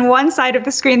 USA, on one side of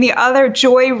the screen, the other,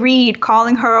 Joy Reid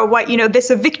calling her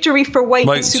a victory for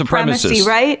white supremacy,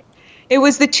 right? It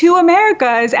was the two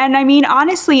Americas. And I mean,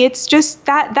 honestly, it's just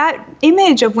that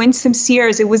image of Winsome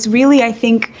Sears. It was really, I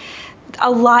think, a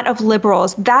lot of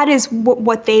liberals, that is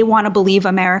what they want to believe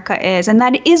America is. And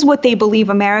that is what they believe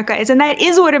America is. And that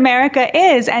is what America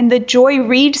is. And the Joy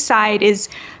Reid side is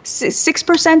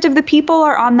 6% of the people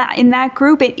are in that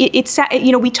group. It's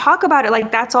we talk about it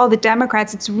like that's all the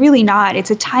Democrats. It's really not.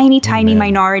 It's a tiny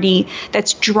minority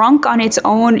that's drunk on its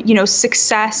own,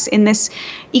 success in this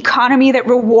economy that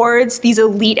rewards these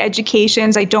elite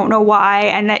educations. I don't know why.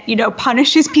 And that,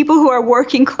 punishes people who are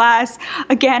working class.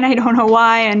 Again, I don't know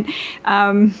why. And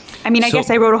I guess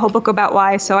I wrote a whole book about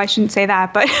why, so I shouldn't say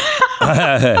that. But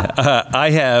I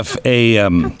have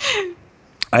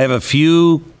a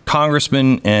few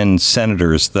congressmen and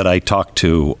senators that I talk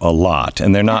to a lot,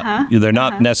 and they're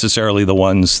not necessarily the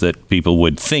ones that people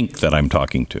would think that I'm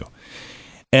talking to.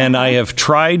 And I have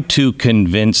tried to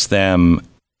convince them,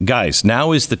 guys,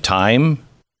 now is the time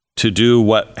to do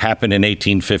what happened in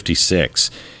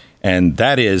 1856. And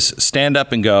that is stand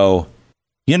up and go,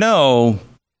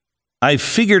 I've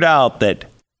figured out that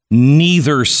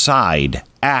neither side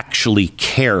actually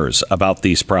cares about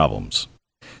these problems.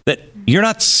 That you're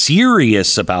not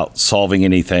serious about solving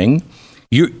anything.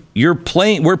 We're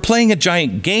playing a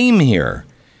giant game here.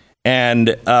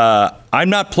 And I'm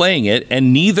not playing it,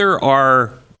 and neither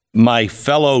are my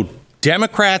fellow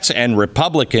Democrats and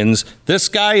Republicans. This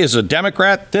guy is a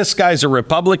Democrat. This guy's a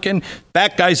Republican.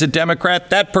 That guy's a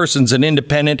Democrat. That person's an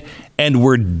independent. And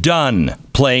we're done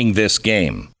playing this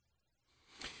game.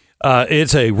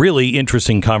 It's a really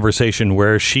interesting conversation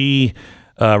where she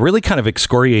really kind of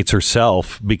excoriates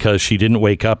herself because she didn't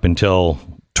wake up until,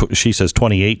 she says,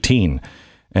 2018.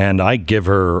 And I give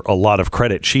her a lot of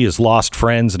credit. She has lost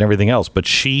friends and everything else, but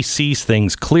she sees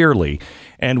things clearly.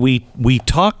 And we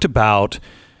talked about,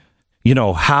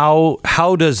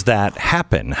 how does that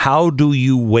happen? How do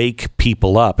you wake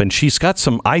people up? And she's got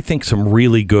some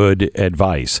really good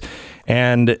advice.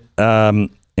 And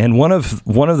one of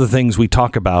the things we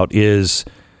talk about is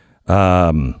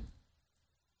how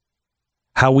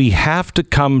we have to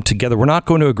come together. We're not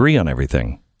going to agree on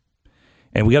everything.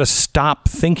 And we got to stop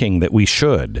thinking that we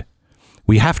should.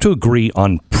 We have to agree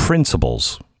on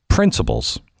principles.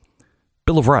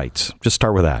 Bill of Rights. Just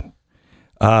start with that.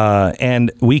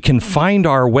 and we can find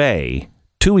our way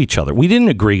to each other. We didn't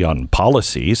agree on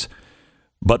policies,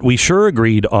 but we sure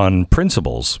agreed on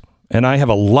principles. And I have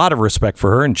a lot of respect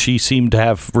for her, and she seemed to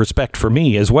have respect for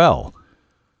me as well.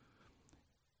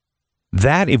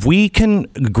 That if we can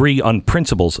agree on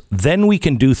principles, then we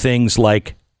can do things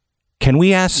like, can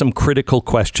we ask some critical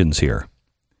questions here?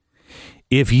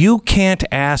 If you can't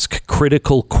ask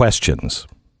critical questions,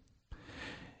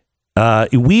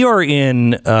 we're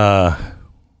in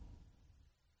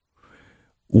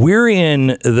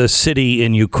the city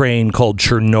in Ukraine called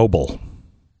Chernobyl.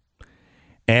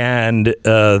 And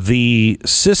the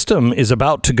system is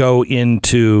about to go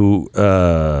into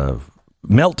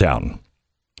meltdown.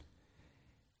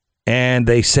 And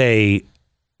they say,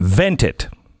 vent it.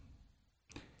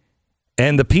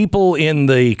 And the people in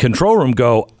the control room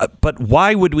go, but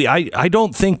why would we? I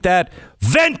don't think that.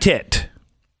 Vent it.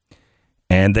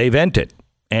 And they vent it.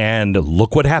 And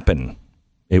look what happened.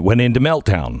 It went into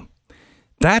meltdown.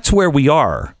 That's where we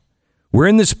are. We're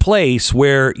in this place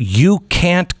where you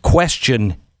can't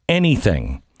question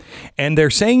anything. And they're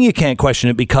saying you can't question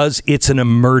it because it's an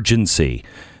emergency.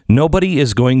 Nobody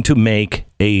is going to make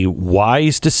a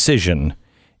wise decision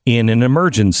in an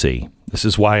emergency. This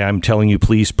is why I'm telling you,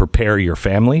 please prepare your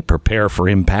family, prepare for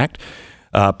impact,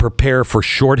 prepare for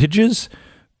shortages,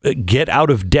 get out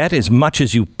of debt as much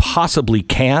as you possibly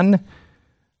can,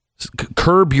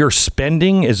 curb your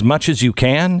spending as much as you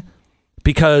can,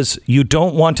 because you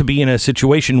don't want to be in a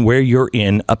situation where you're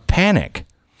in a panic.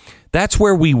 That's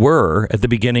where we were at the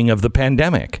beginning of the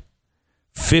pandemic.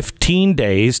 15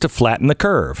 days to flatten the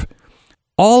curve.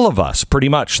 All of us pretty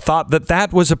much thought that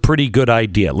that was a pretty good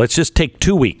idea. Let's just take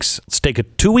 2 weeks. Let's take a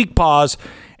 2-week pause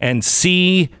and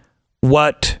see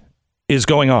what is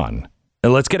going on.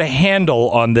 And let's get a handle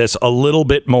on this a little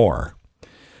bit more.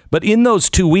 But in those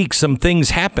 2 weeks, some things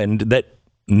happened that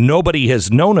nobody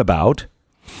has known about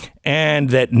and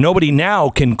that nobody now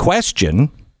can question,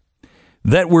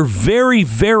 that were very,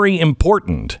 very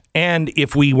important. And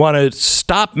if we want to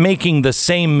stop making the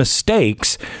same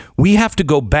mistakes, we have to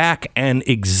go back and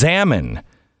examine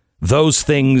those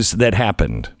things that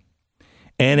happened.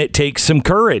 And it takes some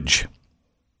courage.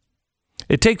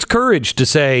 It takes courage to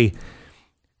say,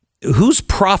 who's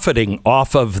profiting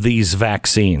off of these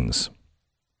vaccines?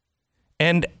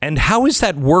 And how is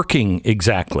that working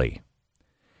exactly?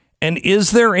 And is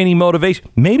there any motivation?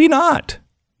 Maybe not.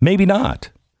 Maybe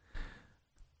not.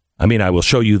 I mean, I will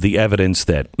show you the evidence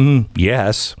that,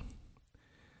 yes.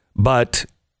 But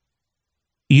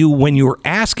when you're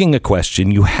asking a question,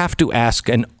 you have to ask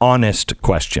an honest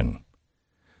question.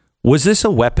 Was this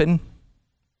a weapon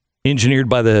engineered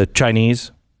by the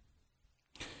Chinese?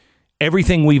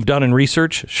 Everything we've done in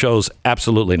research shows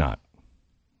absolutely not.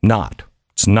 Not.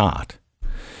 It's not.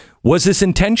 Was this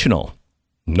intentional?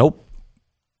 Nope.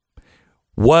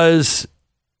 Was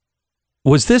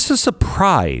this a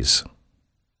surprise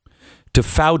to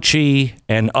Fauci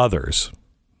and others?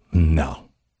 No,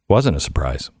 wasn't a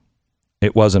surprise.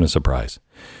 It wasn't a surprise.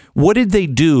 What did they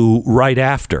do right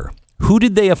after? Who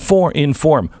did they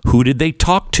inform? Who did they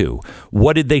talk to?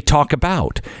 What did they talk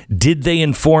about? Did they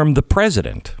inform the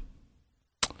president?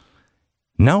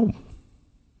 No.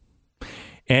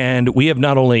 And we have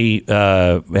not only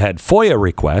had FOIA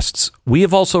requests, we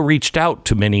have also reached out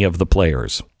to many of the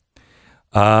players.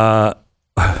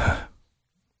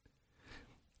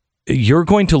 You're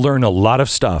going to learn a lot of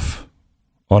stuff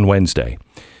on Wednesday,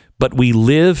 but we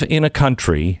live in a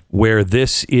country where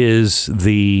this is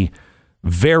the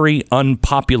very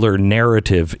unpopular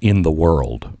narrative in the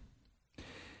world.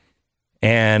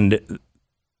 And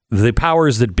the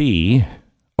powers that be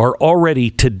are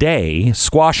already today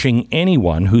squashing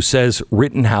anyone who says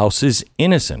Rittenhouse is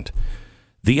innocent.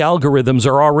 The algorithms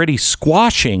are already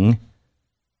squashing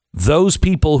those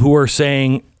people who are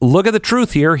saying, look at the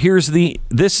truth here.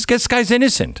 This guy's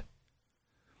innocent.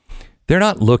 They're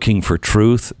not looking for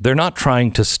truth. They're not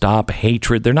trying to stop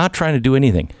hatred. They're not trying to do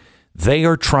anything. They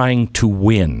are trying to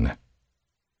win.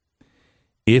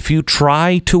 If you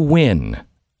try to win,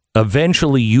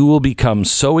 eventually you will become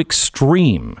so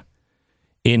extreme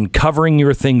in covering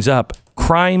your things up,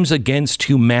 crimes against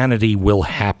humanity will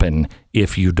happen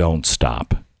if you don't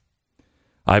stop.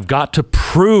 I've got to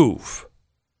prove.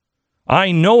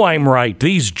 I know I'm right.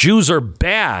 These Jews are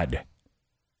bad.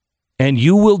 And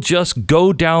you will just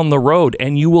go down the road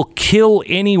and you will kill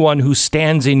anyone who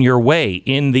stands in your way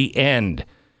in the end.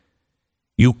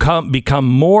 You become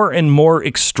more and more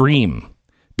extreme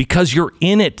because you're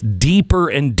in it deeper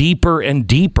and deeper and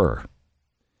deeper.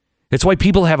 It's why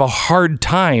people have a hard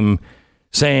time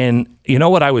saying, you know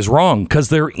what, I was wrong, because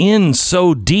they're in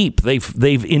so deep.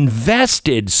 They've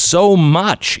invested so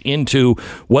much into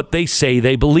what they say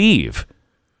they believe.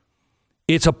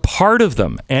 It's a part of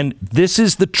them. And this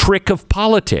is the trick of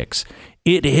politics.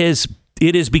 It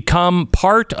has become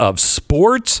part of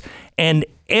sports and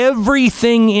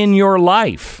everything in your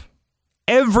life.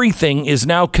 Everything is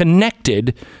now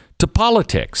connected to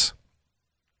politics.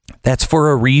 That's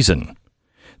for a reason.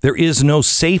 There is no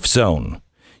safe zone.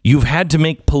 You've had to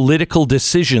make political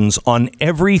decisions on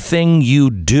everything you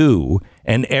do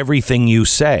and everything you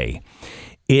say.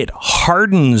 It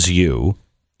hardens you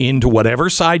into whatever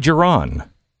side you're on.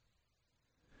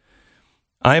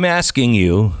 I'm asking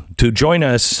you to join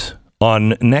us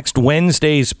on next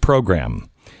Wednesday's program.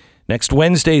 Next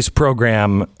Wednesday's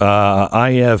program,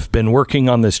 I have been working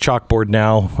on this chalkboard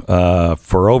now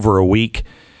for over a week.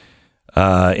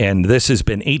 And this has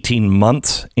been 18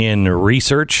 months in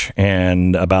research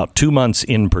and about 2 months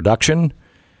in production.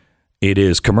 It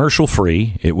is commercial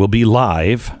free. It will be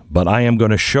live, but I am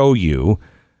going to show you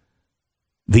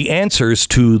the answers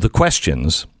to the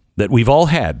questions that we've all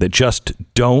had that just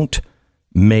don't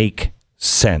make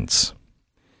sense.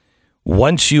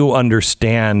 Once you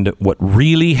understand what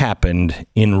really happened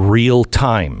in real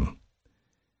time,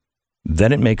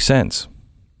 then it makes sense.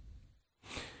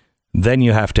 Then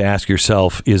you have to ask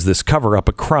yourself, is this cover-up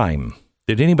a crime?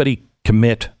 Did anybody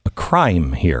commit a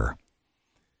crime here?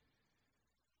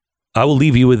 I will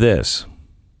leave you with this.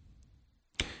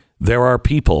 There are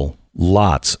people,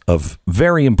 lots of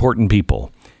very important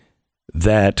people,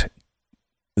 that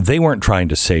they weren't trying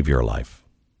to save your life.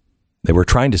 They were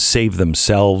trying to save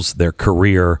themselves, their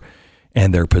career,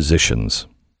 and their positions.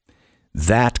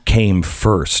 That came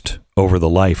first over the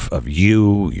life of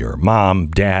you, your mom,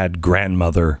 dad,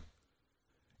 grandmother,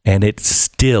 and it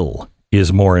still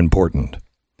is more important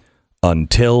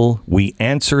until we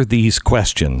answer these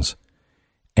questions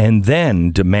and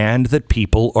then demand that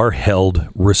people are held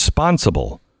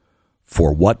responsible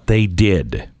for what they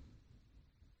did.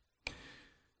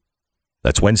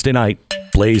 That's Wednesday night,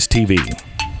 Blaze TV.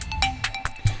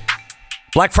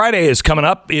 Black Friday is coming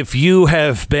up. If you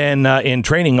have been in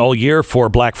training all year for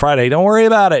Black Friday, don't worry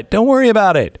about it. Don't worry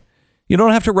about it. You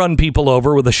don't have to run people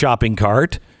over with a shopping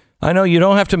cart. I know you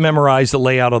don't have to memorize the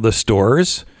layout of the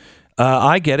stores.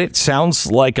 I get it.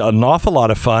 Sounds like an awful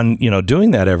lot of fun, doing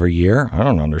that every year. I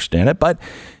don't understand it, but,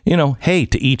 hey,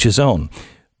 to each his own.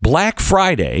 Black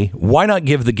Friday, why not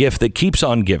give the gift that keeps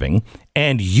on giving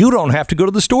and you don't have to go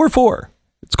to the store for?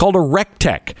 It's called a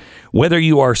RecTech. Whether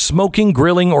you are smoking,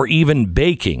 grilling, or even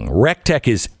baking, RecTech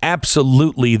is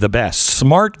absolutely the best.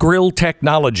 Smart grill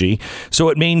technology, so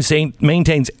it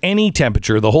maintains any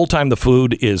temperature the whole time the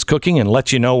food is cooking and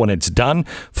lets you know when it's done.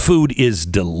 Food is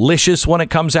delicious when it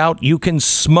comes out. You can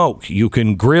smoke, you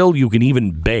can grill, you can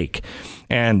even bake.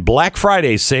 And Black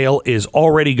Friday sale is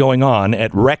already going on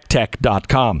at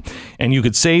rectech.com. And you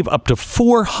could save up to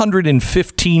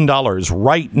 $415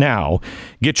 right now.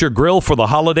 Get your grill for the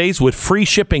holidays with free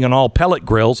shipping on all pellet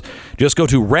grills. Just go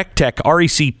to rectech,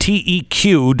 recteq.com.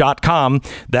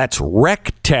 That's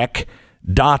rectech.com.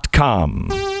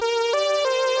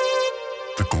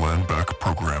 The Glenn Beck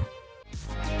Program.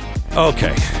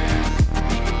 Okay.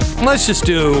 Let's just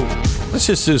do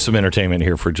some entertainment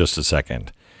here for just a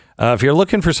second. If you're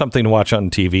looking for something to watch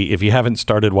on TV, if you haven't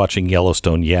started watching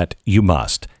Yellowstone yet, you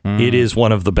must. It is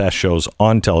one of the best shows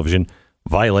on television.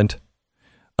 Violent,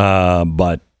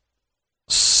 but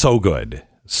so good.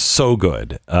 So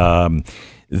good.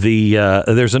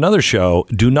 There's another show.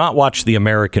 Do not watch the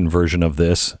American version of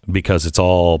this because it's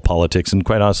all politics and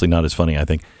quite honestly not as funny, I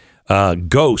think.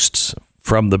 Ghosts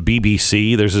from the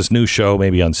BBC. There's this new show,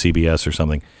 maybe on CBS or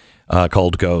something,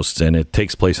 called Ghosts, and it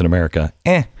takes place in America.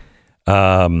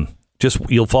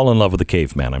 You'll fall in love with the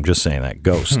caveman. I'm just saying that.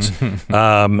 Ghosts.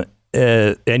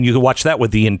 And you can watch that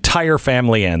with the entire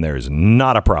family, and there's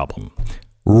not a problem.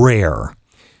 Rare.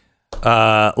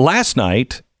 Last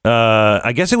night,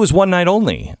 I guess it was one night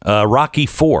only. Rocky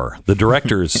IV, the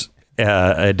director's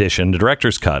edition, the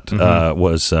director's cut,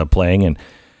 was playing, and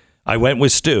I went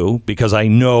with Stu because I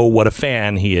know what a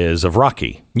fan he is of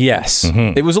Rocky. Yes.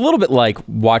 It was a little bit like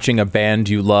watching a band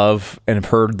you love and have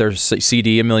heard their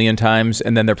CD a million times,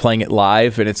 and then they're playing it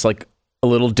live, and it's like a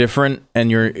little different, and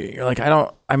you're like,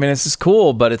 I I mean, this is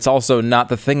cool, but it's also not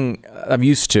the thing I'm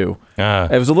used to.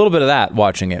 It was a little bit of that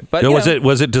watching it. But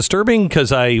was it disturbing?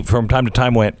 Because I, from time to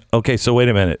time, went, okay, so wait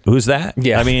a minute, who's that?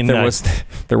 Yeah, I mean,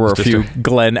 there were a few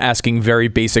Glenn asking very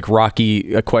basic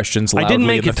Rocky questions loudly I didn't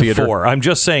make in the it to theater. 4. I'm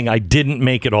just saying I didn't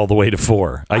make it all the way to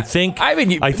 4. I think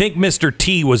Mr.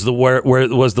 T was where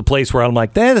was the place where I'm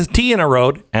like, there's a T in a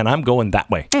road, and I'm going that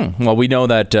way. Well, we know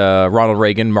that Ronald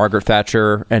Reagan, Margaret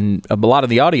Thatcher, and a lot of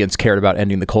the audience cared about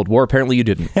ending the Cold War. Apparently you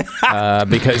didn't.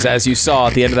 Because as you saw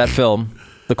at the end of that film,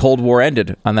 the Cold War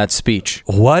ended on that speech.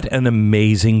 What an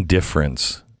amazing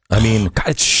difference. I mean, God,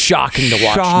 it's shocking to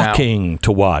watch now. Shocking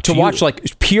to watch. To watch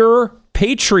like pure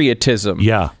patriotism.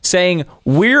 Yeah. Saying,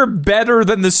 we're better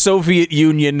than the Soviet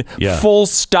Union, full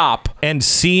stop. And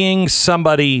seeing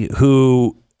somebody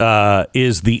who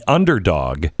is the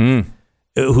underdog,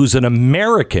 who's an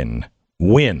American,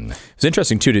 win. It's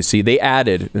interesting, too, to see they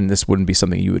added, and this wouldn't be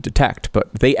something you would detect,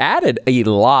 but they added a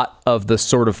lot of the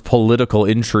sort of political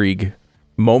intrigue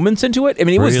moments into it. I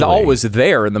mean, it was always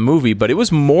there in the movie, but it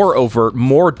was more overt,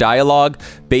 more dialogue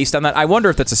based on that. I wonder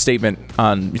if that's a statement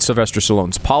on Sylvester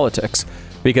Stallone's politics,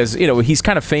 because, you know, he's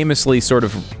kind of famously sort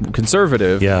of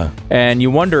conservative. Yeah. And you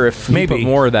wonder if he put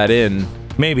more of that in.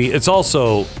 Maybe. It's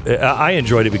also, I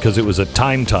enjoyed it because it was a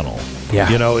time tunnel. Yeah.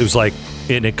 You know, it was like,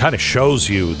 and it kind of shows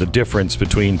you the difference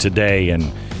between today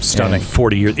and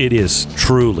 40 years. It is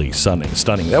truly stunning.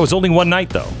 That was only one night,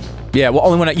 though. Yeah, well,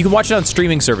 only one night. You can watch it on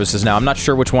streaming services now. I'm not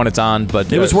sure which one it's on, but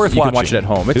it was worth watching. You can watch it at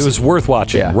home. It was worth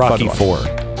watching. Rocky IV.